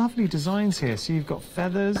some lovely designs here. So you've got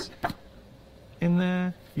feathers in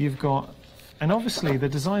there, you've got... And obviously, the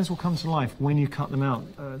designs will come to life when you cut them out.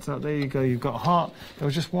 So there you go, you've got a heart. There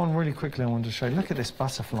was just one really quickly I wanted to show you. Look at this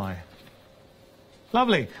butterfly.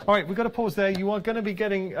 Lovely. All right, we've got to pause there. You are going to be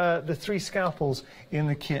getting the 3 scalpels in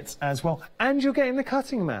the kits as well. And you're getting the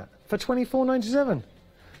cutting mat for £24.97.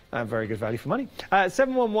 Very good value for money.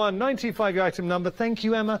 711-925, your item number. Thank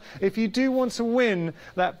you, Emma. If you do want to win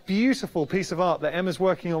that beautiful piece of art that Emma's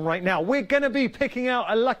working on right now, we're going to be picking out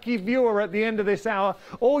a lucky viewer at the end of this hour.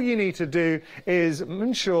 All you need to do is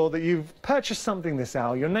ensure that you've purchased something this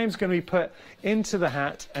hour. Your name's going to be put into the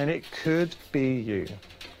hat, and it could be you.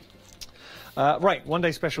 Right,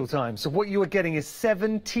 one-day special time. So what you are getting is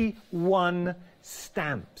 71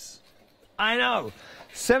 stamps. I know.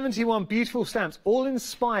 71 beautiful stamps, all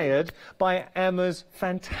inspired by Emma's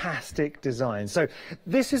fantastic design. So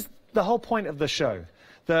this is the whole point of the show.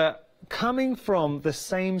 They're coming from the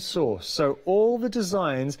same source. So all the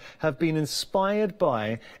designs have been inspired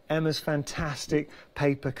by Emma's fantastic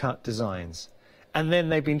paper cut designs. And then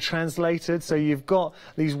they've been translated, so you've got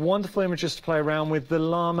these wonderful images to play around with. The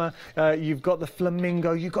llama, you've got the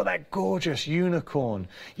flamingo, you've got that gorgeous unicorn,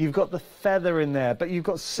 you've got the feather in there, but you've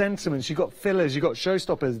got sentiments, you've got fillers, you've got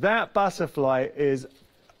showstoppers. That butterfly is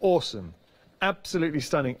awesome. Absolutely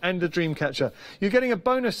stunning. And the dream catcher. You're getting a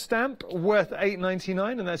bonus stamp worth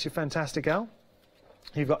 $8.99, and that's your fantastic owl.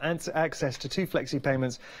 You've got access to 2 flexi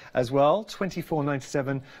payments as well,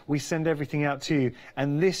 $24.97. We send everything out to you,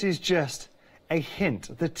 and this is just a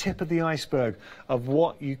hint, the tip of the iceberg of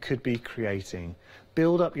what you could be creating.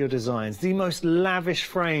 Build up your designs, the most lavish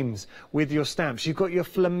frames with your stamps. You've got your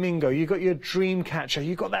flamingo, you've got your dream catcher,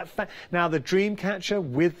 you've got that now the dream catcher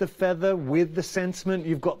with the feather, with the sentiment,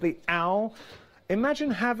 you've got the owl.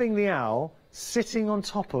 Imagine having the owl sitting on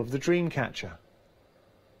top of the dream catcher.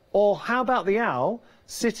 Or how about the owl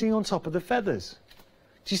sitting on top of the feathers?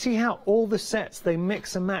 Do you see how all the sets, they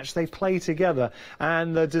mix and match, they play together?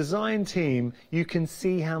 And the design team, you can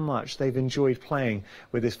see how much they've enjoyed playing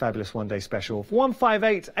with this fabulous one-day special.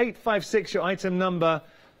 158856, your item number,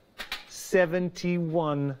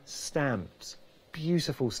 71 stamps.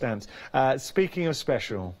 Beautiful stamps. Speaking of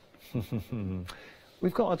special,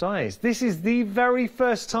 we've got our dies. This is the very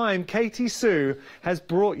first time Katie Sue has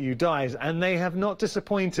brought you dies, and they have not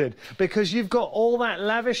disappointed, because you've got all that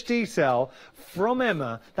lavish detail from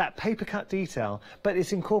Emma, that paper cut detail, but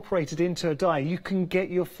it's incorporated into a die. You can get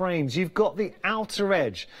your frames. You've got the outer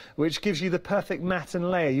edge, which gives you the perfect matte and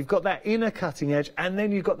layer. You've got that inner cutting edge, and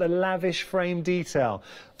then you've got the lavish frame detail.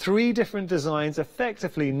 3 different designs,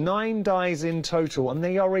 effectively 9 dies in total, and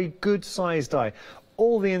they are a good size die.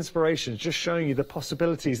 All the inspirations, just showing you the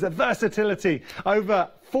possibilities, the versatility. Over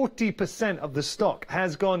 40% of the stock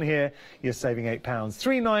has gone here. You're saving £8.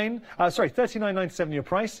 $39.97 your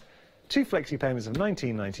price. 2 flexi payments of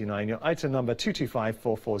 $19.99. Your item number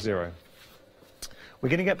 225440. We're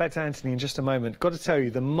going to get back to Anthony in just a moment. Got to tell you,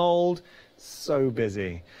 the mould, so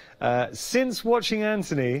busy. Since watching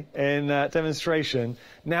Anthony in demonstration,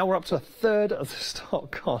 now we're up to 1/3 of the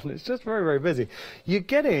stock gone. It's just very, very busy. You're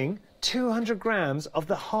getting 200 grams of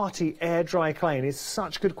the hearty air dry clay, and it's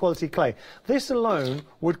such good quality clay. This alone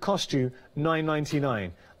would cost you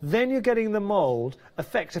 $9.99. Then you're getting the mould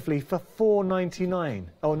effectively for $4.99,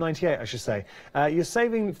 or 98 I should say. You're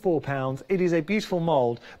saving £4. It is a beautiful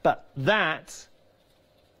mould, but that,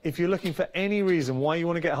 if you're looking for any reason why you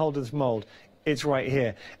want to get hold of this mould, it's right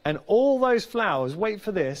here. And all those flowers, wait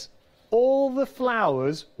for this, all the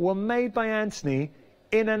flowers were made by Anthony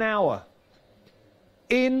in an hour.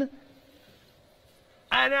 In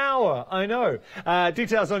an hour, I know.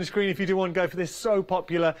 Details on your screen if you do want to go for this. So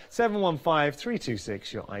popular.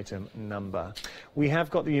 715326, your item number. We have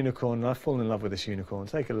got the unicorn, and I've fallen in love with this unicorn.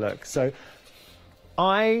 Take a look. So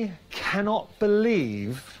I cannot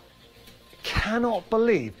believe, you're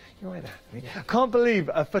right there, Anthony. Can't believe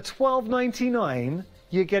for $12.99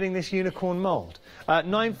 you're getting this unicorn mould.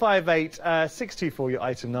 958624, your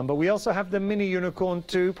item number. We also have the mini unicorn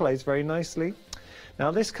too, plays very nicely. Now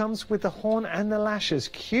this comes with the horn and the lashes,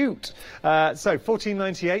 cute. So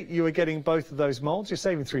 $14.98, you are getting both of those moulds. You're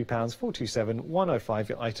saving £3, $427,105,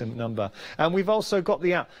 your item number. And we've also got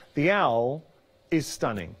the owl. The owl is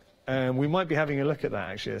stunning. And we might be having a look at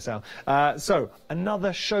that actually, this owl. So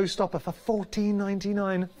another showstopper for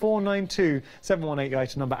 $14.99, $492,718, your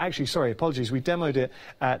item number. Actually, sorry, apologies, we demoed it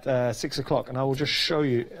at 6 o'clock, and I will just show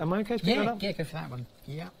you. Am I okay to pick that up? Yeah, go for that one.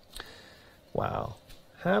 Yeah. Wow.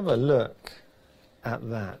 Have a look at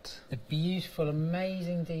that. The beautiful,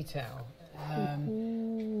 amazing detail.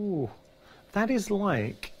 Ooh, that is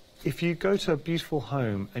like if you go to a beautiful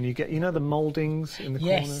home and you get, you know, the mouldings in the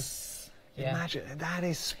corners. Yeah. Imagine, that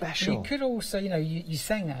is special. And you could also, you know, you're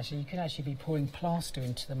saying that actually, you could actually be pouring plaster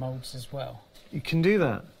into the moulds as well. You can do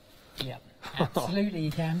that. Yeah, absolutely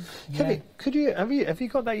you can. Yeah. Have you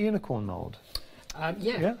got that unicorn mould? Yeah.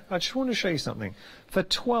 Yeah. I just want to show you something. For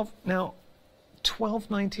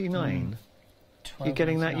 $12.99. You're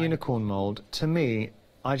getting that unicorn mould. To me,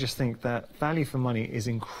 I just think that value for money is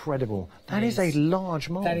incredible. That is a large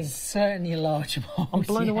mould. That is certainly a large mould. I'm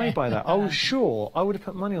blown away by that. I was sure I would have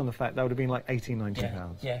put money on the fact that would have been like 18, 19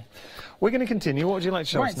 pounds. Yeah. We're going to continue. What would you like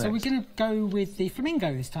to show us next? So we're going to go with the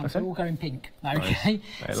flamingo this time. Okay. So we'll go in pink. Okay.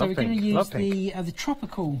 Nice. So we're going to use the pink.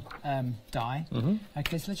 tropical dye.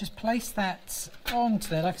 Okay. So let's just place that onto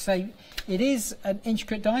there. Like I say, it is an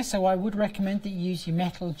intricate dye, so I would recommend that you use your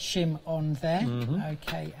metal shim on there.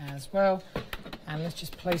 Okay, as well. And let's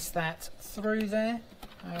just place that through there.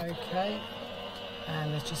 Okay.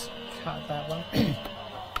 And let's just cut that one.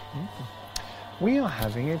 We are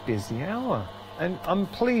having a busy hour. And I'm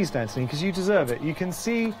pleased, Anthony, because you deserve it. You can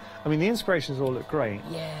see, I mean, the inspirations all look great.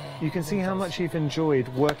 Yeah. You can see how much you've enjoyed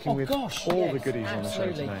working with all the goodies on the show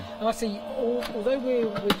today. And I see, although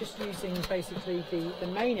we're just using basically the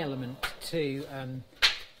main element to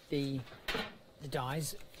the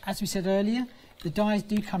dyes, as we said earlier, the dyes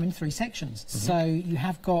do come in 3 sections. So you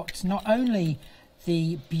have got not only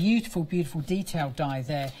the beautiful, beautiful detailed dye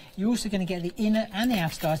there, you're also going to get the inner and the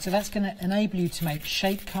outer dye, so that's going to enable you to make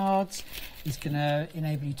shape cards, it's going to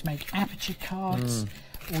enable you to make aperture cards,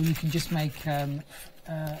 or you can just make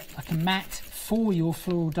like a mat for your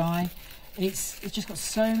floral dye. It's just got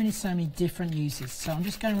so many different uses. So I'm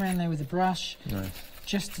just going around there with a brush,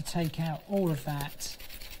 just to take out all of that.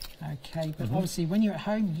 Okay, but obviously when you're at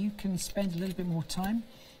home you can spend a little bit more time,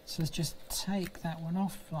 so let's just take that one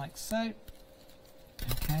off like so.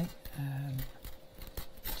 Okay,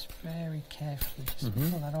 just very carefully just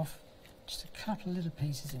pull that off, just a couple of little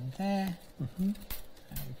pieces in there.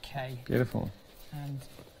 Okay, beautiful. And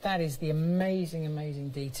that is the amazing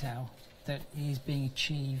detail that is being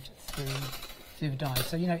achieved through the dye.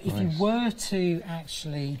 So, you know, if you were to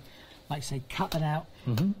actually, like say, cut that out,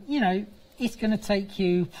 you know, it's going to take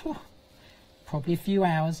you probably a few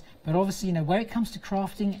hours, but obviously, you know, where it comes to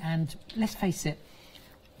crafting, and let's face it,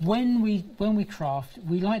 when we craft,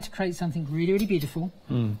 we like to create something really beautiful,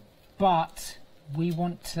 but we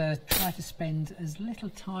want to try to spend as little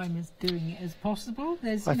time as doing it as possible.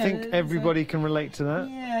 I think everybody can relate to that.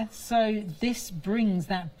 Yeah, so this brings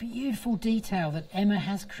that beautiful detail that Emma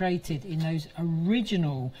has created in those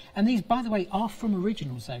original, and these, by the way, are from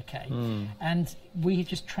originals, okay? And we've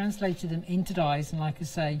just translated them into dyes, and like I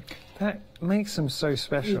say, that makes them so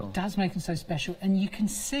special. It does make them so special, and you can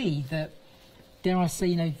see that, dare I say,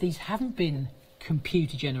 you know, these haven't been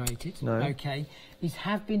computer generated, okay? These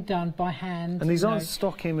have been done by hand. And these aren't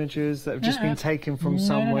stock images that have just been taken from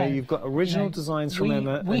somewhere. You've got original designs from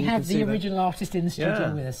Emma. We have the original artist in the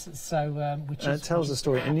studio with us, so which it tells the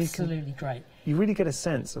story, and absolutely great. You really get a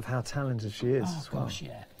sense of how talented she is as well. Gosh,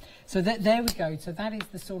 yeah. So there we go. So that is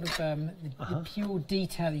the sort of the pure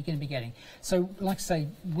detail that you're going to be getting. So, like I say,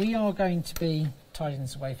 we are going to be tidying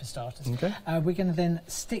this away for starters. Okay. We're going to then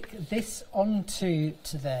stick this onto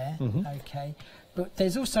there. Okay. But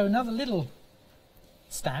there's also another little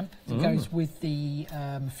stamp that goes with the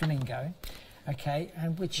flamingo. Okay,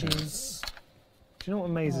 and which is. Do you know what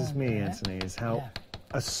amazes me, Anthony, is how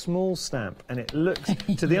a small stamp, and it looks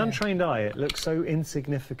to the untrained eye, it looks so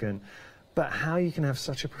insignificant. But how you can have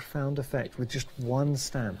such a profound effect with just one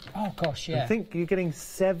stamp. Oh, gosh, yeah. I think you're getting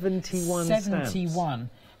 71 stamps. 71.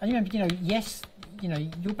 And you remember, you know, yes, you know,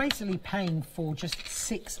 you're basically paying for just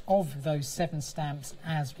 6 of those 7 stamps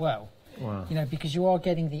as well. Wow. You know, because you are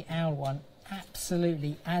getting the owl one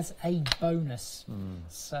absolutely as a bonus.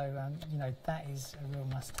 So, you know, that is a real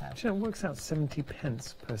must-have. Do you know, it works out 70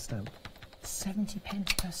 pence per stamp. 70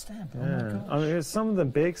 pence per stamp. Yeah. Oh my gosh. I mean, some of them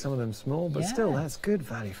big, some of them small, but still, that's good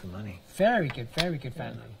value for money. Very good value.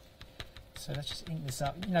 So let's just ink this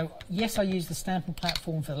up. You know, yes, I use the stamping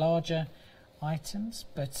platform for larger items,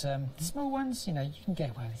 but the small ones, you know, you can get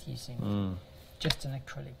away with using just an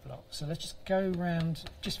acrylic block. So let's just go around,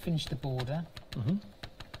 just finish the border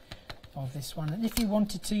of this one. And if you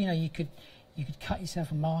wanted to, you know, you could cut yourself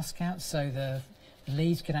a mask out so the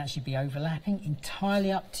leaves can actually be overlapping.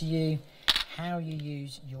 Entirely up to you how you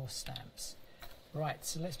use your stamps. Right,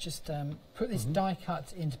 so let's just put this die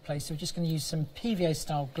cut into place. So we're just going to use some PVA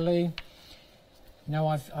style glue. You know,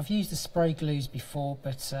 I've used the spray glues before,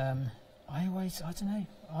 but I don't know,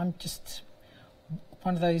 I'm just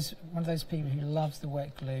one of those people who loves the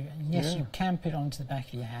wet glue. And yes, you can put it onto the back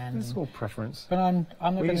of your hand. It's all preference. But I'm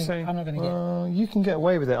not going to get. You can get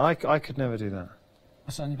away with it. I could never do that.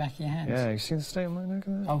 What's on the back of your hands? Yeah, you seen the state of my neck?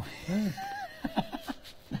 Oh.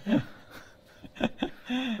 Yeah.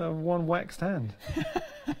 One waxed hand.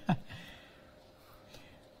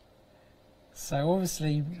 So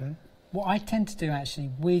obviously, what I tend to do actually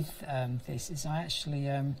with this is I actually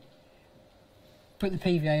put the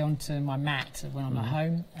PVA onto my mat when I'm at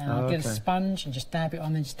home, and I'll get a sponge and just dab it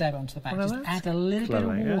on, then just dab it onto the back. Just add a little bit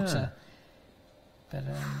of water. But,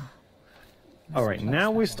 all right,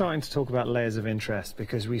 now we're starting to talk about layers of interest,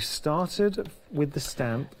 because we've started with the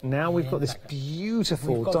stamp. Now we've got this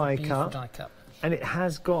beautiful die cut. And it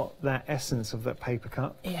has got that essence of that paper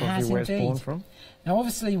cut. It has where indeed. It's born from. Now,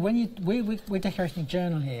 obviously, when we're decorating a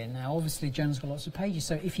journal here. Now, obviously, journal's got lots of pages.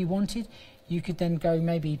 So, if you wanted, you could then go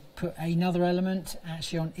maybe put another element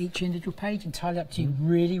actually on each individual page, entirely up to you.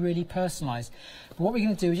 Really, really personalised. But what we're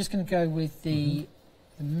going to do, we're just going to go with the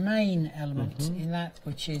main element in that,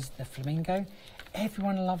 which is the flamingo.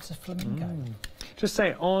 Everyone loves a flamingo. Just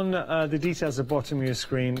say on the details at the bottom of your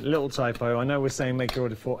screen, little typo. I know we're saying make your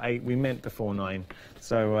order before 8. We meant before 9.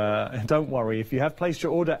 So don't worry. If you have placed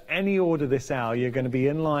your order, any order this hour, you're going to be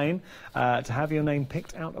in line to have your name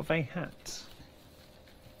picked out of a hat.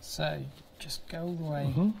 So just go all the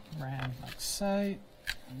way round like so.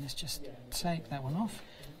 And let's just take that one off.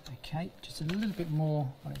 Okay, just a little bit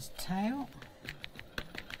more on its tail.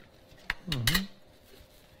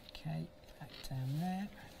 Okay, back down there.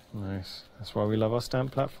 Nice. That's why we love our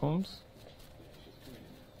stamp platforms.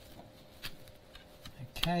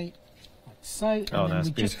 Okay, like so. And then that's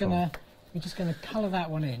beautiful. We're just gonna colour that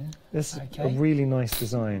one in. This is a really nice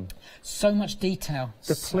design. So much detail.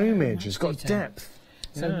 The plumage has got depth.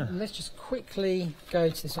 So let's just quickly go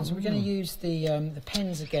to this one. So we're going to use the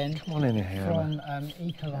pens again. Come on in here, from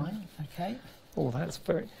Ecoline. Okay. Oh, that's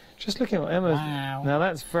very... Just looking at Emma's... Wow. Now,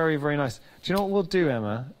 that's very, very nice. Do you know what we'll do,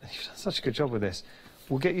 Emma? You've done such a good job with this.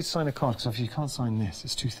 We'll get you to sign a card, because if you can't sign this,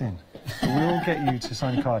 it's too thin. But we'll get you to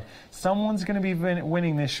sign a card. Someone's going to be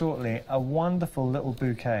winning this shortly. A wonderful little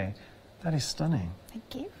bouquet. That is stunning.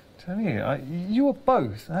 Thank you. Tell you, you are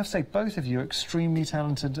both, I have to say, both of you are extremely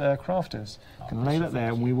talented crafters. Can lay that there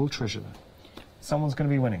and we will treasure that. Someone's going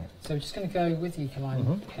to be winning it. So we're just going to go with the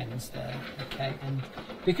Ecoline pens there, okay, and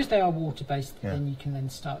because they are water-based, then you can then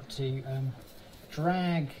start to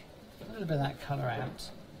drag a little bit of that colour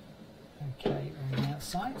out, okay, on the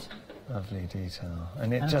outside. Lovely detail.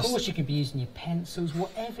 And of course you can be using your pencils,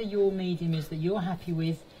 whatever your medium is that you're happy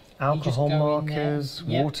with. Alcohol markers,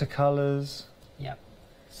 watercolours. Yep.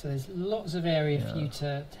 So there's lots of area for you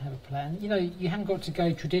to have a plan. You know, you haven't got to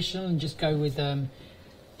go traditional and just go with a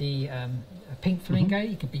pink flamingo.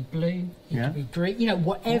 You could be blue, you could be green. You know,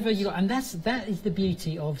 whatever you got, and that is the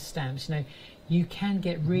beauty of stamps. You know, you can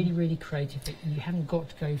get really, really creative. But you haven't got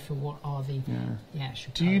to go for what are the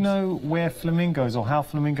actual. Do you know where flamingos or how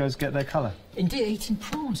flamingos get their colour? Indeed, eating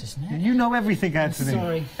prawns, isn't it? You know everything, Anthony.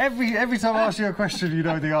 Sorry. Every time I ask you a question, you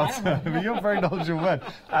know the answer. I mean, you're a very knowledgeable man.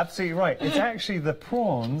 Absolutely right. It's actually the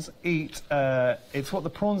prawns eat. It's what the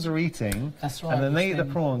prawns are eating. That's right. And then they eat the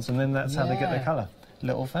prawns, and then that's how they get their colour.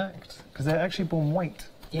 Little fact, because they're actually born white.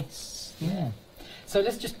 Yes. Yeah. So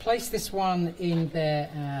let's just place this one in there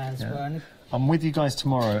as well. I'm with you guys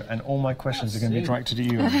tomorrow, and all my questions are going to be directed at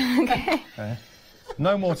you. Okay.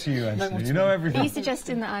 No more to you, Anthony. You know everything. Are you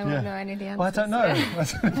suggesting that I won't know any of the answers? Well, I don't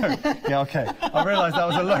know. Yeah, okay. I realised that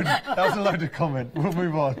was a loaded comment. We'll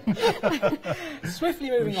move on. Swiftly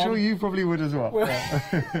moving on. I'm sure you probably would as well.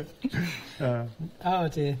 Oh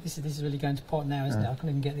dear, this is really going to pot now, isn't it? I can't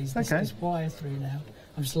even get these wire through now.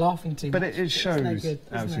 I'm just laughing too much. But it shows. Isn't that good?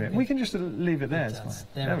 Absolutely. We can just leave it there. It's fine.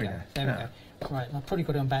 There we go. There we go. Right, I've probably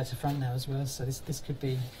got it on back to front now as well, so this could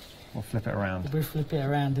be... We'll flip it around. We'll flip it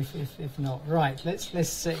around if not. Right, let's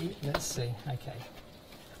see. Okay.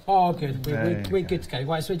 Oh, good. We're good to go.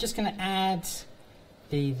 Right, so we're just going to add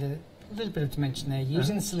the little bit of dimension there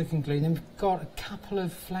using the silicone glue. Then we've got a couple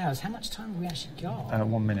of flowers. How much time have we actually got?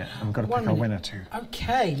 1 minute. And we've got to pick a winner too.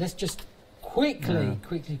 Okay, let's just quickly.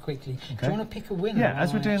 Okay. Do you want to pick a winner? Yeah,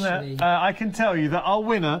 as we're doing that, I can tell you that our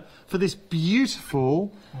winner for this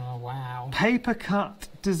beautiful paper cut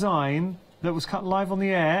design that was cut live on the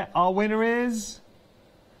air, our winner is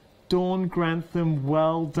Dawn Grantham.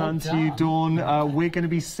 Well done to you, Dawn. We're going to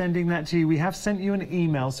be sending that to you. We have sent you an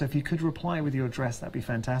email, so if you could reply with your address, that'd be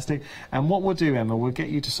fantastic. And what we'll do, Emma, we'll get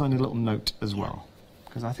you to sign a little note as well,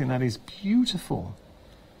 because I think that is beautiful.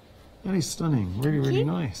 That is stunning. Really, really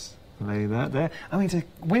nice. Lay that there. I mean, to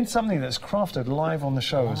win something that's crafted live on the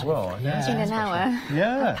show as well. In an hour.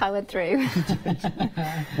 Yeah. Powered through.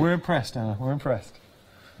 We're impressed, Anna. We're impressed.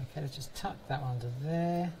 Okay, let's just tuck that one under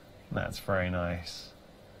there. That's very nice.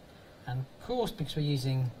 And of course, because we're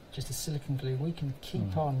using just a silicone glue, we can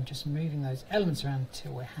keep on just moving those elements around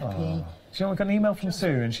until we're happy. So we got an email from Sue,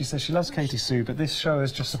 and she says she loves Katie Sue, but this show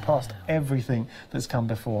has just surpassed everything that's come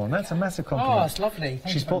before, and that's a massive compliment. Oh, it's lovely.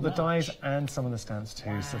 She's bought the dies and some of the stamps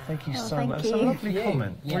too, so thank you so much. you. That's a lovely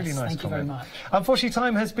comment. Yes, really nice thank you comment. very much. Unfortunately,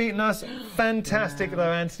 time has beaten us. Fantastic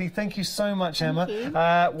though, Anthony. Thank you so much, Emma.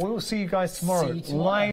 Thank you. We will see you guys tomorrow. See you tomorrow. Live